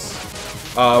cross.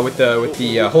 With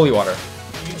the holy water.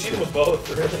 You can cheat him with both,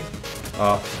 really.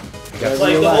 Whatever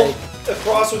Like you the whole like. the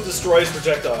cross with destroys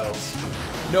projectiles.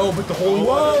 No, but the holy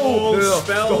Whoa, water.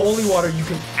 spells. The holy water you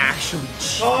can actually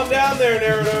cheat. Calm down there,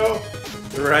 Naruto.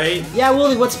 Right? Yeah,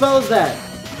 Willie, what spell is that?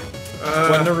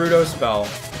 One Naruto spell.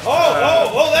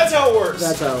 Oh, that's how it works.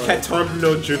 That's how it works. Katon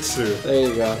no Jutsu. There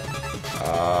you go.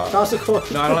 Toss a coin.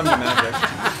 No, I don't have any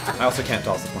magic. I also can't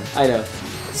toss the coin. I know.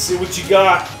 Let's see what you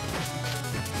got.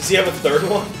 Does he have a third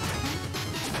one?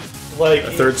 Like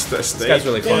A third state. This guy's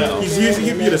really fun Yeah. though.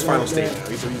 He beat his final state now.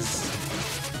 He's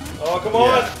Oh, come on.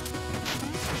 Yeah.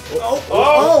 Oh,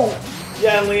 Oh!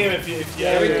 yeah, Liam, if you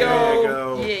There we There go. you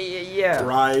go. Yeah.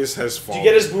 Rise has Did fallen. you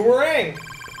get his boomerang?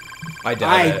 I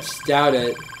doubt I it. doubt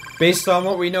it. Based on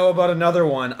what we know about another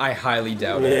one, I highly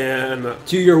doubt it. Man.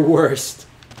 Do your worst.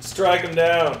 Strike him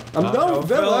down. I'm no no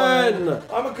villain. villain.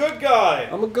 I'm a good guy.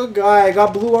 I'm a good guy. I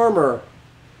got blue armor.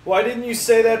 Why didn't you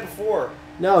say that before?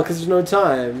 No, because there's no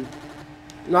time.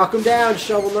 Knock him down,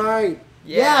 Shovel Knight.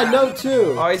 Yeah, no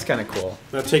too. Oh, he's kind of cool.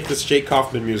 Now take this Jake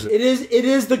Kaufman music. It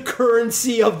is the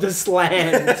currency of this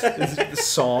land. The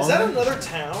song. Is that another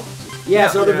town? Yeah,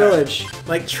 it's another Yeah. village.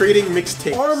 Like trading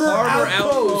mixtapes. Armor Armor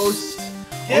outpost. outpost.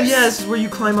 Oh yeah, this is where you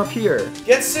climb up here.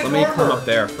 Get sick Let me armor. climb up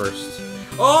there first.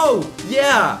 Oh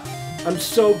yeah. I'm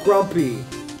so grumpy.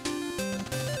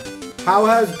 How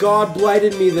has God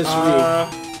blighted me this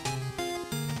week?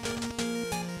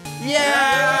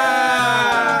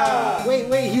 Yeah.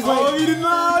 Wait, he's like. Oh, you did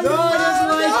not. No, he doesn't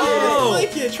like it. I don't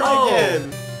like it. Try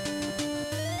again.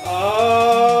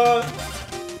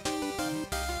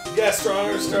 Yeah,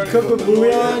 stronger starting Cook to with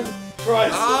bouillon. Try.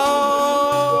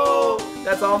 Oh,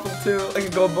 that's awful too. Like a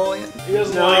gold bullion. He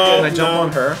doesn't No. like Can I it. jump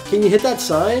on her? Can you hit that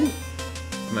sign?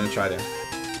 I'm gonna try to.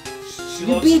 She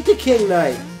You loves- beat the King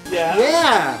Knight. Yeah.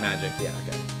 Yeah. Magic. Yeah.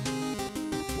 Okay.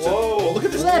 Whoa. Look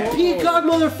at this. Look at that peacock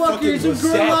motherfucker. He's a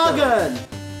Fucking Gurlagan.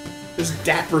 This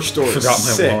Dapper store is Forgot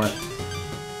my sick. wallet.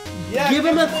 Yeah, Give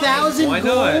him me 1,000 Why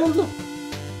not? gold.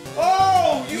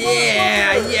 Oh, you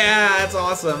Yeah. motherfucker. Yeah. That's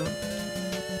awesome.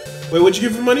 Wait, what'd you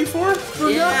give him money for? For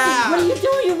Yeah. nothing. What are you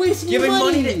doing? You're wasting Giving your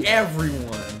money money. to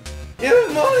everyone. Give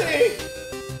him money.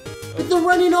 But they're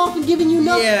running off and giving you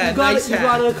nothing. Yeah, you got nice it. You hat.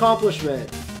 got an accomplishment.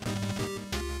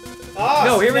 Ah,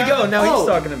 No, here we go. Now Oh. he's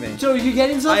talking to me. So you're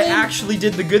getting I something? actually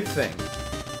did the good thing.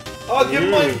 Oh, give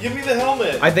me the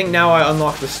helmet. I think now I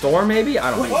unlock the store. Maybe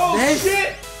I don't know. Oh This-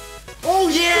 shit! Oh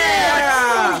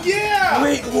Yeah. Oh yeah!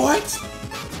 Wait, what?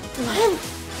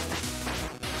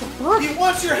 What? He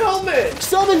wants your helmet.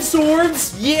 Summon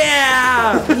swords.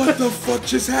 Yeah. What the fuck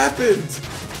just happened?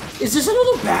 Is this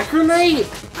another backer knight?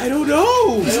 I don't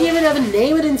know. Does he even have a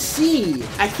name? I didn't see.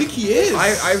 I think he is.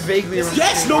 I vaguely remember.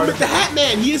 Yes, no, but the Hat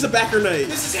Man, he is a backer knight.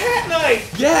 This is Hat Knight.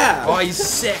 Yeah. Oh, he's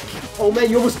sick. Oh man,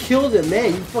 you almost killed him,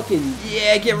 man. You fucking.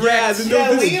 Yeah, get Yeah, wrecked. the- Yeah,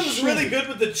 No, this is Liam's shit. really good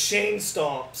with the chain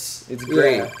stomps. It's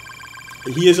great. Yeah.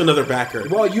 He is another backer.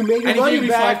 Well, you made your And he money gave me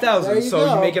back. 5,000, There so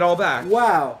go. you make it all back.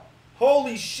 Wow.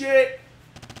 Holy shit!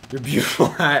 Your beautiful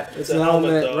hat. It's a an helmet,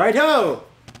 helmet. though. Right ho.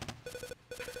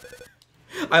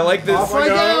 I like this. Off I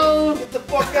go. Get the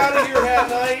fuck out of here, Hat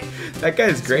Knight! That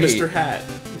guy's great. Mr. Hat.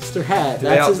 Mr. Hat. Do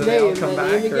they That's all- his do they all name. come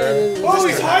man. back, Name or- again is Oh, Mr.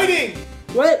 he's Hat. hiding!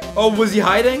 What? Oh, was he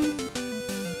hiding?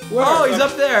 Where? Oh, he's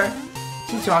up there.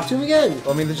 Can you talk to him again?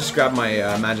 Let me just grab my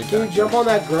magic Can you back. jump on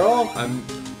that girl? I'm.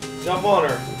 Jump on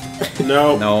her.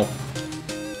 No. No.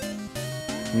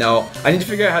 No. I need to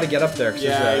figure out how to get up there because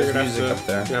Yeah, you're there's gonna music have to. up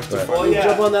there. You have to But find You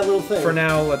jump on that little thing. for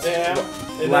now, let's. Yeah.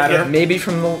 And Ladder. then Maybe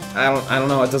from the. I don't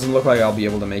know. It doesn't look like I'll be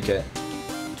able to make it.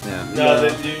 Yeah.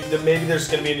 No, maybe there's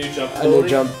gonna be a new jump. A new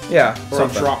jump. Yeah. or a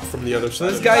Something. drop from the other side. So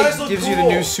this of guy Guys look gives you the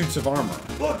cool. new suits of armor.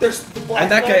 Look, there's the black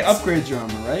And that guy knights. upgrades your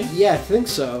armor, right? Yeah, I think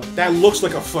so. it. That looks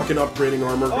like a fucking upgrading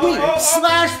armor. Wait,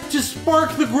 slash to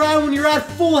spark the ground when you're at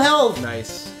full health.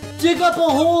 Nice. Dig up a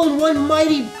hole in one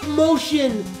mighty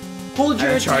motion. Hold your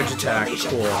And a charge attack.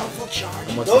 Cool. powerful charge.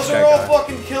 And what's Those this are guy all got?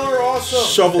 fucking killer awesome.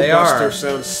 Shovel They Buster are.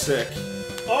 sounds sick.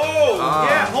 Oh, Ah.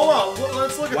 yeah, hold on.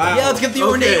 Let's look at Wow. that. Yeah, let's get the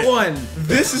Okay. ornate one.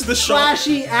 This is the shot.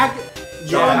 Flashy act.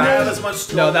 Yeah, that's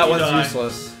much No, that you one's die.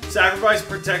 useless. Sacrifice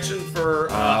protection for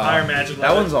higher magic That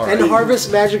level. one's alright. And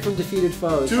harvest magic from defeated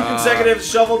foes. 2 consecutive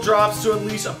shovel drops to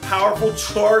unleash a powerful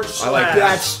charge slash. I like that.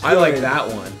 That's I like good. that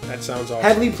one. That sounds awesome.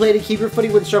 Heavily plated, keep your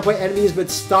footing when struck by enemies, but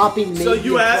stopping may So be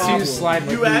you a add, problem. slide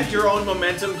you at your own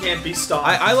momentum can't be stopped.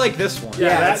 I like this one.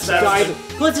 Yeah, that's- Dynamo.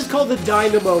 Plus, it's called the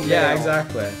Dynamo. Yeah, now.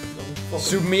 exactly.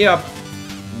 Soup me up.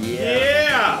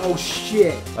 yeah. Oh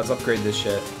shit! Let's upgrade this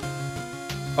shit.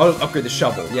 Oh, upgrade the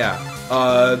shovel. Yeah.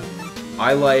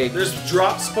 I like. There's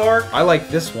drop spark. I like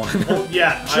this one. Oh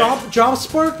yeah. Drop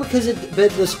spark because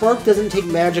the spark doesn't take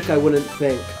magic. I wouldn't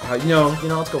think. You know.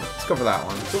 Let's go for that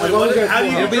one. Wait, As long as you're at how do full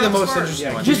you health. It'll be the drop most spark? interesting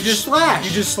Yeah, one. just you slash.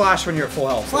 You just slash when you're at full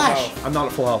health. Slash. I'm not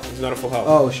at full health. It's not a full health.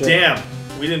 Oh shit! Damn.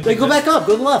 We didn't. Wait, pick go this. back up.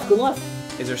 Go left. Go left.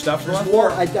 Is there stuff There's left?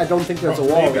 war. I don't think there's a Oh,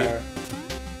 wall maybe. there.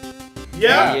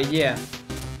 Yeah. Yeah.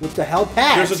 What the hell,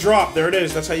 Pat? There's a drop. There it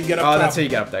is. That's how you get up Oh, top. that's how you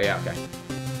get up there. Yeah. Okay.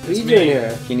 What are you me. doing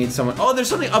here? You need someone. Oh, there's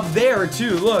something up there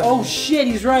too. Look. Oh shit!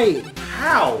 He's right.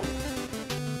 How?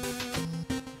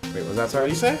 Wait, was that What do sorry?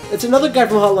 you say? It's another guy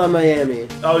from Hotline Miami.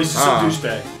 Oh, he's just Ah. some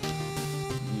douchebag.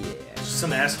 Yeah. Just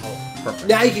some asshole. Perfect.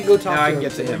 Now you can go talk Now to I him. can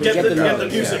get to him. Get the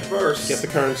knowledge, music first. Get the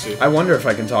currency. I wonder if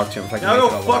I can talk to him. If I can Now make go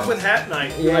it fuck alive. with Hat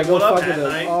Knight. Yeah, Like, go what up, fuck with Hat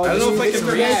him. Knight? Oh, I don't know if I this can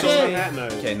is reach great. someone. That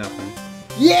night. Okay, nothing.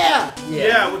 Yeah!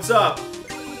 Yeah, what's up?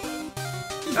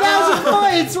 1,000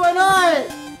 points, why not?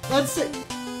 That's it.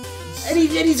 And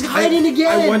he's hiding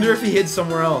again. I wonder if he hid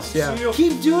somewhere else. Yeah.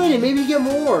 Keep doing it, maybe you get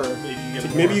more.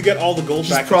 Maybe you get all the gold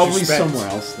He's back. that probably you spent. somewhere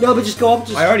else. No, but just go up,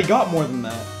 just, I already got more than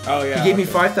that. Oh yeah. He gave me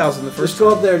 5,000 the first just go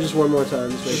up there just one more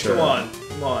time. Just make Sure. Come on,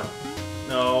 come on.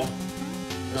 No.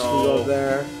 Just go up No.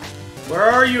 there. Where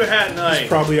are you, Hat Knight? He's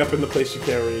probably up in the place you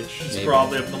can't reach. He's Maybe.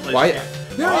 probably up in the place. Why?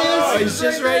 There Oh, he he's is!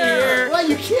 just right here. What?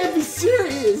 You can't be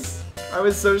serious! I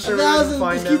was so sure we would 1,000,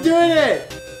 find just him. keep doing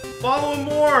it! Follow him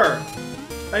more.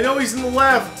 I know he's in the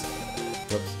left.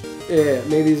 Yeah,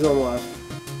 maybe he's on the left.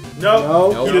 Nope.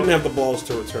 No? Nope. He didn't have the balls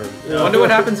to return. I wonder what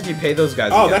happens if you pay those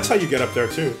guys. Oh, again. that's how you get up there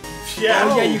too. Yeah.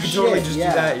 Oh, yeah, you can shit, totally just yeah.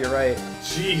 do that. You're right.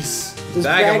 Jeez. This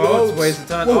Bag of oats weighs a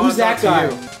ton. Whoa, Oh, who's it's that up to guy?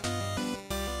 you.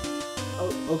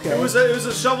 Oh, okay. It was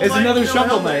a shovel. It's knight another with no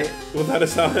shovel helmet. knight. Well, that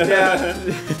is how. Yeah.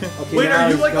 Okay, Wait, now are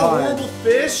you he's like gone. a horrible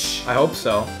fish? I hope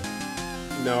so.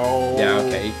 No. Yeah,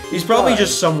 okay. He's probably gone.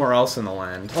 just somewhere else in the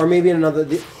land. Or maybe in another...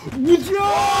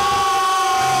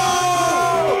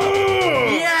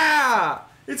 Yeah!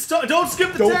 It's don't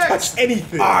skip the Don't text. touch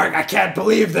anything. I can't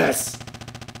believe this.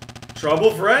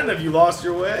 Trouble, friend. Have you lost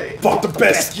your way? Bought the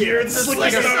best gear, the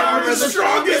slickest slickest armor, the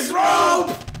strongest rope.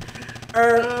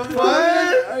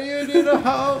 What? Are you doing a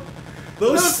hoe?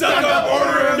 Those stuck-up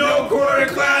order of no quarter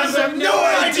clowns have no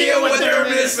idea what they're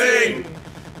missing.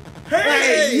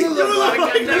 Hey, you look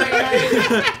like a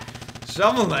night.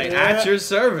 Shovel Knight at your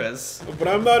service. But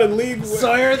I'm not in league with.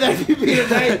 Sawyer, that you beat a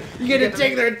knight, you get to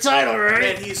take their title, Man,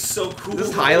 right? he's so cool.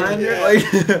 This Highlander? Yeah. Like,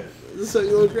 So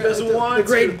you look Doesn't the, want the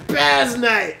great to. Baz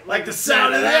Knight. Like the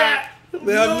sound of that.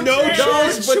 They have no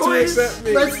choice but to accept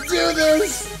me. Let's do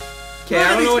this. okay,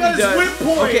 I don't know Look, what he's he got his does. whip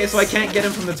points. Okay, so I can't get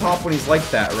him from the top when he's like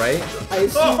that, right? I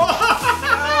assume.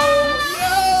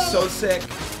 So sick.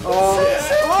 Oh.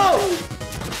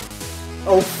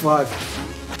 Oh fuck.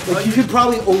 Like you could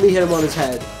probably only hit him on his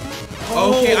head.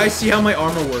 Okay, I see how my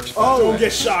armor works. by the Don't way.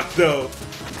 get shocked though.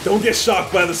 Don't get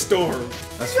shocked by the storm.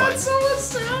 That's fine.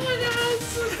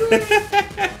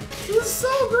 This is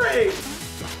so great.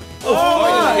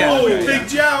 Oh, yeah, Oh, yeah, big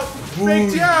jout.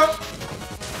 Big jout.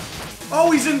 Oh,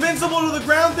 he's invincible to the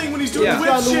ground thing when he's doing Yeah. whip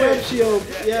On the shit. whip shield.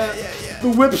 Yeah. The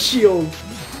whip shield.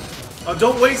 Oh,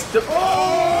 don't waste the.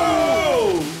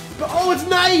 Oh! Oh, it's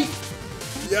night.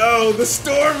 Yo, the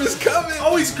storm is coming.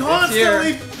 Oh, he's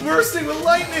constantly bursting with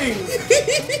lightning.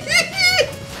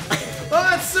 Oh,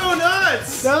 that's so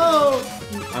nuts. No.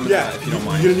 I'm Yeah, if you don't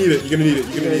mind. You're gonna need it. You're gonna need it.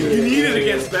 You're gonna need You it. need it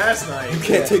against Bass Knight. You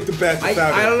can't take the bat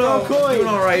without I it. don't know. No coin. Doing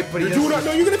all right, but You're he doing doesn't-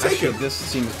 no. You're gonna take Actually, him. this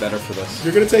seems better for this.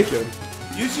 You're gonna take him.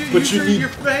 Use your, But use you your, need- your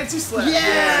fancy slap.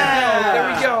 Yeah.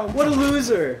 There we go. What a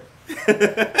loser.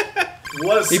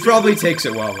 He probably takes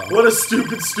it well, though. What a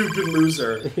stupid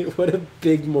loser. What a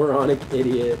big moronic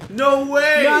idiot. No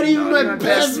way! Not even my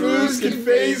best moves can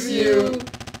phase you.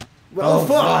 Well,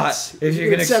 Fox, if you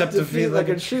can accept defeat like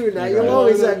a true knight, you'll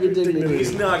always have your dignity.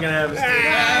 He's not gonna have his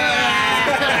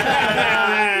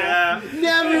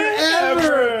Never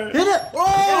ever hit it.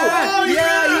 Oh,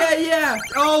 Yeah.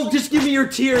 oh, just give me your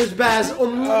tears, Baz.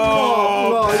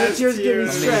 Oh, your tears give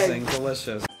me strength. Amazing,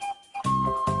 delicious.